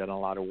done a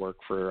lot of work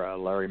for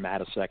Larry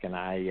Matisek and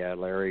I.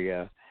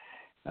 Larry,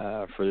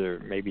 for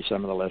maybe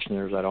some of the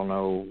listeners, I don't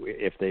know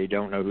if they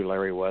don't know who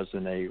Larry was,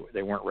 and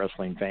they weren't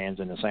wrestling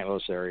fans in the St.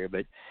 Louis area,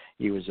 but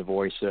he was the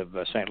voice of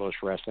St.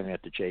 Louis wrestling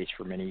at the Chase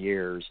for many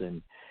years,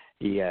 and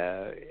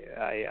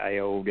I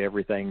owed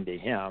everything to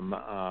him.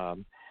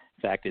 In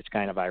fact, it's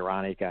kind of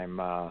ironic. I'm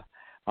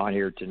on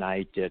here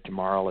tonight.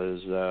 Tomorrow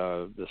is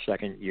the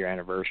second year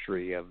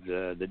anniversary of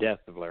the death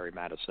of Larry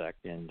Matisek,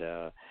 and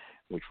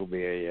which will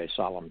be a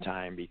solemn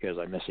time because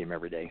I miss him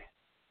every day.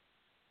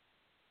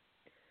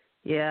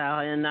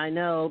 Yeah, and I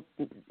know,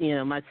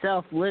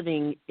 myself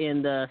living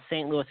in the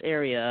St. Louis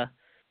area,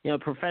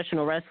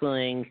 professional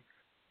wrestling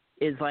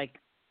is like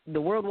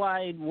the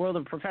worldwide world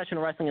of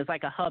professional wrestling is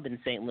like a hub in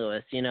St.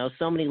 Louis.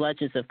 So many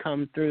legends have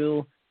come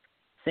through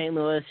St.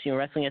 Louis.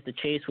 Wrestling at the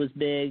Chase was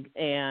big,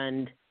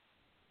 and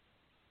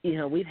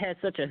we've had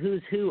such a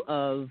who's who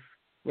of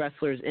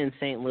wrestlers in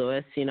St.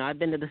 Louis. You know, I've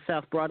been to the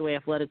South Broadway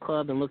Athletic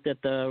Club and looked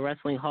at the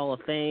Wrestling Hall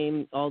of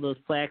Fame, all those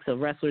plaques of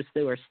wrestlers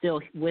who are still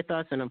with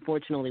us and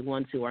unfortunately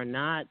ones who are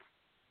not.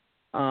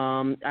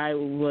 I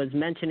was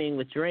mentioning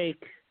with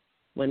Drake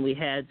when we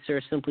had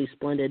Sir Simply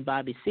Splendid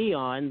Bobby C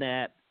on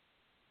that,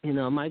 you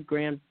know, my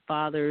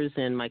grandfathers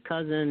and my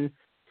cousin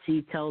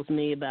C tells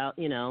me about,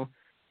 you know,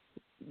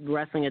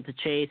 wrestling at the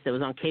Chase that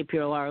was on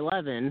KPOR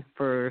 11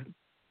 for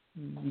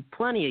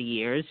plenty of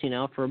years, you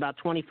know, for about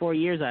 24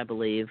 years, I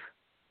believe.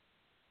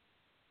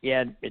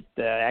 Yeah, it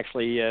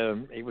actually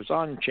it was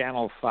on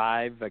Channel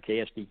 5,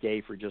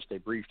 KSDK, for just a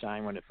brief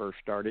time when it first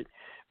started,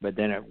 but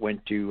then it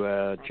went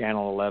to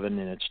Channel 11,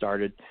 and it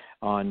started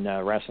on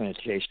Wrestling at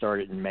the Chase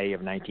started in May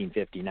of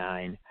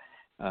 1959,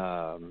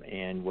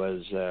 and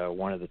was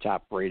one of the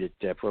top-rated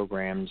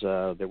programs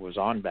that was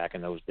on back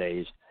in those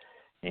days.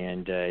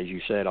 And as you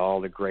said,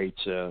 all the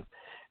greats,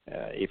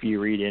 if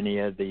you read any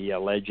of the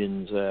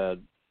Legends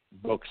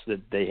books that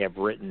they have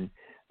written,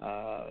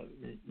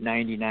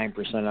 99%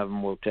 of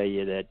them will tell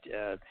you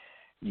that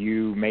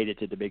you made it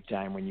to the big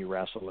time when you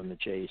wrestled in the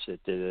Chase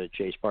at the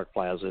Chase Park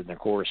Plaza in the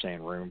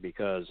Coruscant Room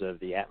because of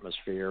the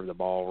atmosphere of the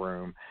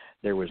ballroom.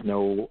 There was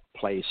no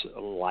place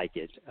like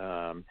it.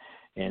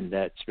 And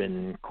that's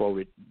been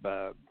quoted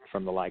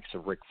from the likes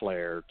of Ric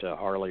Flair to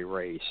Harley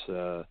Race,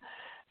 you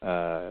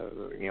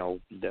know,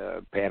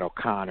 Pat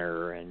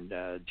O'Connor and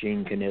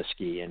Gene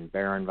Kiniski and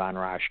Baron Von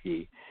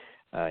Raschke.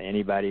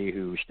 Anybody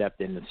who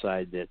stepped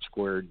inside that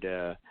squared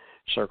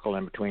circle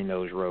in between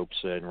those ropes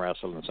and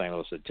wrestled in St.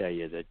 Louis would tell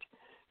you that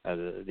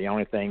the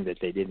only thing that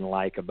they didn't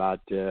like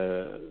about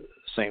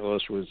St.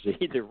 Louis was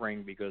the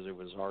ring because it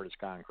was hard as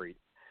concrete.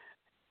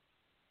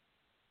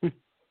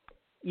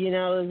 You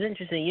know, it was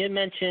interesting. You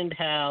mentioned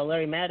how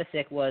Larry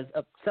Matysek was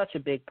such a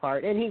big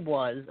part, and he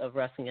was, of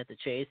Wrestling at the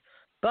Chase,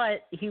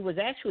 but he was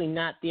actually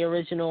not the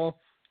original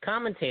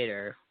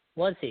commentator,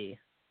 was he?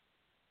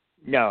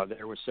 No,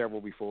 there were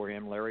several before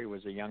him. Larry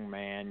was a young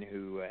man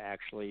who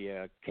actually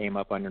came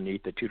up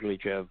underneath the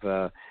tutelage of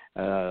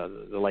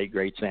the late,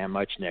 great Sam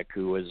Muchnick,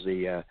 who was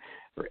the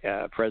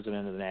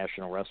president of the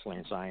National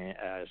Wrestling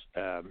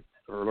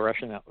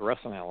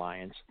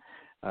Alliance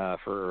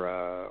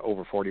for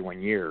over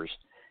 41 years.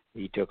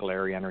 He took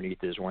Larry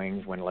underneath his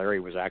wings when Larry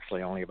was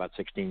actually only about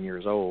 16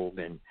 years old.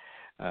 And,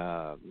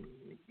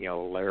 you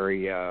know,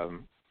 Larry,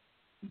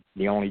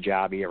 the only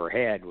job he ever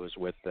had was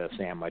with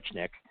Sam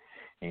Muchnick,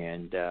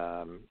 and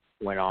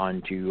went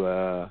on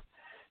to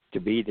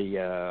be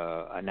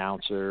the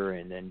announcer,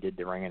 and then did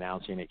the ring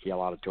announcing at Kiel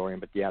Auditorium.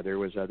 But yeah, there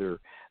was other.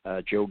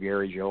 Joe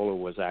Garagiola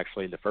was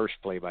actually the first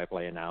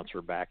play-by-play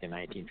announcer back in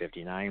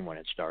 1959 when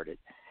it started.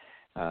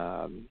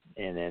 And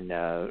then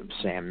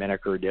Sam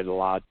Mineker did a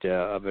lot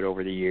of it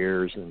over the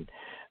years, and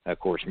of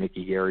course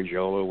Mickey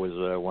Garagiola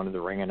was one of the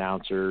ring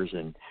announcers,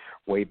 and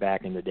way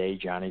back in the day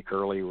Johnny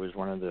Curley was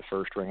one of the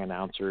first ring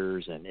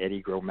announcers, and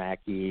Eddie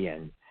Gromacki,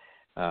 and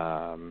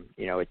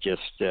you know, it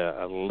just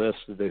a list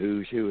of the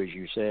who's who, as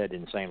you said,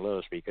 in St.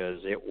 Louis, because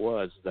it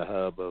was the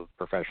hub of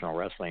professional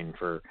wrestling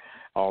for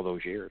all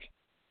those years.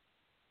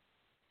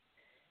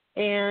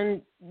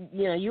 And,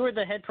 you know, you were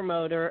the head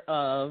promoter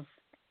of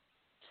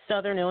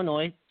Southern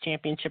Illinois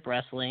Championship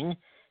Wrestling,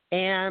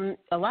 and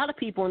a lot of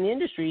people in the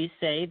industry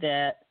say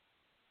that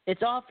they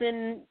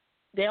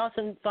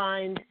often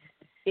find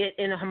it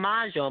in a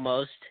homage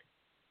almost,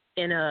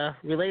 in a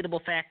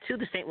relatable fact to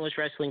the St. Louis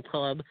Wrestling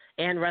Club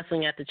and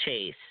Wrestling at the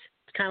Chase.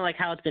 It's kind of like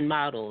how it's been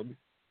modeled.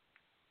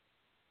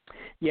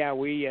 Yeah,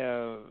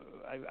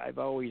 I've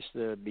always,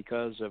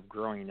 because of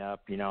growing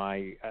up, you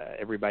know,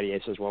 everybody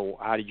says, well,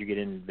 how did you get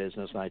into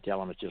business? And I tell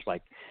them it's just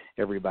like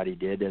everybody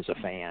did as a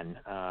fan.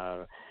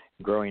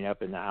 Growing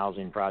up in the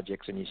housing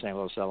projects in East St.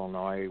 Louis,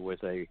 Illinois,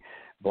 with a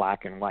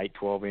black and white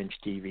 12-inch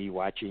TV,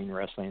 watching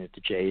Wrestling at the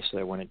Chase.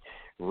 When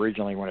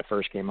it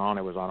first came on,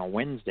 it was on a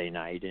Wednesday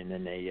night, and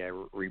then they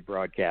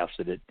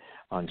rebroadcasted it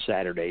on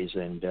Saturdays.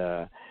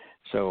 And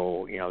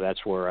so, you know,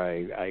 that's where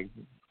I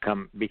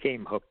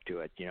became hooked to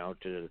it, you know,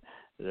 to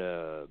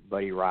the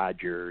Buddy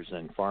Rogers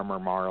and Farmer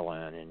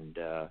Marlin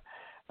and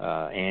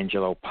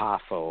Angelo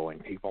Poffo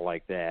and people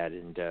like that,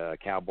 and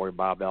Cowboy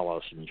Bob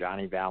Ellis and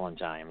Johnny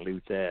Valentine, Lou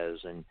Thez,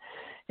 and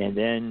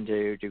then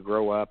to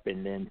grow up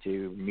and then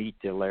to meet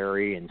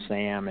Larry and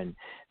Sam, and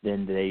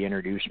then they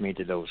introduced me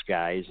to those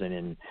guys, and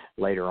then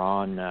later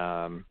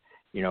on,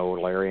 you know,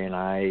 Larry and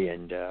I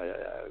and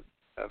a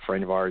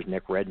friend of ours,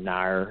 Nick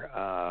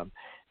Reddenauer,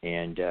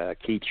 and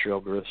Keith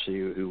Childress,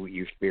 who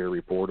used to be a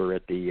reporter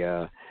at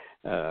the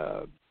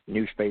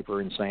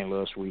newspaper in St.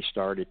 Louis. We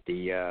started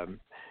the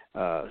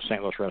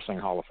St. Louis Wrestling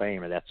Hall of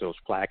Fame, and that's those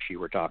plaques you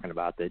were talking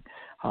about that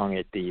hung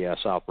at the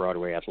South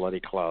Broadway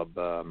Athletic Club.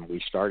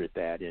 We started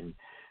that, and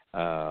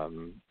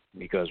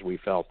because we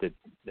felt that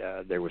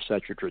there was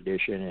such a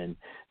tradition, and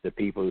the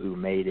people who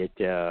made it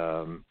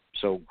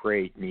so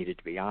great needed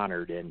to be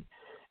honored. And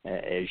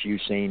as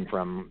you've seen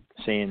from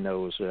seeing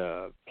those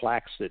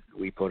plaques that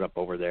we put up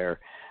over there,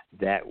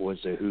 that was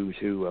the who's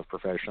who of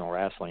professional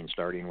wrestling,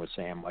 starting with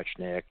Sam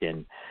Muchnick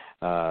and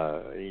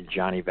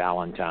Johnny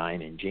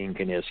Valentine and Gene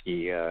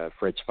Kiniski,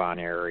 Fritz von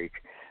Erich,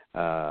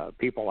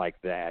 people like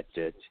that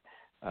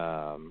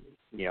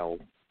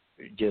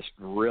just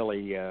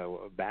really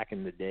back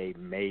in the day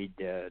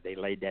they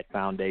laid that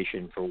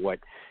foundation for what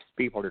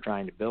people are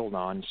trying to build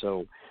on.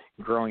 So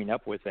growing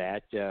up with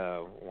that,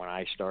 when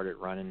I started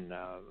running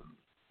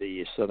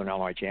the Southern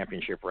Illinois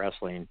Championship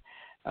Wrestling,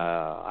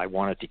 I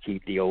wanted to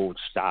keep the old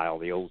style,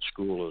 the old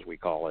school as we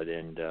call it,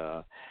 and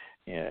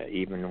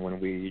even when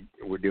we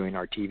were doing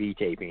our TV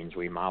tapings,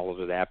 we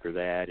modeled it after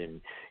that,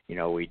 and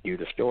we do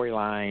the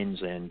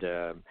storylines and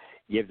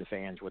give the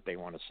fans what they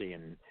want to see.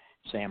 And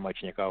Sam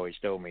Muchnick always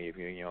told me, if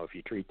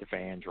you treat the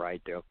fans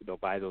right, they'll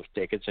buy those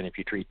tickets, and if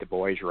you treat the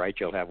boys right,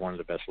 you'll have one of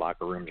the best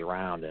locker rooms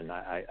around. And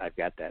I've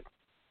got that.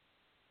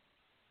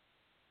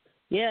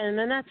 Yeah, and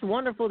then that's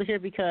wonderful to hear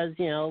because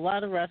a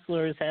lot of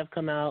wrestlers have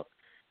come out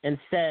and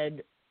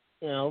said,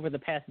 over the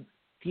past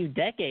few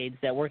decades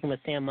that working with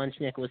Sam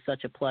Muchnick was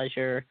such a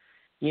pleasure.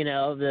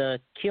 The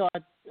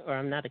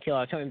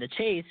the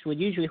Chase would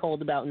usually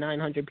hold about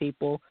 900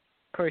 people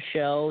per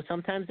show.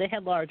 Sometimes they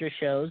had larger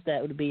shows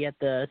that would be at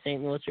the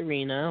St. Louis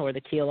Arena or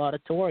the Kiel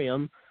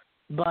Auditorium,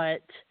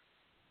 but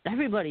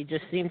everybody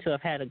just seemed to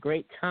have had a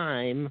great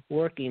time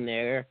working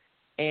there.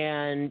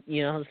 And,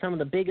 some of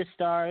the biggest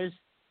stars,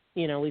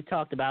 we've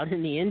talked about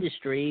in the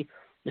industry,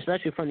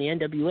 especially from the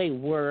NWA,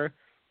 were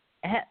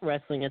at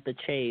Wrestling at the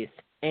Chase.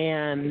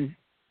 And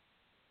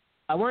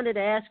I wanted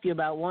to ask you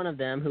about one of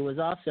them who was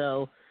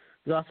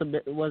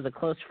a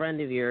close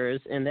friend of yours,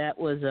 and that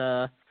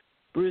was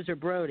Bruiser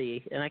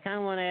Brody. And I kind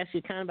of want to ask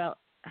you about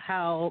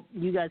how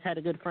you guys had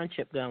a good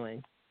friendship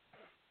going.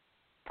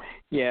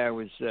 Yeah, it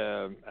was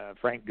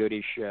Frank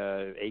Goodish,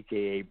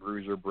 a.k.a.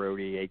 Bruiser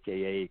Brody,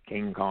 a.k.a.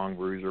 King Kong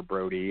Bruiser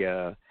Brody.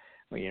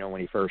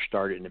 When he first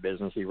started in the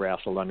business, he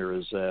wrestled under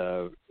his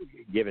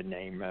given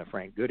name,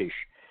 Frank Goodish.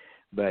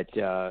 But,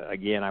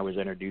 again, I was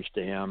introduced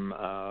to him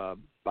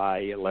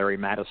by Larry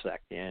Matisek,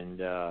 and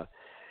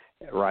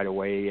right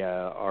away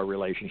our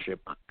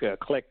relationship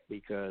clicked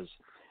because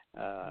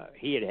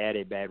he had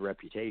a bad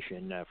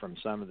reputation from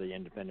some of the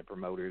independent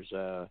promoters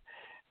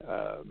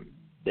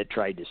that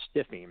tried to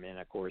stiff him. And,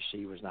 of course,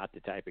 he was not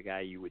the type of guy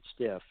you would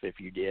stiff. If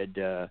you did,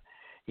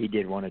 he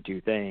did one of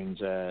two things.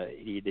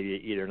 He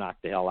either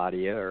knocked the hell out of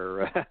you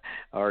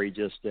or he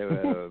just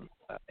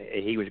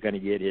he was going to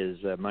get his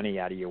money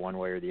out of you one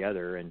way or the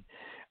other. And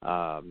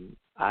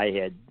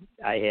I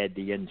had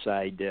the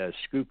inside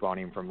scoop on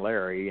him from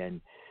Larry,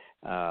 and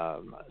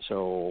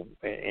so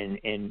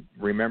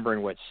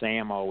remembering what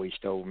Sam always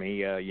told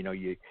me,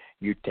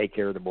 you take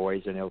care of the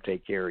boys and they'll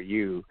take care of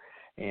you.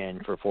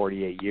 And for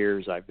 48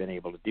 years, I've been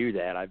able to do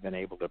that. I've been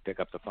able to pick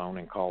up the phone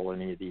and call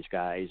any of these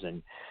guys,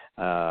 and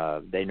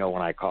they know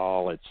when I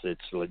call,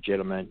 it's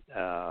legitimate.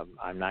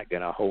 I'm not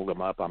going to hold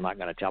them up. I'm not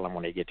going to tell them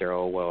when they get there,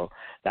 oh, well,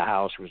 the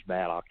house was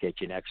bad, I'll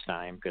catch you next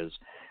time, because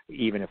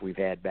even if we've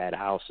had bad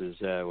houses,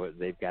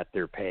 they've got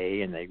their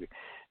pay, and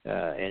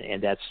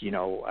and that's,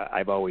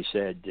 I've always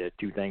said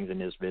two things in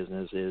this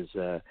business is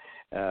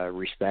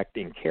respect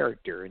and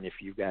character. And if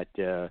you've got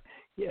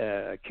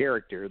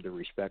character, the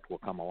respect will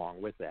come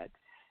along with that.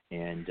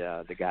 And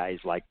the guys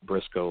like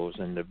Briscoes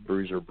and the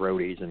Bruiser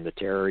Brodies and the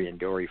Terry and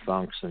Dory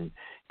Funks and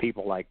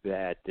people like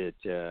that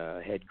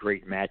had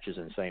great matches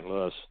in St.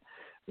 Louis,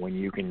 when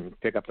you can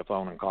pick up the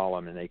phone and call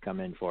them and they come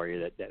in for you,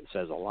 that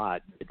says a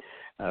lot.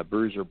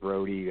 Bruiser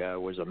Brody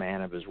was a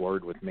man of his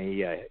word with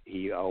me.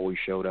 He always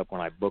showed up when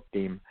I booked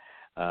him,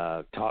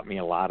 taught me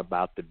a lot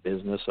about the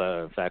business.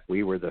 In fact,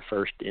 we were the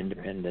first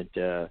independent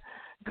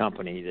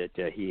company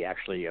that he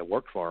actually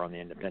worked for on the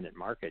independent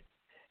market.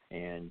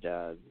 And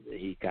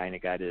he kind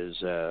of got his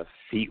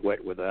feet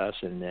wet with us,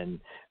 and then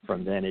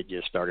from then it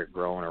just started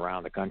growing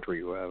around the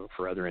country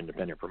for other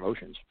independent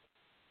promotions.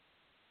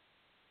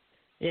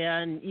 Yeah,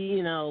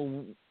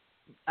 and,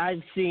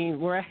 I've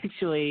seen, we're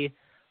actually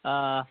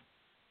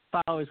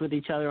followers with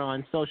each other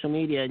on social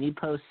media, and you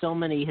post so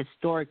many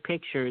historic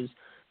pictures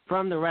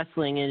from the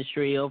wrestling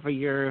industry over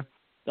your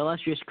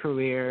illustrious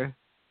career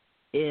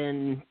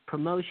in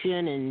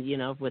promotion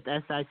and, with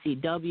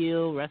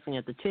SICW, Wrestling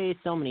at the Chase,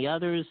 so many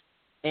others.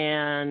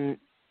 And,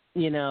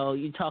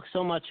 you talk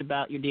so much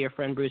about your dear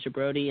friend Bruiser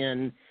Brody,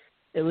 and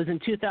it was in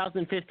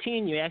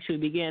 2015 you actually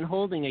began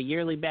holding a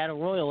yearly battle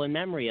royal in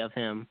memory of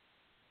him.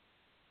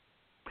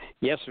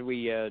 Yes,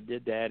 we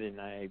did that,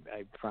 and I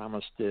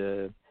promised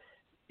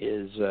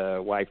his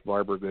wife,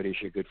 Barbara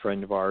Goodish, a good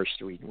friend of ours,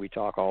 we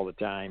talk all the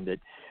time, that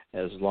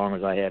as long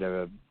as I had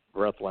a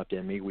breath left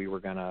in me, we were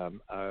going to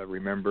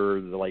remember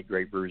the late,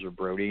 great Bruiser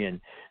Brody. And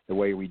the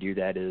way we do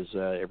that is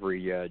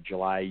every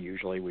July,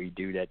 usually we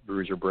do that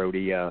Bruiser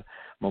Brody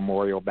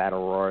Memorial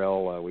Battle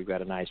Royal. We've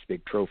got a nice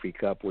big trophy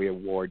cup we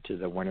award to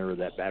the winner of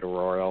that Battle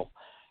Royal.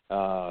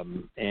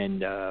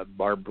 And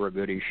Barbara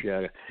Goodish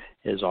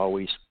has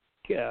always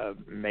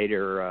made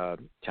her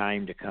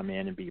time to come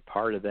in and be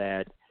part of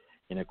that.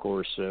 And, of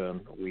course,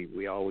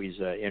 we always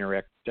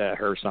interact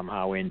her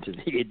somehow into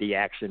the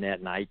action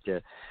that night.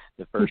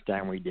 The first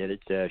time we did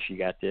it, she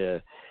got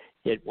to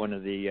hit one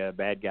of the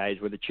bad guys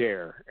with a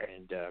chair.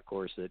 And, of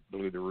course, it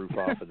blew the roof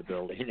off of the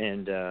building.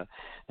 And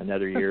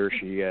another year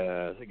she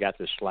got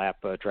to slap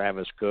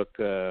Travis Cook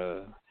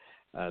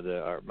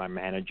my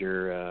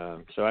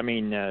manager. So I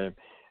mean,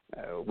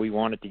 we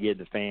wanted to give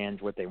the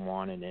fans what they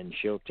wanted, and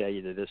she'll tell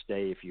you to this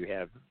day, if you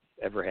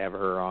ever have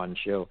her on,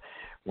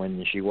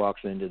 when she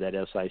walks into that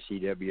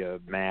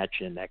SICW match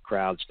and that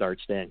crowd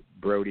starts saying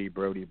Brody,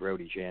 Brody,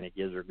 Brody chant, it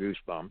gives her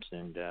goosebumps.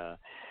 And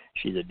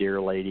she's a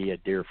dear lady, a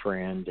dear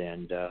friend,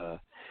 and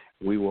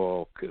we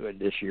will.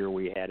 This year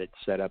we had it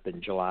set up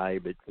in July,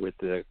 but with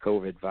the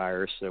COVID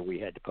virus, we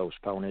had to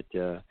postpone it.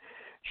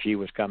 She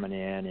was coming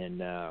in, and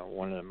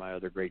one of my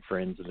other great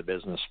friends in the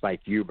business,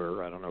 Spike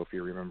Huber, I don't know if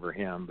you remember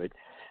him, but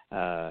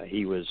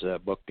he was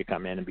booked to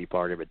come in and be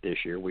part of it this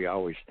year. We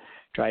always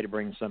try to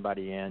bring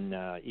somebody in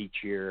each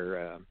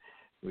year.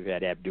 We've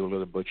had Abdullah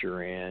the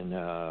Butcher in.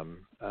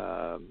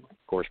 Of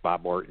course,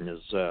 Bob Orton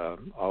is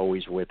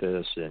always with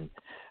us, and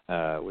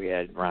we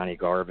had Ronnie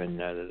Garvin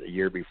the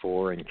year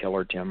before, and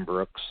Killer Tim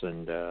Brooks,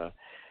 and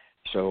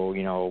so,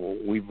 you know,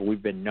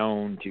 we've been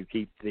known to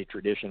keep the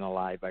tradition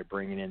alive by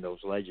bringing in those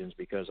legends,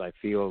 because I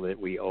feel that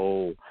we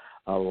owe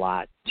a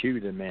lot to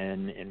the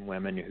men and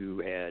women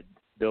who had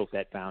built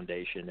that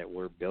foundation that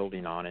we're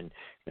building on.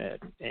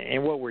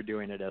 And what we're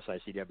doing at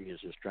SICW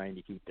is just trying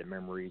to keep the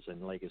memories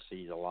and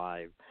legacies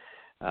alive.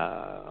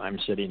 I'm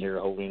sitting here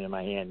holding in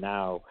my hand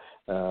now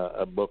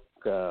a book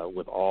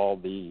with all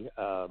the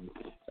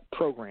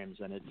programs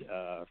in it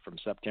from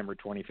September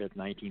 25th,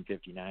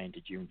 1959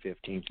 to June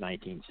 15th,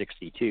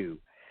 1962.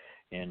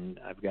 And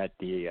I've got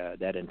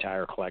that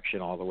entire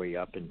collection all the way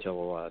up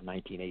until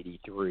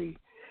 1983.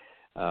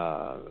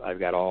 I've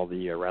got all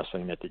the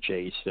Wrestling at the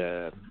Chase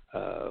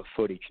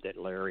footage that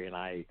Larry and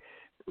I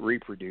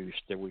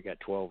reproduced. We got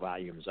 12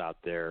 volumes out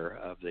there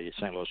of the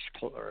St. Louis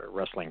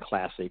Wrestling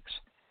Classics.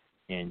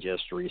 And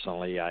just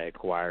recently I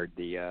acquired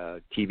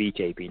the TV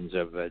tapings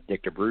of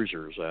Dick the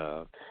Bruiser's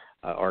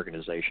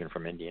organization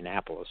from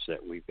Indianapolis that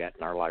we've got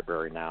in our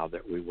library now,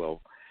 that we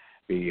will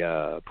be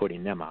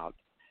putting them out.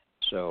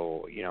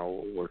 So, you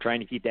know, we're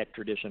trying to keep that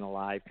tradition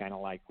alive, kind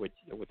of like with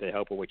the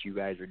help of what you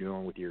guys are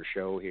doing with your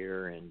show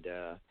here. And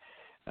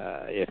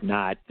if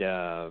not,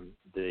 the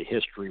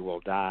history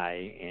will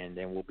die, and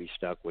then we'll be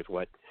stuck with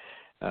what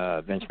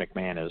Vince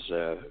McMahon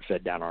has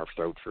fed down our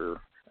throat for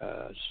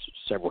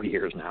several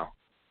years now.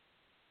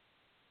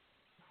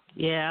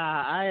 Yeah,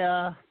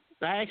 I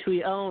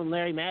actually own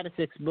Larry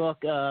Matysyk's book,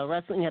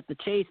 Wrestling at the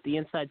Chase, The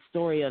Inside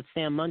Story of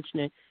Sam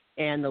Munchnick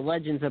and the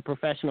Legends of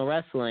Professional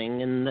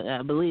Wrestling. And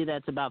I believe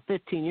that's about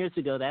 15 years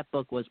ago that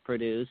book was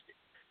produced.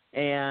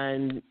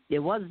 And it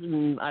was,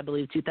 I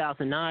believe,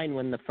 2009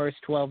 when the first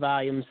 12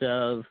 volumes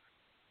of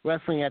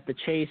Wrestling at the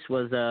Chase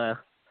was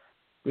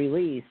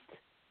released.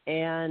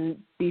 And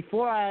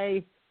before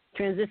I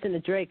transition to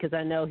Drake, because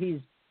I know he's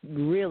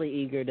really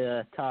eager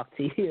to talk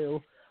to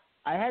you,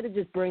 I had to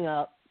just bring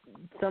up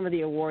some of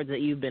the awards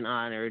that you've been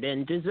honored,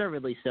 and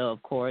deservedly so,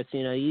 of course.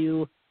 You know,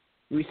 you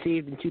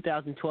received in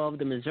 2012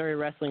 the Missouri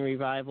Wrestling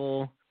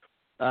Revival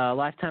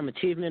Lifetime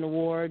Achievement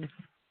Award.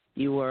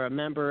 You were a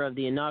member of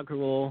the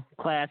inaugural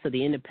class of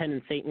the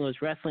Independent St. Louis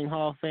Wrestling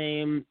Hall of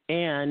Fame,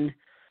 and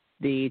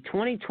the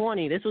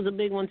 2020, this was a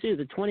big one too,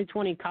 the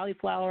 2020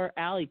 Cauliflower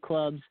Alley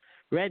Club's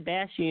Red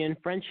Bastion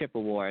Friendship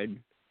Award.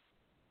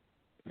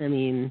 I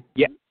mean,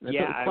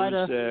 quite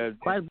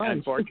a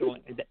bunch.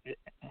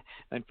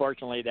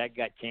 Unfortunately, that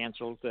got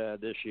canceled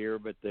this year,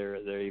 but they're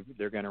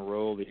going to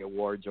roll the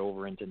awards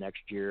over into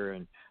next year,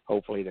 and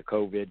hopefully the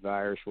COVID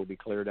virus will be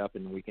cleared up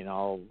and we can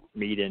all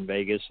meet in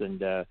Vegas. And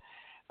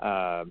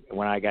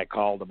when I got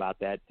called about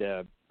that,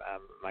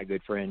 my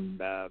good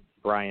friend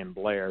Brian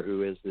Blair,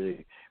 who is the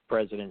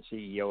president and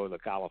CEO of the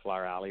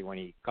Cauliflower Alley, when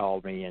he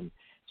called me and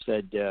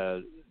said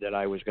that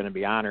I was going to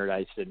be honored,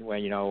 I said, well,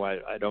 you know,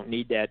 I don't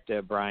need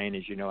that, Brian.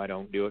 As you know, I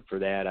don't do it for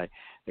that.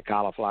 The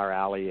Cauliflower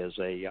Alley is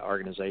a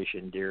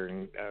organization dear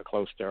and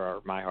close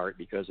to my heart,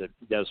 because it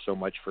does so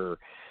much for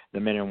the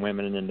men and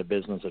women in the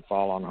business that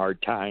fall on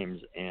hard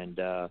times. And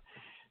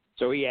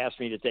so he asked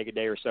me to take a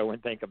day or so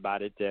and think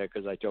about it,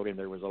 because I told him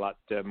there was a lot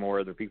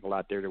more other people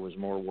out there that was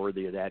more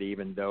worthy of that,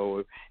 even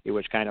though it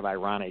was kind of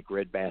ironic.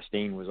 Red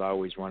Bastien was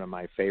always one of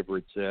my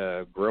favorites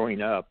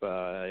growing up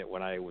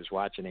when I was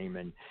watching him.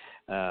 And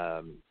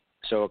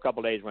so a couple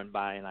of days went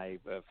by, and I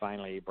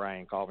finally,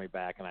 Brian called me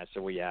back, and I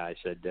said, well, yeah, I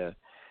said,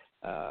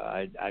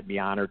 I'd be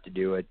honored to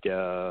do it,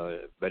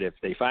 but if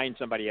they find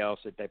somebody else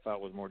that they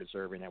felt was more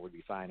deserving, that would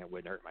be fine. It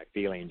wouldn't hurt my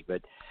feelings.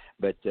 But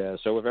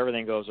so if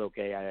everything goes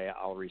okay,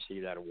 I'll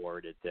receive that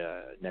award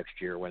at next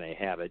year when they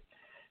have it.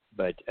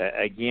 But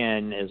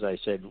again, as I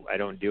said, I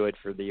don't do it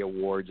for the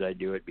awards. I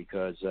do it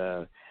because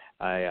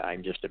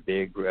I'm just a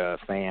big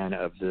fan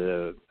of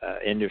the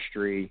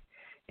industry,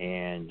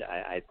 and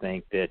I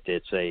think that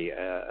it's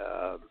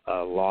a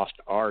lost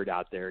art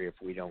out there if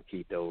we don't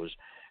keep those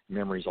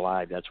memories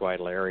alive. That's why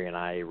Larry and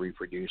I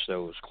reproduce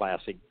those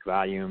classic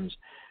volumes,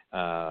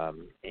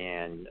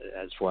 and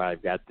that's why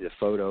I've got the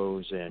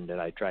photos and that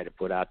I try to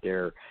put out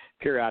there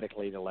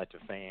periodically to let the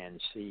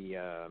fans see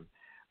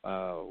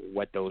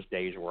what those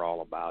days were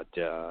all about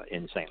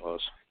in St.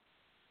 Louis.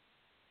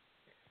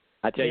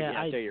 I tell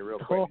you real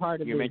quick.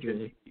 You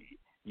mentioned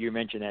you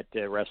mentioned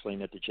that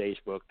Wrestling at the Chase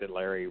book that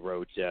Larry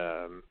wrote,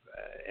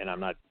 and I'm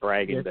not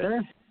bragging, Yes,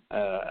 sir.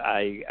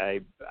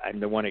 I'm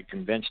the one that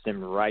convinced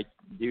him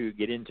to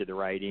get into the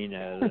writing,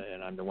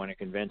 and I'm the one that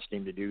convinced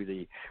him to do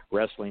the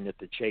Wrestling at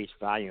the Chase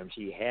volumes.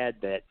 He had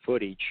that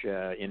footage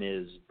in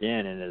his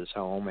den in his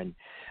home, and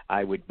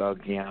I would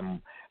bug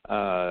him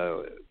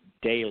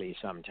daily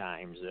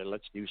sometimes.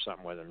 Let's do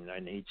something with him,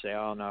 and he'd say,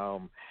 "Oh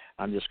no,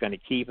 I'm just going to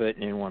keep it."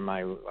 And when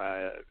my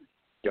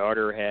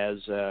daughter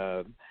has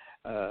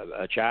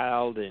a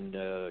child,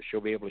 and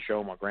she'll be able to show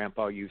him what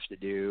Grandpa used to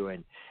do,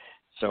 and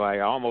so I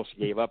almost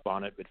gave up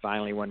on it, but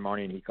finally one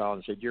morning he called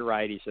and said, "You're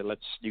right." He said,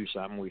 "Let's do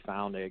something." We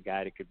found a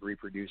guy that could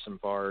reproduce them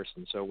for us,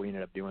 and so we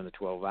ended up doing the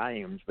 12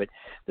 volumes. But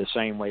the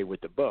same way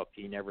with the book,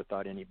 he never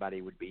thought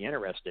anybody would be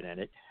interested in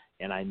it,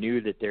 and I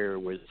knew that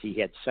he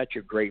had such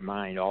a great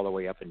mind all the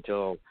way up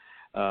until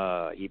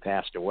he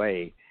passed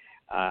away.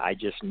 I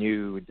just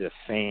knew the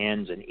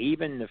fans, and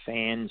even the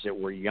fans that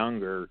were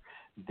younger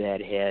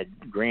that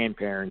had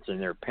grandparents and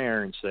their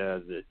parents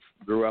that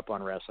grew up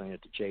on Wrestling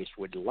at the Chase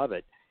would love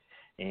it.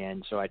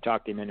 And so I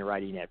talked him into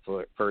writing that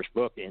first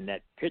book, and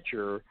that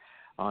picture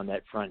on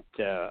that front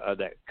of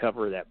that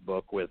cover of that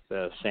book with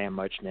Sam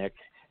Muchnick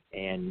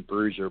and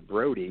Bruiser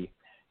Brody,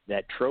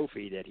 that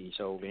trophy that he's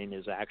holding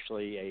is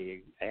actually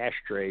a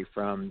ashtray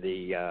from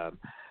the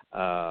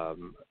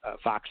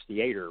Fox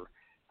Theater.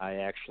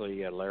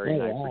 Larry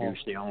and I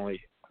produced him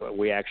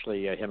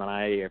and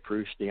I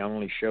produced the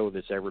only show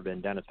that's ever been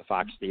done at the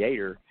Fox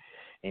Theater.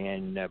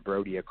 And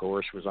Brody, of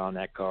course, was on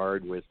that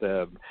card with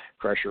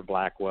Crusher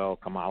Blackwell,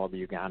 Kamala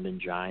the Ugandan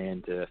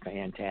Giant,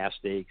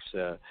 Fantastics.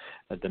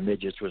 The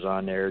Midgets was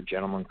on there,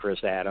 Gentleman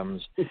Chris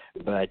Adams.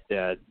 But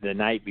the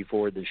night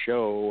before the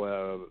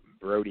show,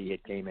 Brody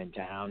had came in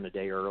town the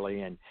day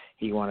early, and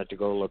he wanted to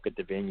go look at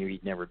the venue.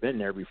 He'd never been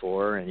there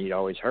before, and he'd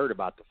always heard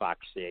about the Fox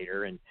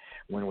Theater. And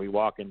when we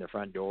walked in the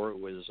front door, it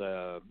was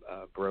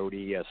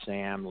Brody,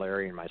 Sam,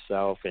 Larry, and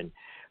myself. And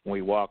when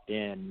we walked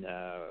in,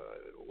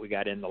 we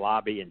got in the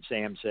lobby, and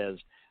Sam says,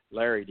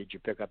 "Larry, did you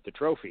pick up the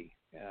trophy?"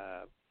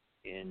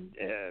 And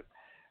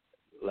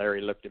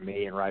Larry looked at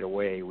me, and right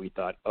away we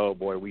thought, oh,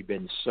 boy, we've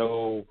been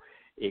so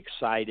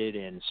excited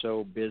and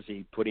so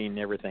busy putting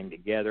everything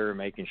together,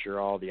 making sure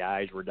all the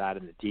I's were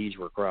dotted and the T's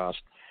were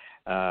crossed.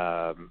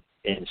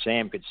 And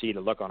Sam could see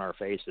the look on our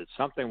face that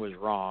something was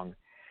wrong.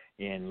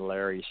 And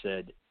Larry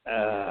said,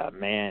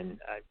 man,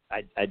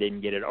 I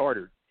didn't get it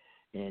ordered.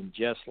 And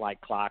just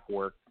like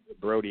clockwork,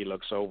 Brody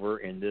looks over,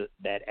 and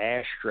that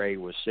ashtray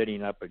was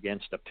sitting up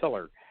against a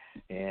pillar.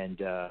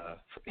 And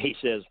he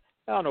says,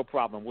 "Oh, no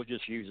problem. We'll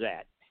just use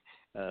that."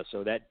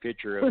 So that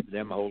picture of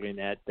them holding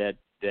that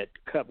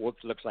cup, what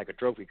looks like a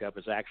trophy cup,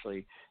 is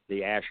actually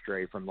the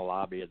ashtray from the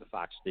lobby of the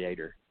Fox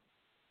Theater.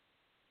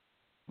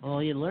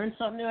 Well, you learn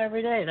something new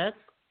every day.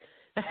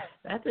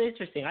 That's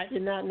interesting. I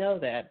did not know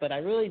that, but I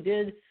really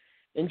did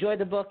enjoy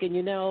the book.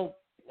 And,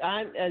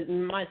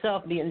 I'm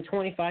myself being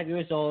 25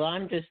 years old,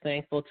 I'm just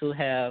thankful to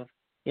have,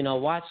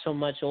 watched so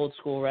much old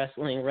school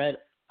wrestling, read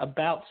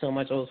about so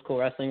much old school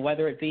wrestling,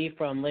 whether it be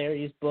from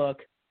Larry's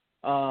book.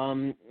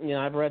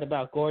 I've read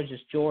about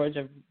Gorgeous George.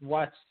 I've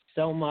watched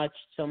so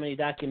many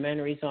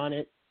documentaries on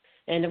it.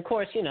 And, of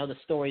course, the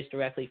stories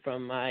directly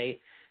from my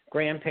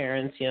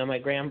grandparents.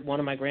 One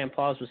of my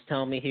grandpas was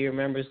telling me he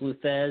remembers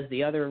Luthez.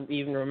 The other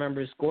even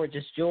remembers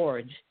Gorgeous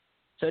George.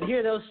 So to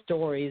hear those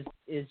stories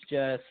is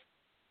just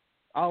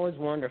always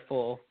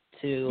wonderful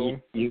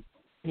to, keep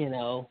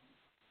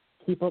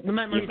the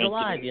memories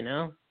alive,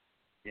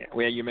 Yeah,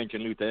 well, you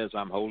mentioned Luthez.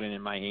 I'm holding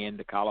in my hand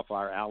the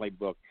Cauliflower Alley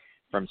book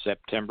from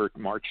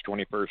March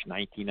 21st,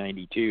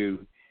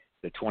 1992,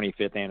 the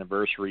 25th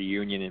anniversary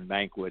reunion and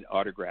banquet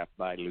autographed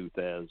by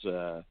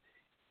Luthez,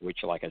 which,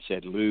 like I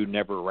said, Lou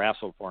never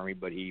wrestled for me,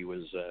 but he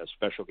was a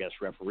special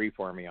guest referee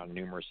for me on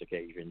numerous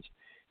occasions.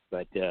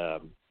 But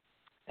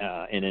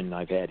and then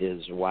I've had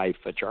his wife,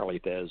 Charlie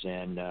Thez,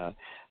 and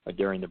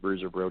during the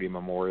Bruiser Brody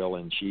Memorial,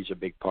 and she's a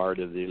big part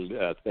of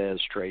the Thez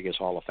Tragus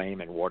Hall of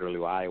Fame in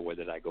Waterloo, Iowa,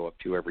 that I go up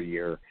to every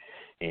year.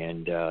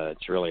 And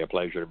it's really a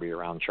pleasure to be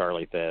around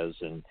Charlie Thez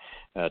and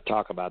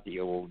talk about the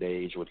old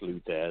days with Lou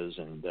Thez.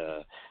 And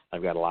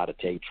I've got a lot of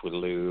tapes with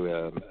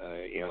Lou,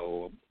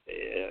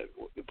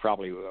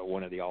 probably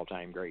one of the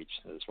all-time greats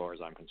as far as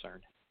I'm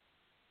concerned.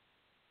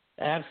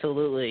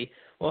 Absolutely.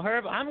 Well,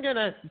 Herb, I'm going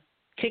to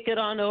kick it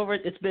on over.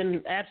 It's been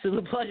an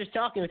absolute pleasure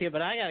talking with you,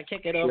 but I got to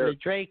kick it over to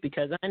Drake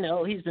because I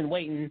know he's been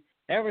waiting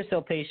ever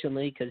so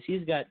patiently because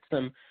he's got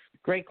some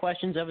great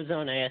questions of his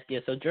own to ask you.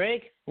 So,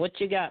 Drake, what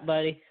you got,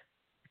 buddy?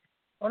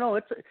 Oh, no,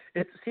 it's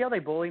see how they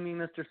bully me,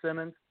 Mr.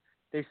 Simmons?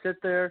 They sit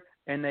there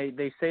and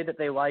they say that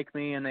they like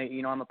me and they,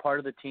 I'm a part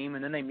of the team,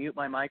 and then they mute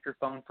my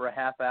microphone for a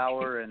half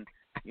hour, and,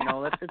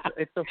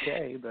 it's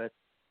okay, but.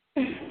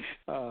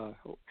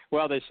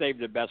 Well, they saved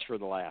the best for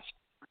the last.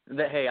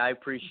 Hey, I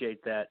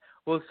appreciate that.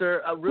 Well,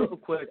 sir, real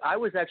quick, I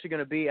was actually going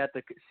to be at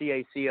the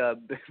CAC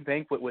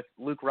banquet with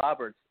Luke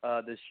Roberts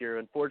this year.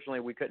 Unfortunately,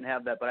 we couldn't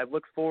have that, but I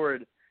look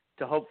forward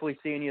to hopefully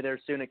seeing you there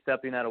soon,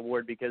 accepting that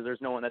award, because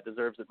there's no one that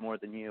deserves it more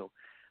than you.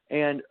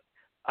 And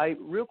I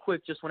real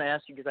quick just want to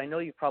ask you, because I know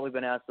you've probably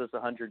been asked this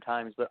 100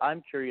 times, but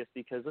I'm curious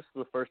because this is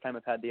the first time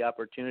I've had the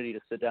opportunity to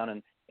sit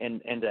down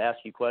and to ask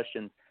you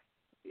questions.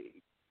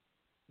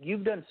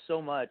 You've done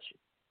so much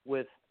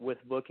with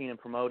booking and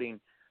promoting.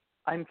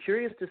 I'm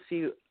curious to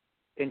see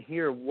and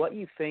hear what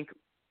you think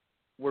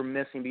we're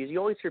missing, because you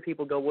always hear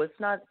people go, well, it's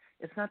not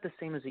the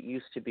same as it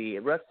used to be.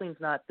 Wrestling's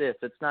not this,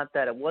 it's not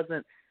that, it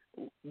wasn't.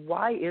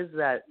 Why is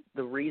that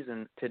the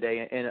reason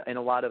today in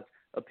a lot of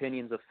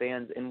opinions of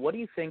fans, and what do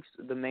you think's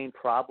the main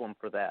problem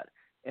for that?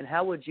 And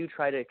how would you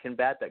try to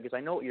combat that? Because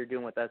I know what you're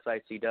doing with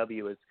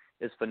SICW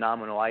is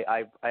phenomenal.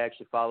 I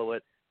actually follow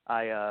it.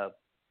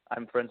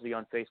 I'm friends with you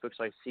on Facebook,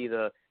 so I see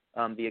the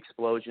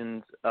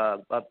explosions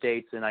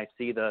updates, and I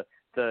see the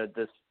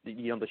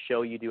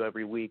show you do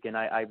every week, and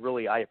I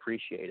really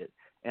appreciate it,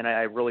 and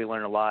I really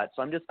learn a lot.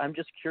 So I'm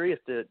just curious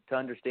to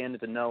understand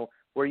and to know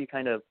where you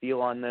kind of feel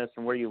on this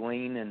and where you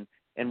lean,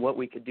 and what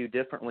we could do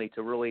differently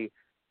to really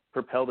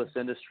propel this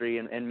industry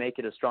and make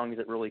it as strong as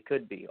it really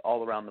could be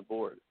all around the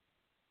board.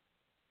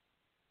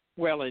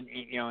 Well, and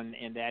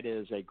that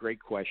is a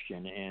great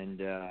question.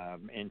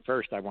 And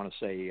first, I want to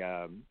say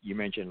you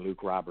mentioned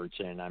Luke Roberts,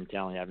 and I'm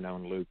telling you, I've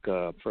known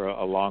Luke for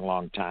a long,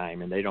 long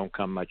time, and they don't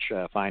come much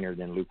finer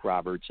than Luke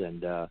Roberts.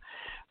 And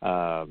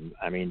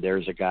I mean,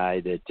 there's a guy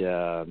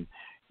that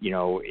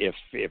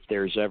if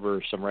there's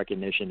ever some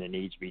recognition that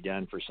needs to be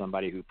done for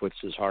somebody who puts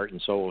his heart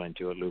and soul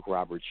into it, Luke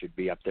Roberts should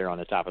be up there on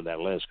the top of that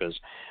list, because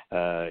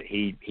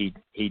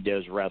he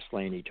does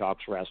wrestling, he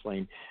talks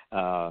wrestling.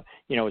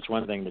 It's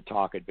one thing to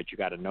talk it, but you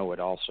got to know it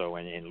also,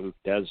 and Luke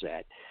does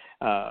that.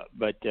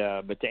 But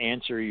to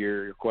answer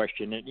your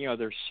question,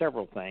 there's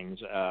several things.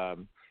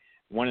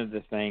 One of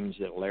the things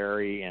that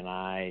Larry and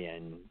I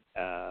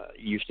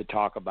used to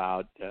talk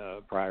about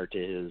prior to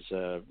his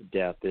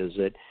death is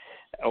that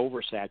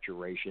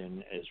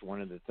oversaturation is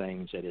one of the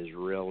things that has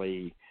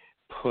really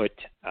put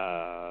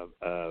a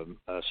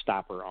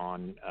stopper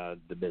on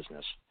the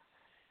business,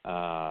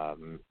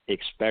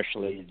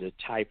 especially the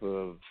type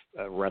of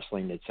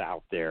wrestling that's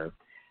out there.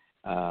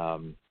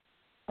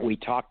 We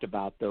talked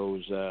about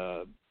those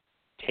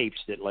tapes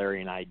that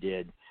Larry and I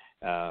did.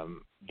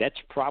 That's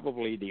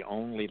probably the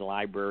only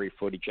library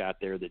footage out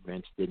there that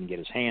Vince didn't get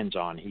his hands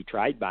on. He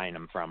tried buying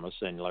them from us,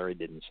 and Larry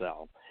didn't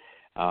sell.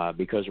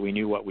 Because we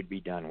knew what would be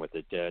done with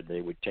it.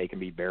 They would take and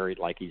be buried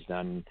like he's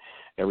done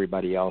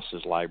everybody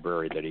else's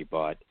library that he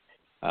bought.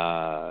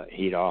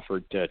 He'd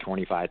offered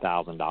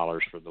 $25,000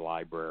 for the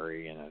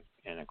library,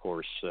 and of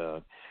course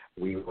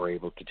we were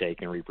able to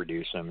take and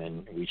reproduce them,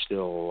 and we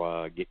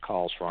still get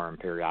calls for them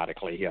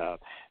periodically.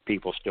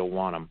 People still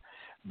want them.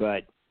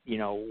 But,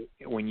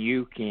 when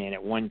you can,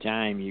 at one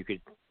time, you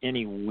could,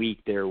 any week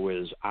there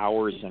was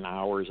hours and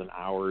hours and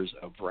hours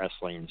of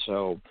wrestling.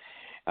 So,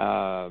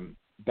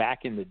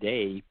 back in the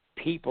day,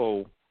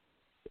 people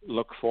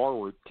look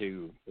forward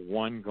to,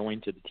 one,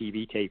 going to the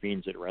TV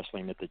tapings at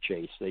Wrestling at the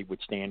Chase. They would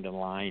stand in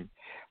line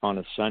on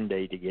a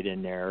Sunday to get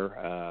in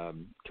there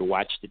to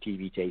watch the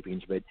TV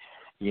tapings. But,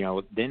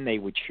 then they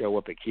would show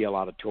up at Kiel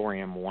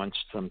Auditorium once,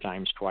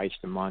 sometimes twice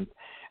a month,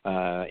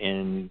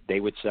 and they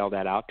would sell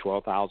that out,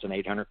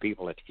 12,800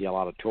 people at the Kiel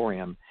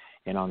Auditorium.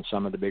 And on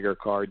some of the bigger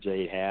cards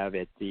they have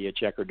at the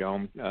Checker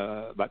Dome,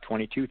 about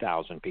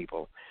 22,000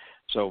 people.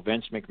 So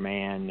Vince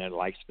McMahon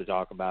likes to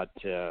talk about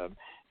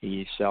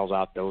he sells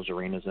out those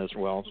arenas as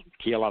well.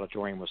 Kiel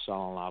Auditorium was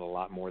selling out a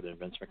lot more than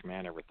Vince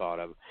McMahon ever thought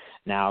of.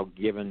 Now,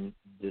 given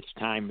this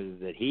time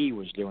that he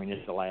was doing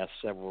it the last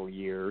several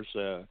years,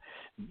 a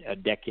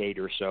decade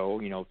or so,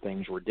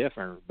 things were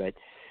different. But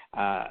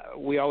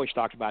we always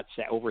talked about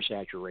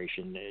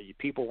oversaturation.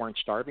 People weren't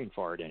starving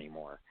for it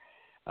anymore.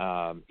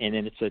 And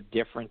then it's a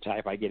different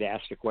type. I get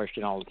asked a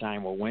question all the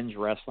time, well, when's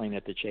Wrestling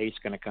at the Chase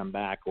going to come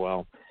back?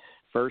 Well,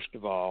 first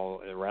of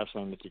all,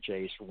 Wrestling at the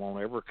Chase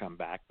won't ever come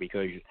back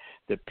because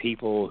the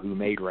people who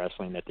made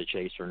Wrestling at the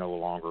Chase are no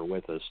longer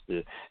with us.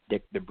 The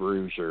Dick the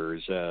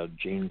Bruisers,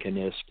 Gene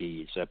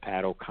Kaniskis,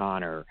 Pat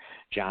O'Connor,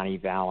 Johnny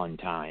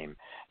Valentine,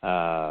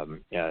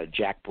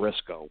 Jack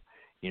Briscoe.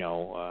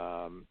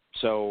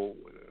 So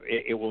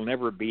it will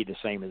never be the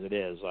same as it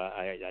is.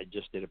 I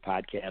just did a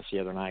podcast the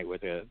other night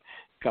with a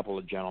couple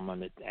of gentlemen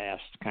that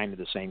asked kind of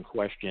the same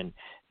question.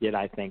 Did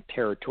I think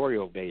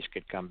territorial days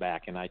could come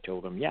back? And I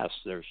told them, yes,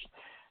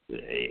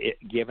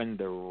 given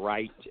the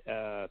right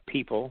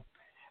people.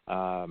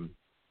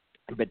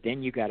 But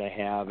then you got to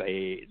have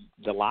the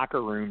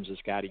locker rooms has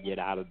got to get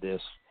out of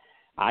this.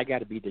 I got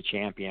to be the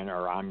champion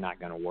or I'm not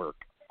going to work.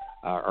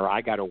 Or I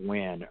got to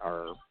win,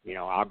 or,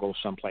 I'll go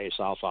someplace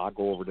else. I'll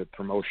go over to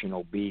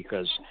Promotional B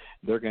because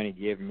they're going to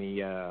give me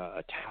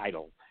a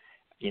title.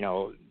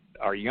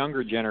 Our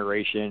younger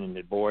generation and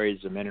the boys,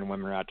 the men and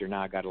women out there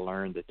now got to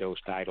learn that those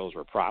titles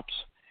are props.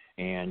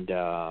 And,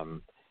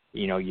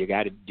 you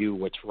got to do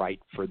what's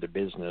right for the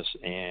business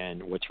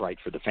and what's right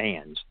for the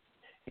fans.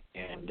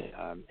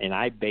 And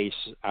I base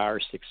our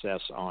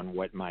success on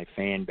what my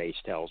fan base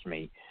tells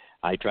me.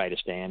 I try to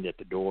stand at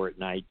the door at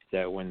night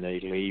when they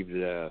leave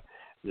the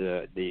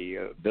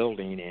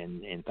building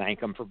and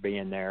thank them for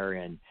being there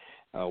and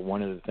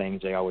one of the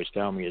things they always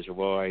tell me is,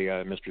 "Boy,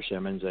 Mr.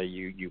 Simmons,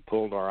 you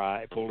pulled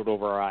it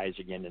over our eyes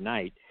again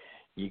tonight.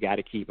 You got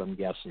to keep them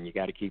guessing. You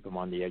got to keep them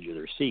on the edge of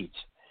their seats."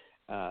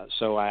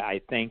 So I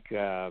think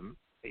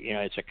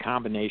it's a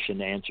combination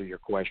to answer your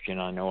question.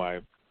 I know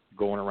I'm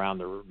going around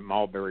the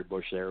mulberry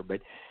bush there,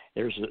 but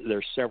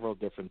there's several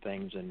different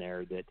things in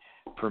there that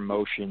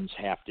promotions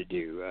have to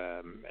do.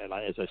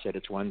 As I said,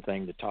 it's one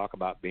thing to talk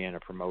about being a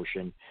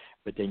promotion,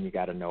 but then you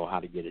got to know how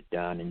to get it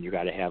done, and you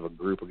got to have a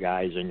group of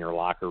guys in your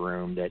locker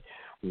room that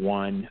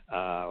want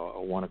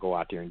to go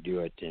out there and do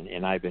it.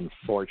 And I've been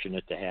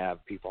fortunate to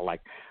have people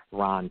like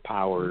Ron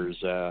Powers,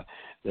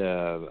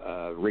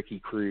 Ricky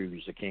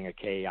Cruz, the King of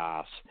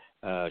Chaos,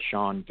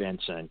 Sean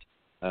Vincent,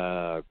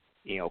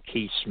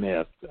 Keith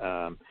Smith,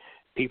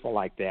 people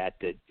like that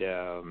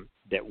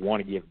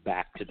want to give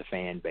back to the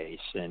fan base.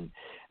 And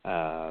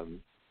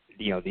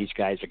these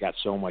guys have got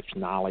so much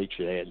knowledge.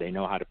 They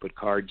know how to put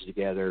cards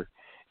together,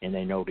 and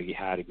they know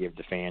how to give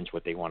the fans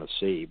what they want to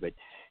see. But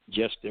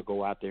just to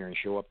go out there and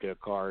show up to a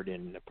card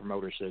and the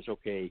promoter says,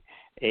 okay,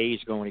 A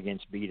is going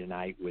against B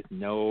tonight with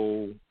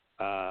no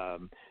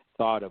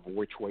thought of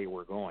which way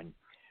we're going.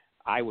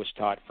 I was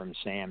taught from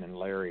Sam and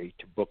Larry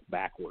to book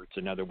backwards.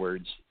 In other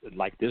words,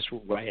 like this,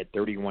 I had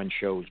 31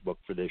 shows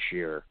booked for this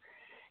year.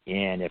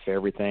 And if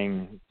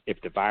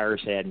the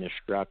virus hadn't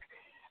struck,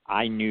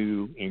 I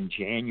knew in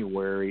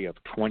January of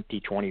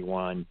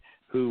 2021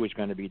 who was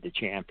going to be the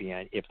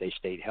champion if they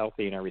stayed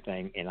healthy and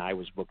everything, and I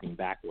was booking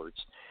backwards.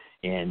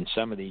 And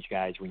some of these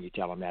guys, when you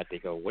tell them that, they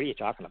go, "What are you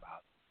talking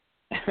about?"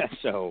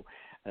 So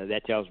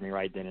that tells me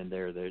right then and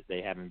there that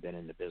they haven't been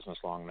in the business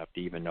long enough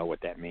to even know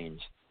what that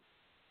means.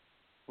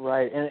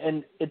 Right,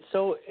 and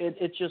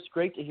it's just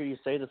great to hear you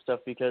say this stuff,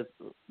 because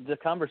the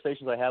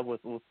conversations I have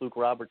with Luke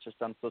Roberts just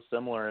sound so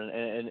similar,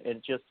 and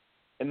it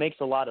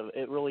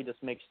really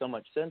just makes so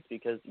much sense,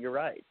 because you're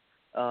right.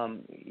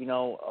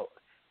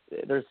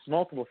 There's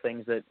multiple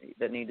things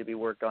that need to be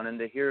worked on, and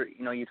to hear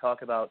you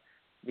talk about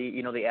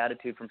the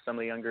attitude from some of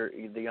the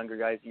younger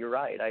guys, you're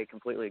right. I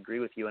completely agree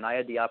with you, and I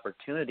had the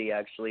opportunity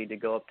actually to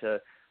go up to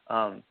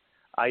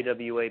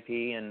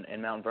IWAP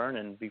and Mount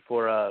Vernon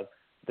before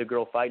the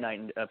Girl Fight Night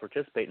and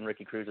participate in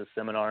Ricky Cruz's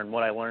seminar, and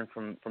what I learned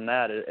from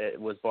that it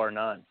was bar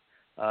none.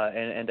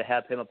 And to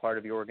have him a part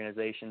of your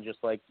organization,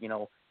 just like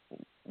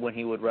when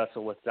he would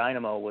wrestle with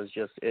Dynamo, was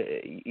just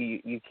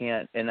you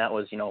can't. And that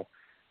was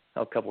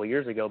a couple of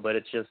years ago, but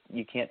it's just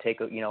you can't take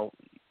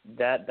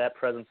that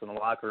presence in the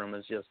locker room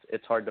is just,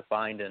 it's hard to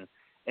find.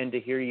 And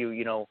to hear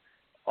you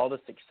all the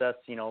success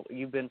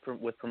you've been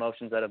with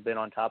promotions that have been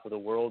on top of the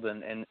world,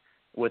 and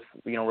with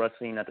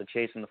wrestling at the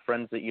Chase, and the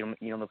friends that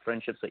the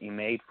friendships that you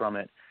made from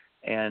it,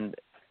 and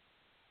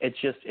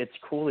it's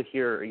cool to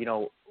hear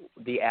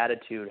the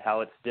attitude, how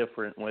it's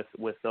different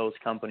with those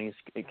companies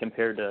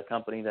compared to a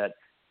company that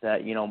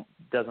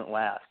doesn't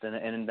last,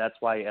 and that's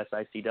why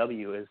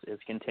SICW is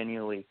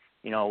continually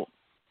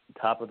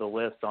top of the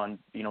list on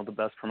the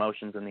best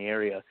promotions in the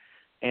area.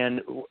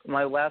 And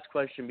my last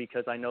question,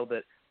 because I know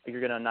that you're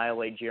going to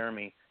annihilate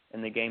Jermey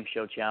in the game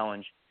show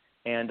challenge.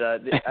 And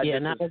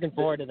not looking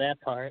forward to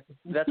that part.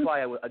 That's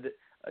why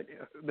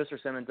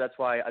Mr. Simmons, that's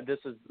why this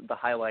is the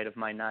highlight of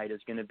my night, is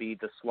going to be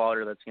the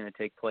slaughter that's going to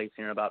take place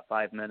here in about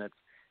 5 minutes.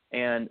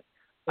 And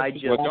I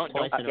just don't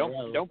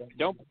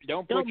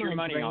put your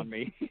money on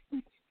me.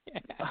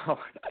 Oh.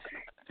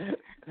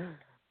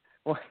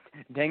 Well,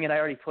 dang it! I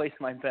already placed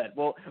my bet.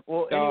 Well.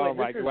 Anyway, oh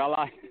my!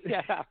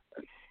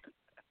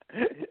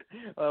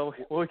 Well,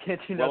 well, we can't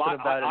do nothing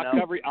about it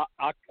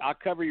now. I'll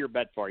cover your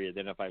bet for you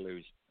then if I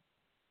lose.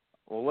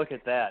 Well, look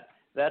at that.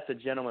 That's a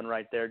gentleman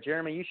right there.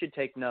 Jermey, you should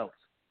take notes.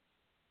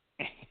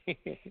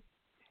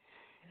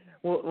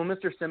 Well,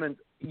 Mr. Simmons,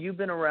 you've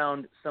been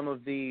around some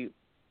of the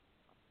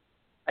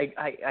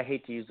I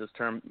hate to use this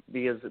term,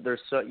 because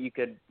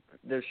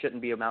there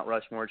shouldn't be a Mount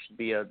Rushmore. It should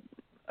be a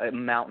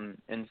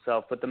mountain in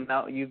itself. But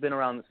you've been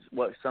around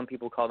what some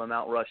people call the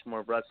Mount Rushmore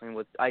of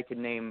wrestling. I could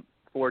name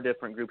 4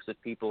 different groups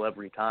of people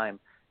every time,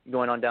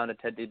 going on down to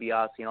Ted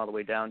DiBiase and all the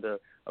way down to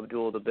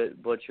Abdul the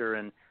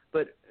Butcher.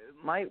 But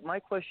my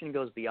question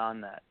goes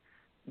beyond that,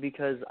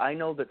 because I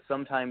know that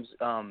sometimes,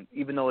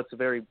 even though it's a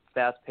very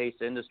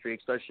fast-paced industry,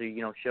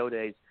 especially show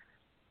days,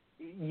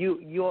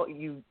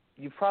 you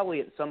probably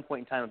at some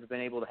point in time have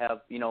been able to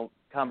have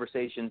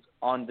conversations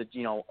on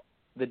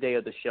the day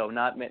of the show,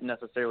 not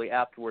necessarily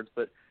afterwards,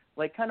 but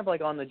kind of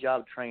on the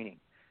job training.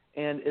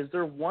 And is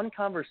there one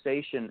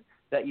conversation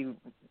that you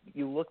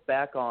look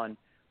back on?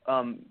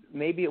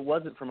 Maybe it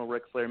wasn't from a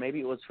Ric Flair, maybe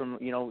it was from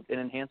an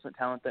enhancement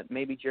talent that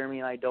maybe Jermey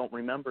and I don't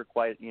remember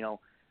quite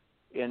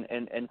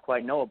and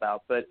quite know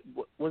about. But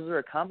was there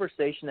a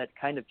conversation that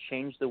kind of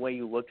changed the way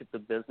you looked at the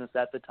business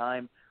at the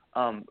time,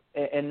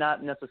 and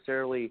not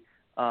necessarily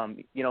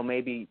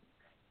maybe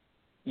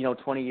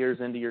 20 years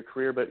into your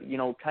career, but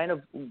kind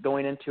of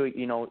going into it,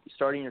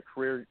 starting your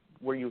career,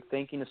 were you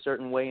thinking a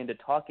certain way, into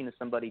talking to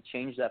somebody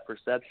changed that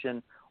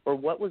perception? Or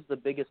what was the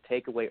biggest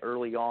takeaway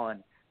early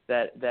on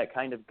that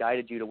kind of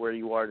guided you to where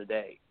you are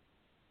today?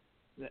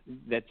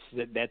 that's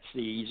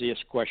the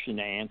easiest question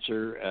to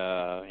answer,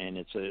 and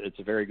it's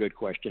a very good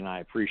question. I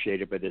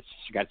appreciate it, but it's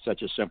got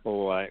such a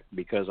simple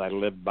because I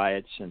lived by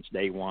it since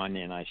day one,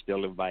 and I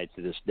still live by it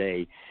to this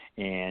day.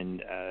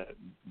 And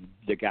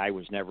the guy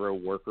was never a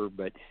worker,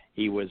 but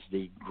he was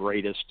the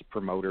greatest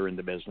promoter in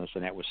the business,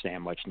 and that was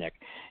Sam Muchnick.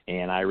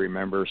 And I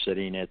remember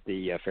sitting at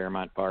the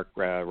Fairmount Park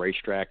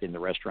racetrack in the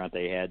restaurant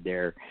they had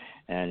there,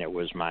 and it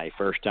was my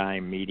first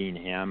time meeting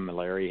him.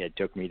 Larry had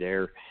took me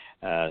there.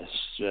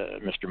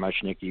 Mr.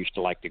 Muchnick used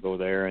to like to go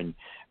there and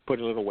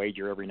put a little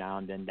wager every now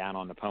and then down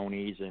on the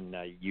ponies, and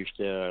used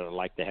to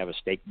like to have a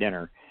steak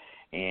dinner.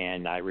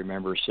 And I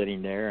remember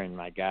sitting there, and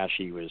my gosh,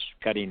 he was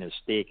cutting his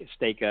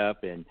steak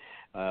up, and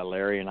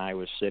Larry and I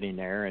was sitting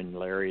there, and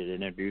Larry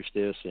had introduced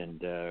us,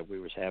 and we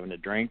was having a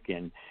drink,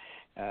 and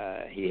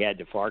he had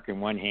the fork in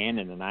one hand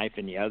and the knife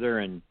in the other,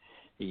 and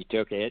he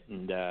took it,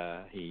 and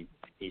he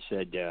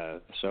said,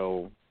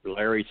 so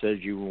Larry says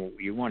you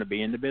want to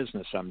be in the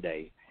business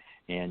someday.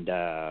 And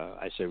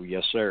I said, well,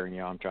 yes, sir. And,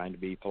 I'm trying to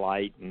be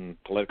polite and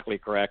politically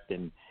correct,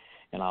 and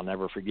I'll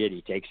never forget.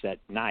 He takes that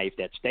knife,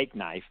 that steak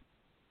knife,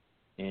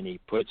 and he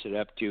puts it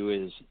up to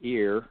his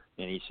ear,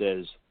 and he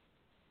says,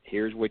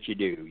 here's what you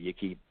do. You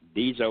keep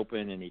these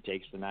open, and he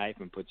takes the knife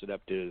and puts it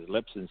up to his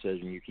lips and says,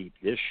 and you keep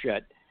this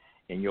shut,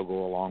 and you'll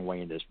go a long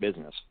way in this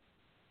business.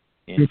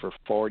 And for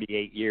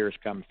 48 years,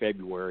 come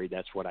February,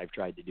 that's what I've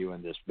tried to do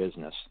in this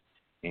business.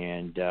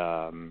 And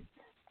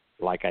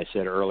like I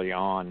said early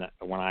on,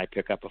 when I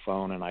pick up a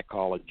phone and I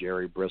call a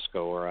Jerry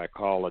Briscoe or I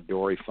call a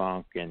Dory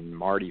Funk and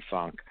Marty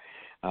Funk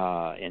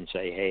and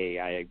say,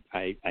 hey,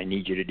 I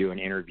need you to do an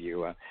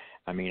interview.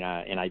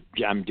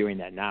 I'm doing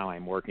that now.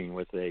 I'm working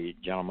with a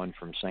gentleman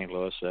from St.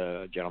 Louis,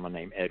 a gentleman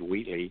named Ed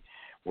Wheatley.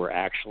 We're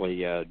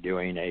actually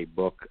doing a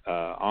book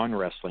on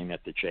wrestling at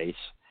the Chase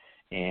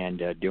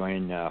and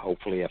doing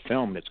hopefully a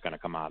film that's going to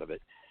come out of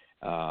it.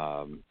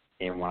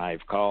 And when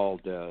I've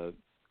called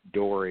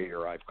Dory,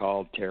 or I've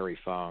called Terry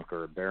Funk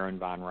or Baron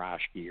Von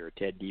Raschke or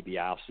Ted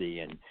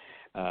DiBiase and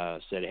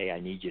said, hey, I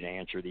need you to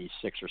answer these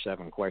 6 or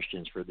 7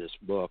 questions for this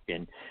book,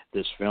 and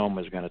this film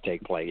is going to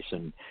take place,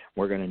 and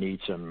we're going to need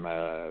some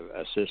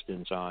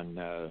assistance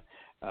on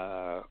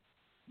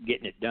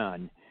getting it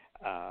done.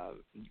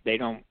 They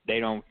don't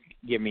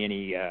give me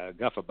any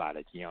guff about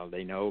it.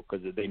 They know,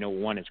 because they know,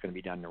 one, it's going to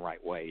be done the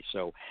right way.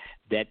 So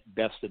that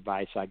best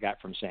advice I got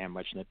from Sam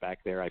Muchnick back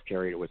there, I've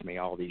carried it with me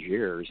all these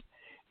years.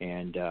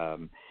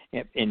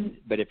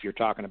 But if you're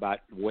talking about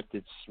what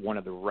it's one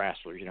of the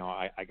wrestlers,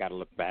 I got to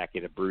look back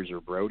at a Bruiser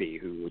Brody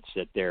who would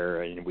sit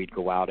there, and we'd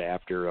go out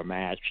after a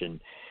match,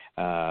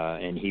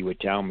 and he would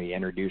tell me,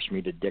 introduce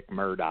me to Dick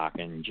Murdoch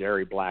and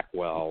Jerry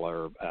Blackwell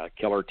or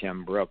Killer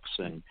Tim Brooks,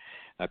 and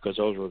because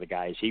those were the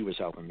guys he was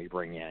helping me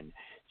bring in.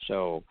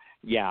 So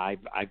yeah,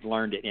 I've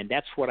learned it, and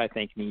that's what I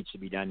think needs to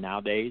be done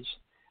nowadays.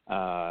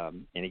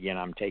 And again,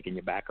 I'm taking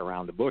you back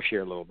around the bush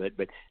here a little bit,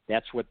 but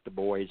that's what the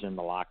boys in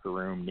the locker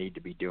room need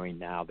to be doing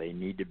now. They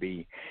need to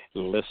be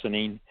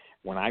listening.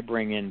 When I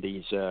bring in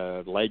these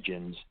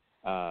legends,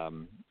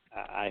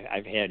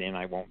 I've had, and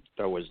I won't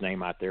throw his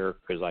name out there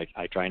because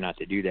I try not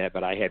to do that,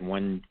 but I had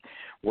one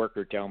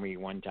worker tell me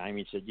one time,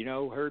 he said,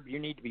 Herb, you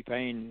need to be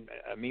paying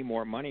me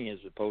more money as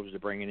opposed to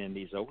bringing in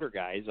these older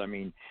guys. I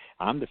mean,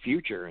 I'm the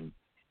future. And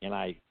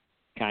I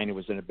kind of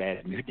was in a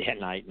bad mood that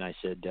night, and I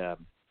said,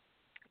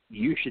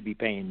 you should be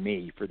paying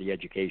me for the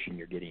education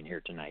you're getting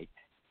here tonight.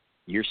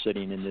 You're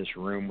sitting in this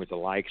room with the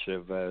likes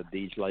of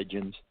these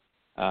legends.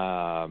 You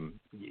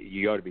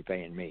ought to be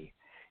paying me.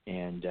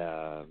 And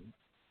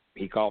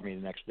he called me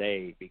the next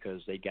day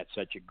because they got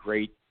such a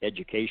great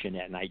education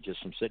that night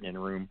just from sitting in a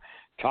room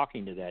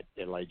talking to that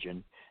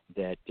legend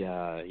that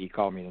he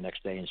called me the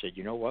next day and said,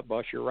 you know what,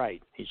 boss, you're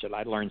right. He said,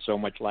 I learned so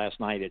much last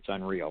night, it's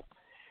unreal.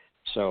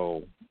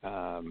 So,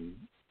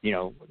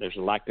 there's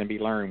a lot going to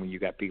be learned when you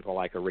got people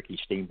like a Ricky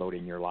Steamboat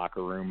in your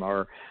locker room,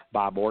 or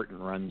Bob Orton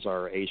runs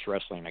our Ace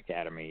Wrestling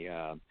Academy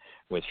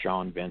with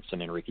Sean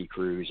Vincent and Ricky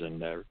Cruz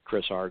and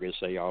Chris Argus.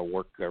 They all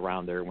work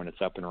around there when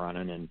it's up and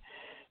running. And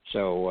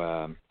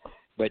so,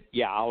 but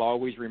yeah, I'll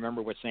always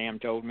remember what Sam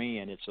told me,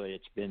 and it's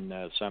been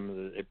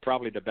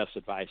probably the best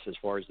advice as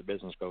far as the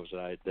business goes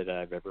that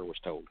I've ever was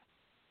told.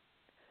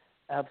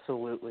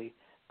 Absolutely.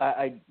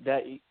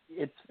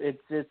 It's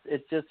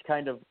just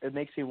kind of, it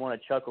makes me want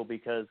to chuckle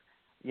because,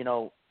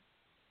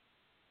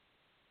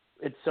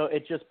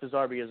 it's just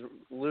bizarre because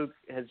Luke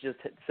has just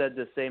said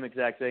the same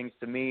exact things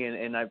to me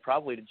and I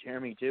probably to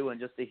Jeremy too. And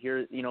just to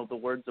hear, the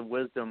words of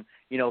wisdom,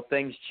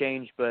 things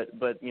change, but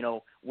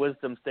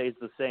wisdom stays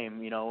the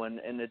same,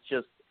 and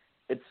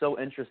it's so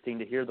interesting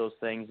to hear those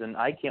things. And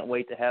I can't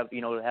wait to have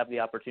the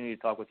opportunity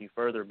to talk with you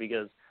further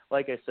because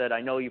like I said, I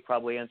know you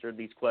probably answered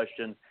these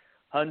questions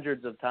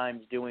hundreds of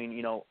times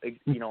doing,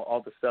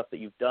 all the stuff that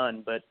you've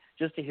done, but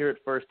just to hear it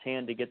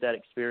firsthand, to get that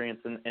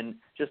experience and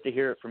just to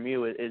hear it from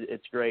you,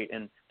 it's great.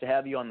 And to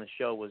have you on the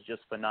show was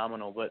just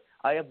phenomenal. But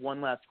I have one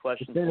last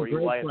question for you.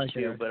 Well, I have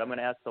two, but I'm going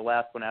to ask the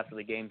last one after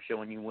the game show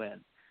when you win.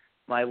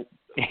 my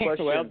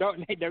question. Well,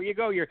 there you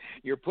go.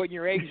 You're putting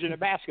your eggs in a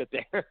basket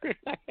there.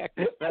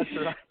 That's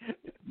right.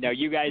 No,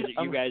 you guys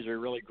are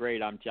really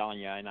great. I'm telling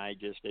you, and I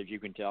just, as you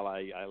can tell,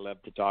 I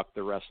love to talk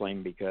the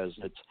wrestling because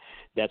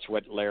that's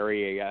what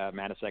Larry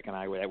Matisek and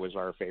I, that was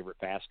our favorite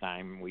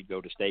pastime. We'd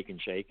go to Steak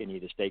and Shake and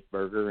eat a steak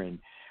burger, and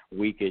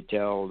we could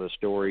tell the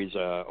stories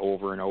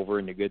over and over.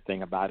 And the good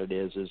thing about it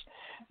is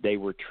they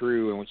were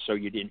true, and so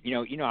you didn't,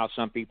 you know how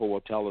some people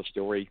will tell a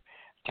story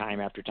time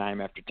after time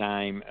after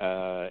time,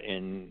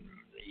 and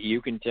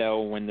you can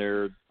tell when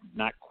they're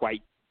not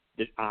quite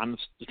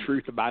honest, the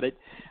truth about it.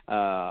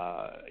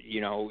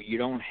 You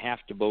don't have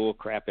to bull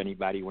crap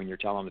anybody when you're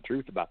telling the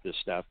truth about this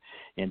stuff,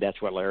 and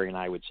that's what Larry and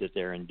I would sit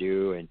there and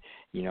do. And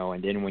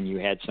and then when you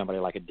had somebody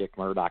like a Dick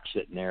Murdoch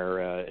sitting there,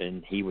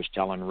 and he was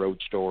telling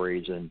road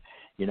stories, and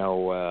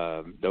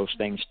those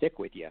things stick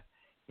with you.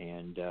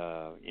 And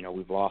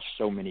we've lost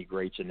so many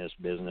greats in this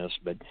business,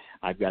 but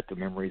I've got the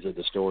memories of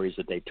the stories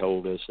that they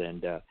told us,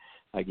 and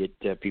I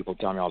get people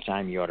telling me all the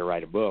time, you ought to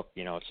write a book.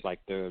 It's like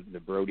the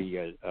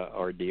Brody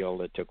ordeal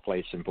that took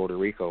place in Puerto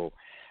Rico.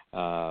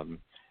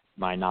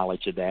 My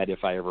knowledge of that,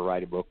 if I ever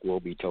write a book,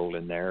 will be told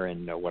in there,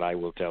 and what I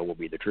will tell will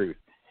be the truth.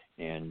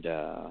 And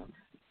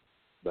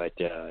but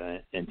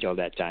until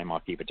that time, I'll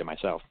keep it to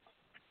myself.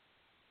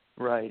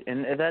 Right,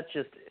 and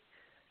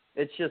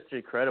it's just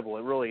incredible.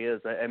 It really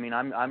is. I mean,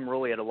 I'm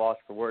really at a loss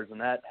for words,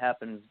 and that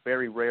happens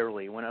very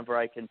rarely. Whenever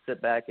I can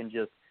sit back and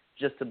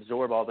just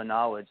absorb all the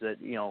knowledge that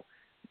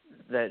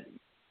that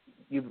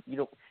you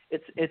don't.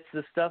 It's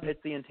the stuff.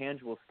 It's the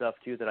intangible stuff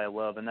too that I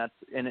love, and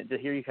to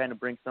hear you kind of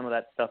bring some of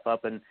that stuff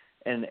up, and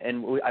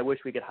I wish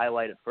we could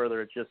highlight it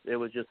further. It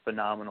was just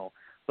phenomenal.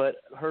 But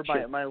Herb,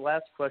 Sure. my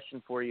last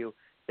question for you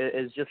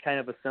is just kind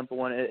of a simple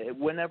one.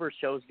 Whenever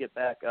shows get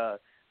back up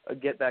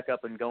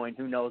and going,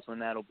 who knows when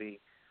that'll be?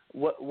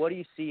 What do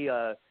you see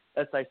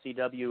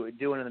SICW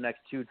doing in the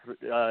next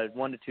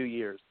 1 to 2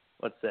 years,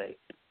 let's say?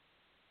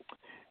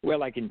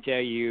 Well, I can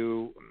tell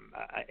you,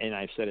 and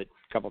I've said it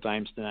a couple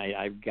times tonight,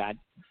 I've got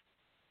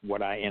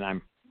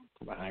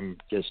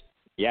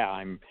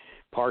I'm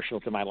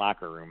partial to my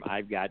locker room.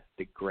 I've got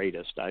the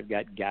greatest. I've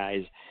got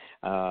guys,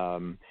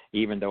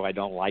 even though I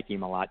don't like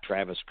him a lot,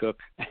 Travis Cook.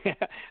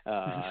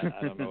 I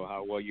don't know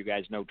how well you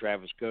guys know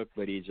Travis Cook,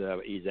 but he's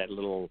that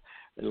little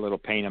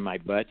pain in my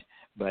butt.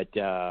 But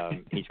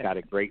he's got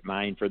a great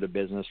mind for the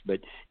business.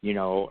 But,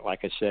 like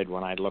I said,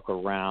 when I look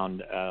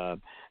around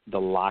the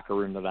locker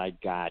room that I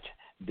got,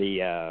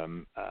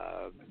 the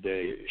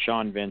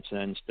Sean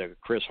Vincents, the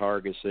Chris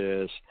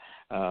Hargises,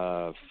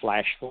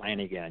 Flash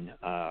Flanagan,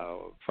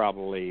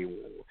 probably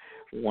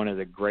one of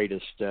the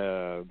greatest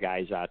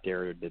guys out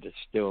there that is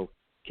still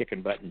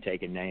kicking butt and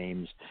taking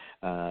names.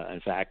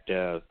 In fact,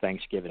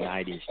 Thanksgiving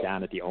night he's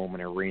down at the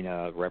Oman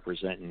Arena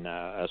representing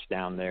us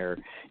down there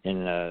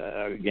in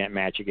a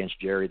match against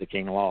Jerry the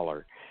King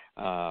Lawler.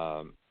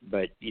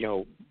 But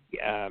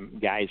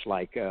guys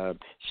like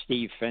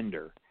Steve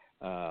Fender,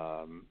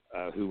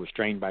 who was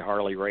trained by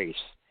Harley Race.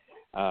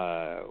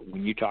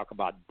 When you talk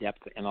about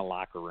depth in a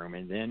locker room,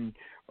 and then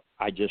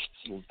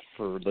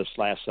for this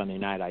last Sunday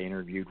night, I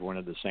interviewed one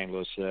of the St.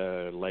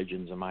 Louis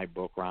legends in my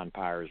book, Ron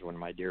Pyers, one of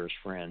my dearest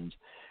friends,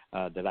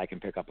 that I can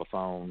pick up a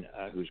phone,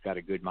 who's got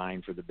a good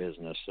mind for the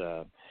business.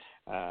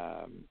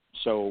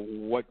 So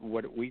what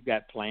we've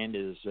got planned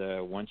is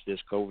once this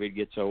COVID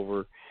gets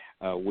over,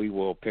 we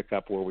will pick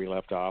up where we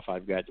left off.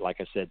 I've got, like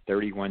I said,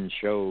 31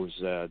 shows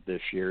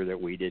this year that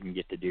we didn't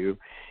get to do.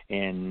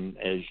 And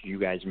as you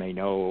guys may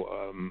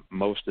know,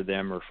 most of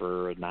them are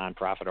for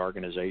nonprofit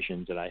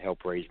organizations that I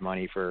help raise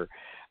money for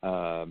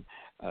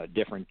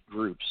different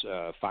groups,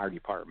 fire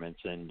departments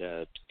and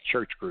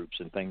church groups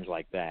and things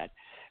like that.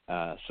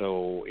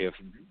 So if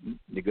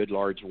the good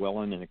Lord's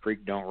willing and the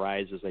creek don't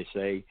rise, as they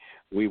say,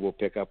 we will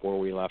pick up where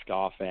we left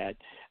off at.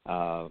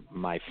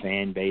 My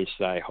fan base,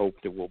 I hope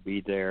that will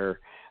be there.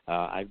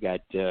 I've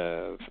got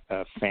a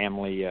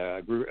family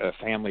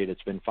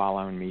that's been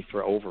following me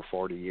for over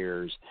 40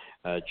 years.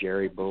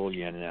 Jerry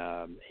Bullion,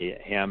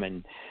 him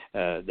and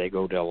they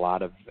go to a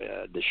lot of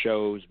the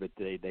shows, but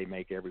they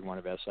make every one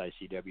of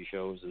SICW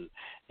shows.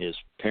 His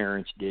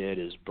parents did,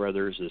 his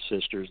brothers, his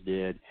sisters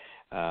did.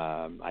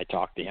 I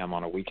talk to him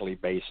on a weekly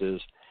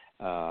basis.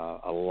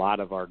 A lot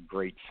of our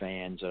great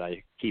fans that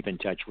I keep in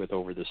touch with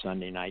over the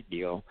Sunday night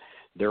deal,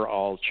 they're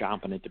all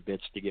chomping at the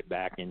bits to get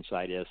back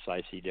inside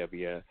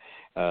SICW.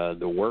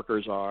 The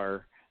workers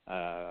are,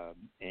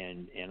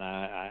 and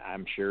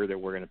I'm sure that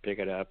we're going to pick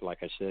it up, like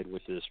I said,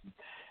 with this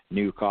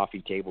new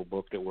coffee table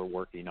book that we're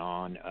working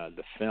on.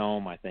 The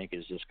film, I think,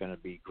 is just going to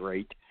be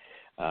great.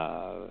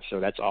 So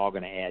that's all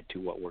going to add to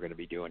what we're going to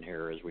be doing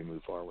here as we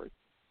move forward.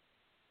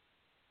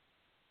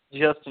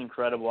 Just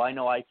incredible. I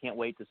know I can't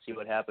wait to see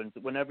what happens.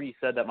 Whenever you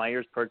said that, my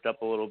ears perked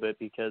up a little bit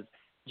because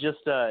just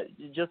the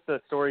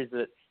stories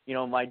that,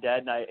 my dad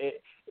and I,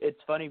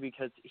 it's funny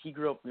because he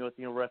grew up with,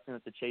 wrestling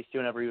with the Chase too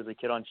whenever he was a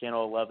kid on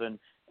Channel 11.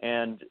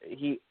 And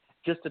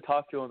just to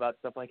talk to him about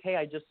stuff like, hey,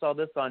 I just saw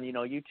this on,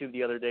 YouTube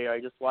the other day, or I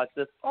just watched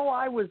this. Oh,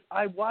 I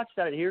watched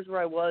that. Here's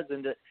where I was.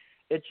 And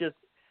it's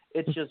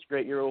just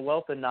great. You're a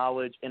wealth of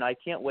knowledge. And I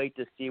can't wait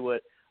to see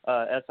what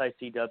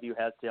SICW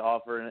has to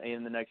offer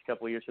in the next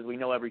couple of years, because we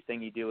know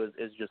everything you do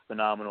is just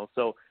phenomenal.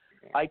 So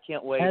I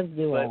can't wait.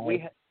 But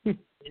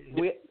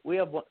we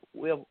have.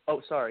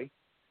 Oh, sorry.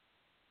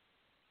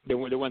 The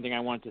one thing I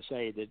want to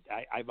say that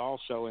I've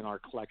also in our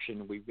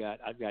collection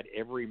I've got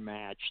every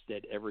match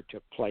that ever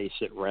took place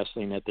at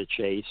Wrestling at the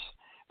Chase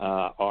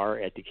or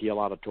at the Kiel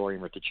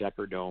Auditorium or at the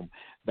Checker Dome.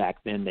 Back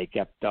then they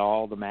kept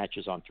all the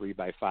matches on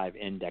 3x5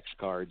 index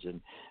cards,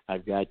 and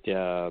I've got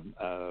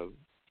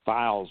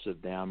files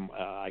of them.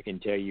 I can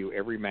tell you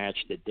every match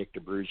that Dick the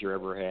Bruiser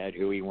ever had,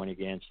 who he won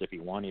against, if he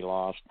won, he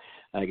lost.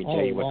 I can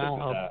tell you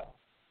what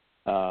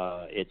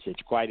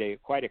it's quite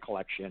a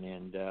collection,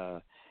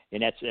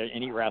 and that's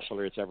any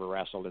wrestler that's ever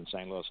wrestled in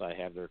St. Louis. I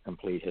have their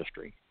complete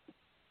history.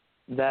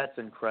 That's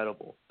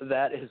incredible.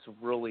 That is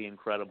really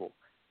incredible.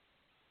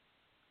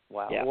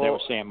 Wow. Yeah, well,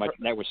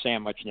 that was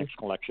Sam Muchnick's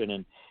collection,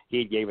 and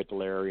he gave it to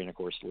Larry, and of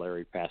course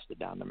Larry passed it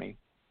down to me.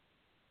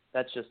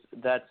 That's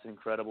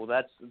incredible.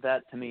 That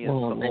to me is the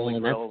holy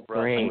grail of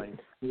wrestling.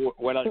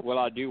 What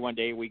I'll do one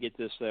day, we get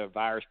this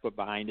virus put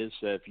behind us.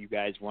 If you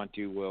guys want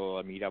to,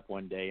 we'll meet up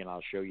one day, and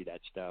I'll show you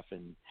that stuff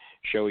and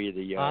show you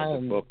the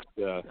book.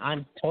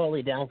 I'm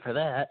totally down for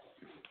that.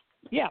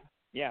 Yeah.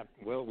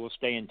 We'll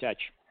stay in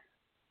touch.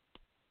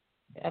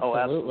 Absolutely. Oh,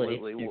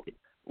 absolutely.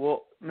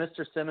 Well,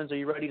 Mr. Simmons, are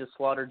you ready to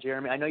slaughter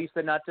Jeremy? I know you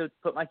said not to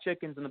put my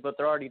chickens in but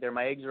they're already there.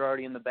 My eggs are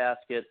already in the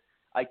basket.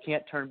 I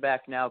can't turn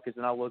back now because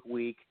then I'll look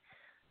weak.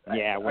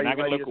 Yeah, we're not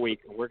going to look weak.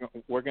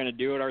 We're going to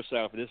do it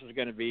ourselves. This is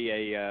going to be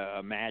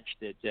a match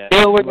that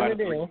we're going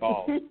to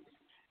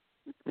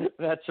do.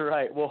 That's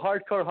right. Well,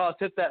 Hardcore Hoss,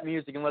 hit that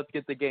music and let's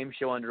get the game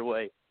show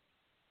underway.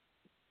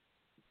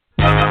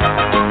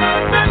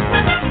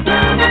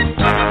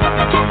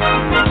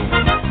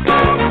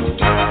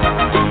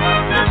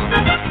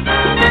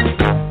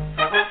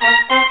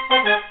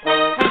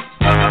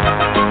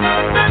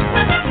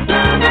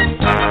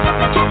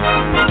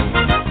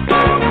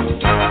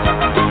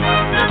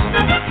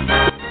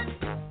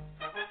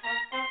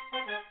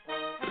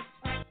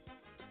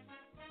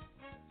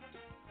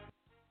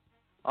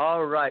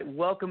 All right,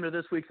 welcome to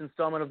this week's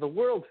installment of the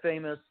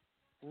world-famous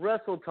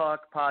Wrestle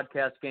Talk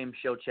Podcast Game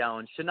Show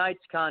Challenge.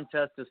 Tonight's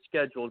contest is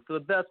scheduled for the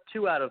best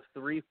 2 out of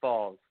 3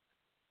 falls.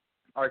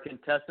 Our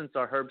contestants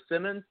are Herb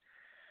Simmons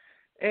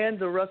and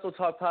the Wrestle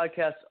Talk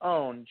Podcast's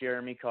own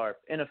Jermey Karp.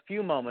 In a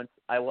few moments,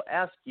 I will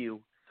ask you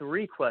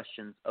 3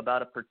 questions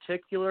about a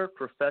particular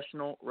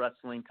professional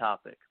wrestling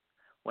topic.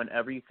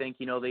 Whenever you think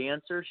you know the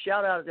answer,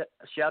 shout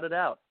it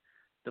out.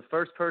 The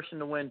first person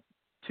to win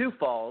 2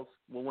 falls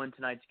will win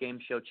tonight's game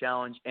show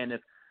challenge, and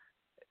if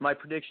my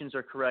predictions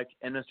are correct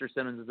and Mr.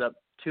 Simmons is up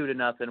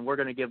 2-0, we're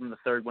going to give him the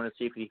third one to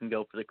see if he can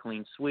go for the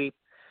clean sweep.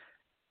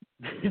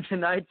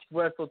 Tonight's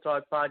Wrestle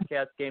Talk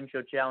Podcast Game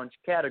Show Challenge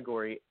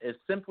category is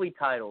simply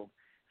titled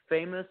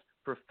Famous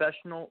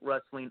Professional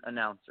Wrestling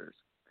Announcers.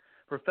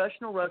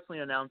 Professional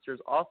wrestling announcers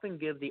often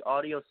give the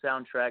audio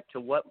soundtrack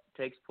to what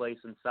takes place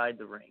inside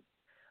the ring.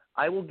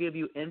 I will give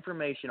you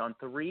information on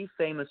 3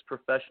 famous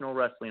professional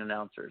wrestling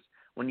announcers.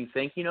 When you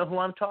think you know who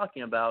I'm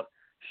talking about,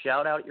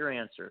 shout out your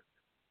answer.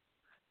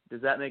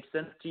 Does that make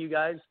sense to you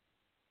guys?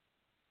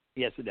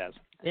 Yes, it does.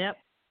 Yep.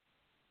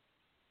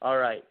 All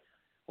right.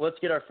 Let's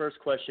get our first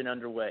question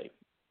underway.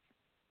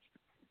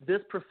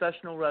 This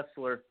professional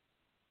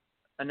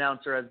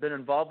announcer has been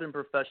involved in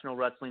professional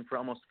wrestling for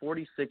almost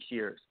 46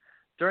 years.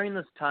 During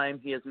this time,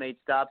 he has made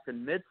stops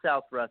in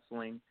Mid-South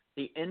Wrestling,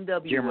 the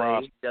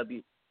NWA.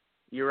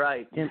 You're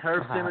right.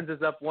 Herb Simmons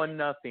is up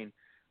 1-0.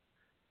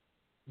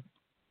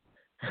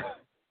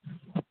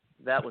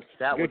 That was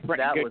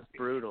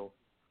brutal.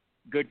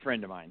 Good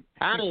friend of mine.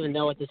 I don't even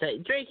know what to say.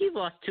 Drake, you've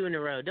lost 2 in a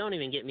row. Don't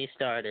even get me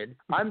started.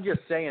 I'm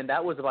just saying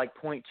that was like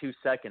 0.2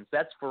 seconds.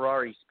 That's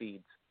Ferrari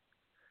speeds.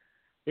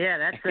 Yeah,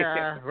 that's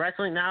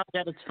wrestling now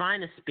at its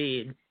finest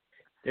speed. If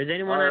there's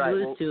anyone I'd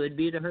lose to, it'd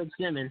be to Herb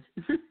Simmons.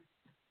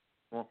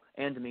 Well,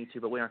 and to me too,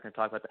 but we aren't going to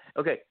talk about that.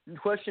 Okay,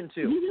 question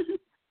 2.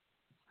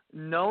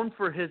 Known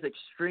for his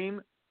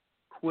extreme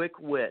quick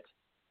wit,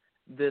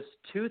 this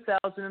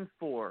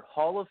 2004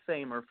 Hall of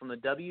Famer from the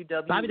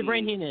WWE. Bobby the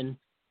Brain Heenan.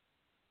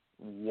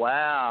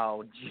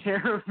 Wow,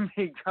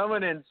 Jeremy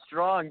coming in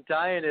strong,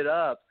 tying it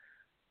up.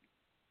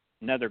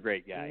 Another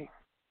great guy.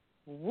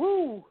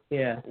 Woo!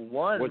 Yeah.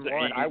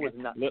 1-1. I was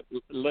not.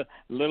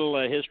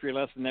 Little history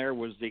lesson there.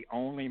 Was the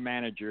only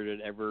manager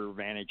that ever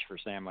managed for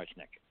Sam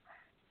Muchnick.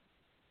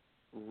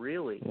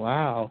 Really?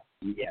 Wow.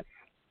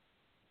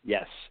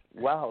 Yes.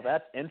 Wow,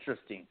 that's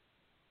interesting.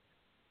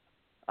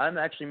 I'm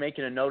actually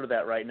making a note of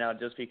that right now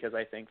just because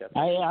I think that's...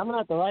 I'm going to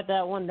have to write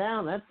that one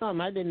down. That's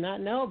something I did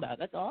not know about.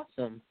 That's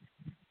awesome.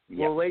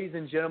 Well, ladies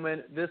and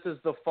gentlemen, this is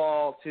the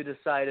fall to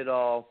decide it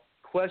all.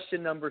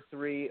 Question number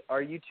 3.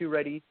 Are you 2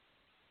 ready?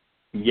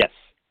 Yes.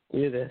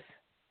 Do this.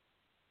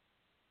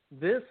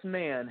 This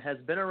man has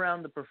been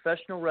around the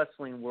professional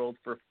wrestling world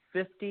for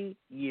 50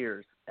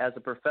 years as a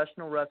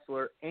professional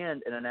wrestler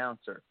and an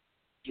announcer.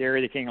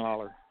 Jerry the King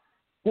Lawler.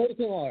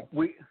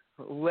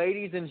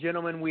 Ladies and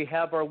gentlemen, we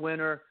have our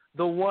winner,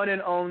 the one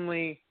and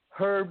only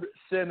Herb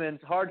Simmons,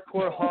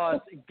 Hardcore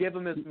Hoss. Give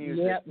him his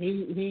music. Yep,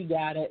 he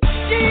got it.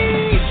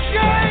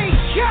 DJ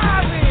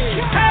Khaled.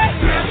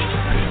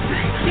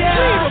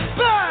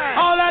 Yeah.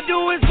 All I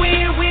do is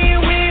win,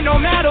 win, win, no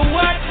matter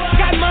what.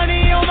 Got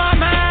money on my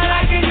mind,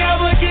 I can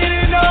never get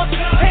enough.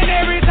 And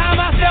every time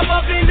I step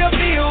up in the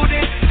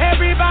building,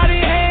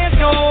 everybody hands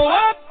go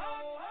up.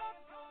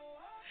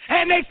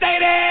 And they stay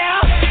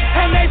there,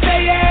 and they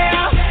say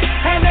yeah,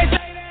 and they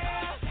say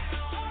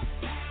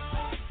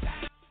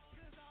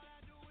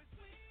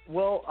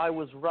Well, I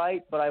was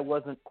right, but I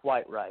wasn't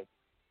quite right.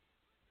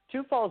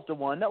 2 falls to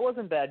 1. That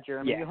wasn't bad,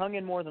 Jeremy. Yeah. You hung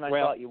in more than I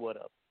Well, thought you would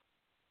have.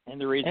 And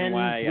the reason And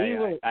why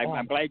we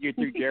I'm glad you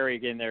threw Jerry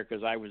in there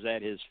because I was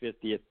at his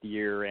 50th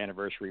year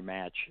anniversary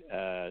match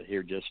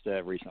here just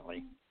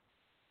recently.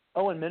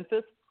 Oh, in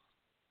Memphis?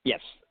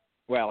 Yes.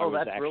 Well, Oh, it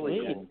was that's actually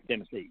really in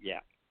Tennessee. Yeah,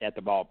 at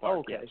the ballpark.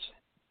 Okay. Yes.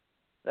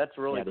 That's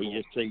really cool.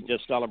 He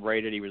just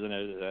celebrated. He was in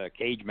a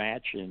cage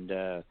match,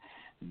 and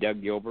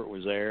Doug Gilbert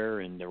was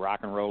there, and the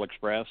Rock and Roll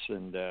Express,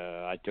 and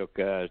I took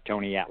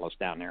Tony Atlas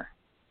down there.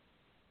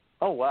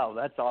 Oh, wow,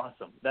 that's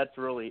awesome. That's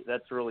really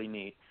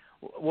neat.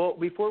 Well,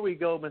 before we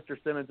go,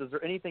 Mr. Simmons, is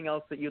there anything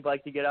else that you'd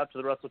like to get out to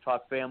the Wrestle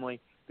Talk family?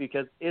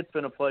 Because it's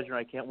been a pleasure.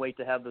 I can't wait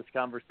to have this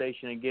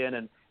conversation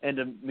again and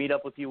to meet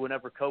up with you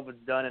whenever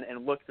COVID's done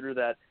and look through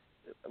that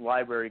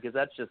library because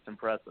that's just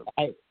impressive.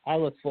 I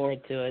look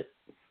forward to it.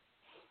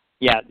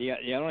 Yeah,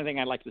 the only thing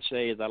I'd like to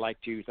say is I'd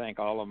like to thank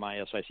all of my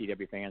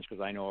SICW fans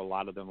because I know a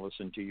lot of them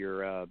listen to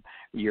your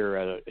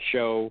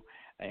show,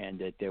 and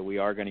that we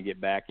are going to get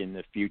back in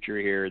the future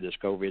here. This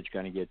COVID's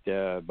going to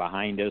get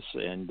behind us,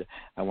 and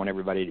I want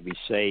everybody to be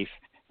safe.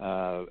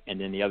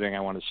 And then the other thing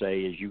I want to say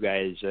is you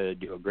guys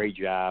do a great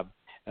job.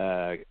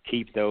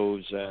 Keep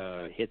those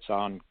hits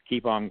on,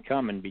 keep on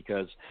coming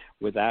because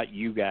without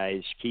you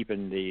guys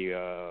keeping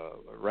the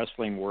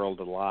wrestling world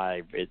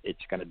alive,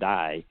 it's going to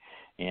die.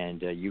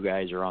 And you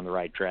guys are on the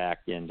right track,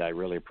 and I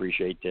really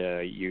appreciate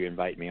you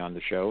inviting me on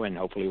the show, and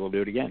hopefully we'll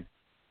do it again.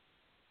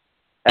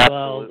 Absolutely.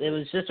 Well, it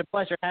was just a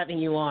pleasure having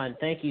you on.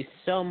 Thank you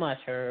so much,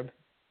 Herb.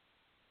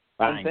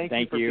 Fine,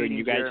 thank you. And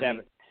you guys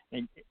Jeremy.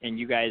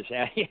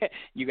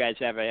 you guys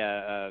have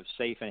a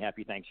safe and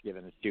happy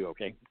Thanksgiving too.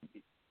 Okay.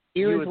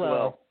 You as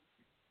well.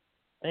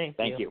 Thank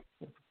you.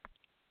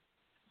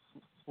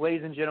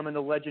 Ladies and gentlemen,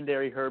 the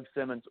legendary Herb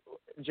Simmons.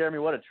 Jeremy,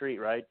 what a treat,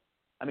 right?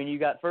 I mean, you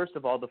got, first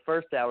of all, the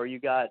first hour, you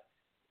got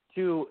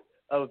two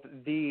of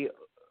the,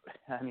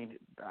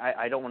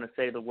 I don't want to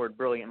say the word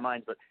brilliant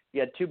minds, but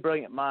you had two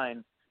brilliant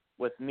minds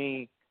with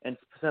me and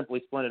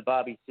Simply Splendid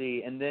Bobby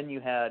C. And then you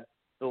had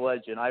the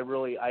legend. I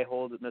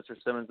hold Mr.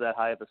 Simmons that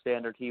high of a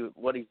standard.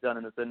 What he's done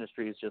in this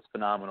industry is just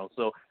phenomenal.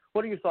 So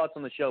what are your thoughts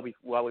on the show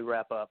while we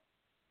wrap up?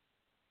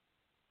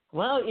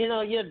 Well,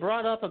 you had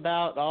brought up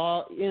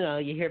about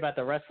you hear about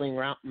the wrestling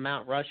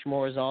Mount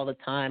Rushmores all the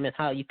time and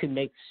how you can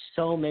make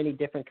so many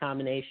different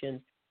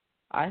combinations.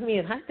 I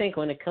think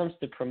when it comes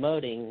to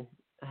promoting,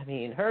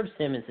 Herb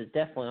Simmons is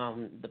definitely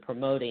on the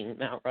promoting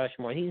Mount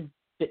Rushmore. He's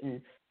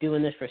been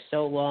doing this for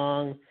so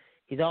long.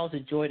 He's always a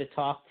joy to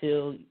talk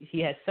to. He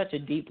has such a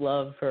deep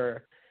love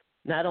for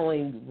not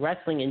only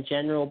wrestling in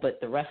general, but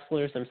the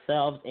wrestlers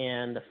themselves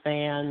and the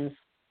fans.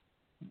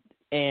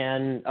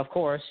 And, of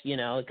course,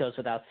 it goes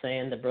without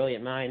saying the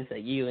brilliant minds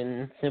that you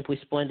and Simply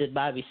Splendid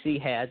Bobby C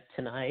had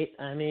tonight.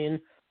 I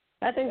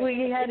think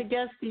we had a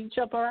guest each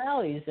up our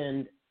alleys,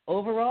 and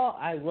overall,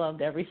 I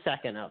loved every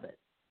second of it.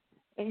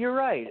 And you're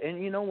right.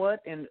 And you know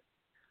what? And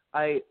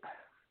I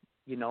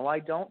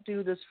don't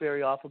do this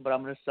very often, but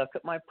I'm going to suck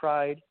up my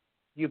pride.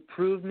 You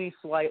proved me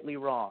slightly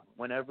wrong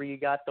whenever you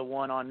got the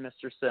one on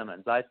Mr.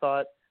 Simmons. I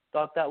thought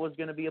that was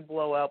going to be a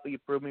blowout, but you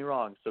proved me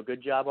wrong. So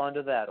good job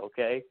onto that,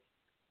 okay?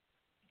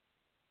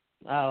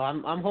 Oh,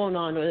 I'm holding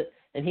on to it.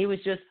 And he was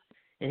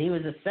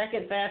a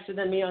second faster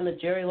than me on the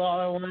Jerry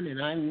Lawler one.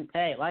 And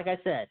like I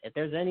said, if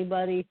there's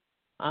anybody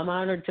I'm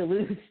honored to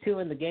lose to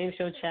in the Game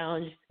Show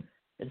Challenge,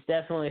 it's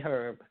definitely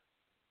Herb.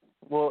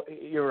 Well,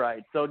 you're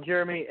right. So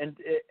Jeremy, and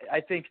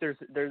I think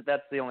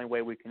that's the only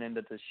way we can end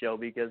this show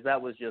because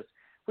that was just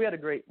we had a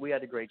great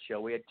show.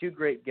 We had two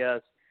great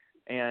guests,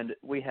 and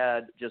we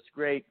had just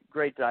great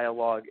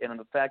dialogue. And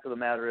the fact of the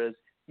matter is,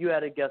 you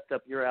had a guest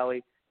up your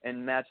alley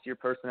and matched your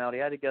personality.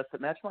 I had a guest that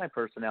matched my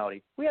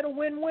personality. We had a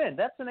win-win.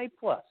 That's an A+.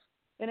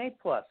 An A+.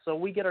 So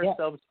we get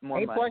ourselves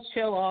more money. A+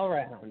 show all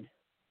around.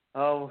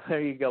 Oh,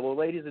 there you go. Well,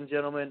 ladies and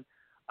gentlemen,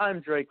 I'm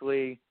Drake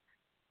Lee.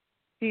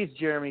 He's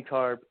Jermey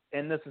Karp,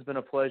 and this has been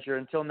a pleasure.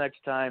 Until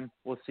next time,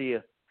 we'll see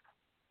you.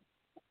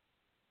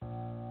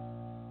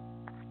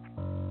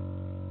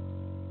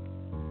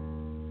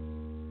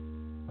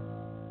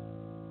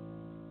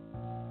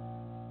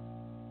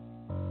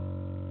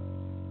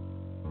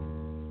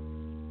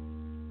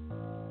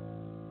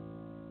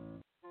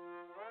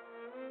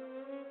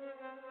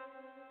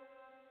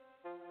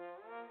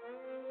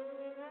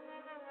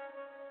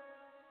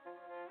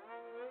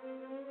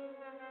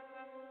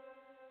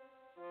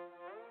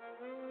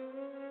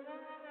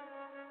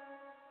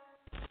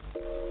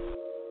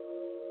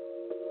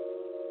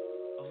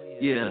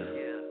 Yeah.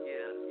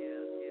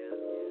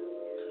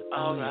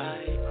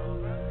 Alright.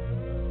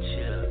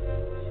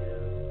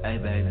 Hey,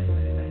 baby.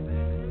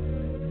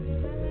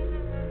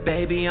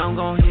 Baby, I'm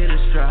gon' hit a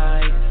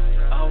strike.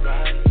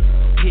 Alright.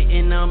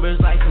 Hitting numbers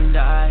like some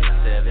dice.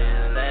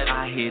 7-11.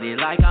 I hit it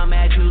like I'm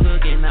at you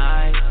looking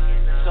nice.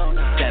 So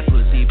nice. That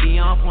pussy be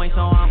on point,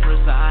 so I'm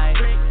precise.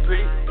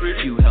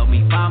 Pretty. You help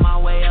me find my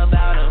way up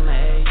out of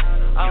maze.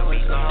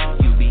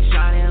 You be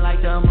shining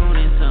like the moon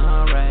and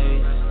sun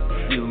rays.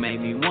 You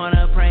make me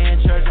wanna pray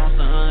in church on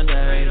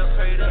Sundays.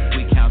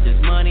 We count this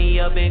money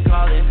up and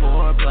call it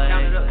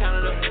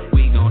foreplay.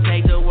 We gon'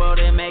 take the world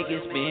and make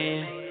it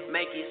spin.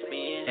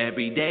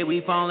 Every day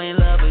we fall in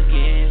love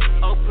again.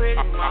 Oh, pretty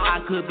mama. I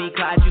could be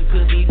Clyde, you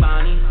could be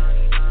Bonnie.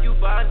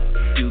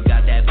 You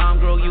got that bomb,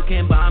 girl, you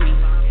can bomb me.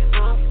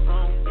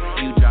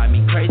 You drive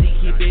me crazy,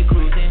 keep it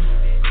cruising.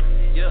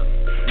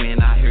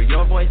 When I hear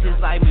your voice,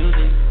 it's like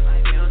music.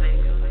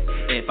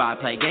 If I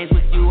play games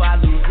with you, I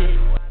lose it.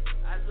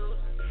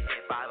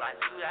 If I like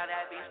you,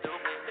 that'd be stupid.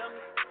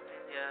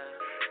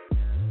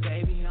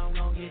 Baby, I'm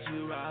gon' get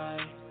you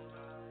right.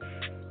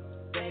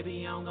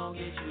 Baby, I'm gon'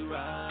 get you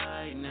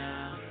right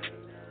now.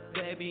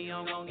 Baby,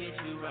 I'm gon' get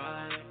you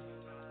right.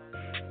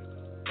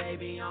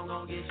 Baby, I'm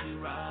gon' get you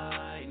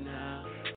right now.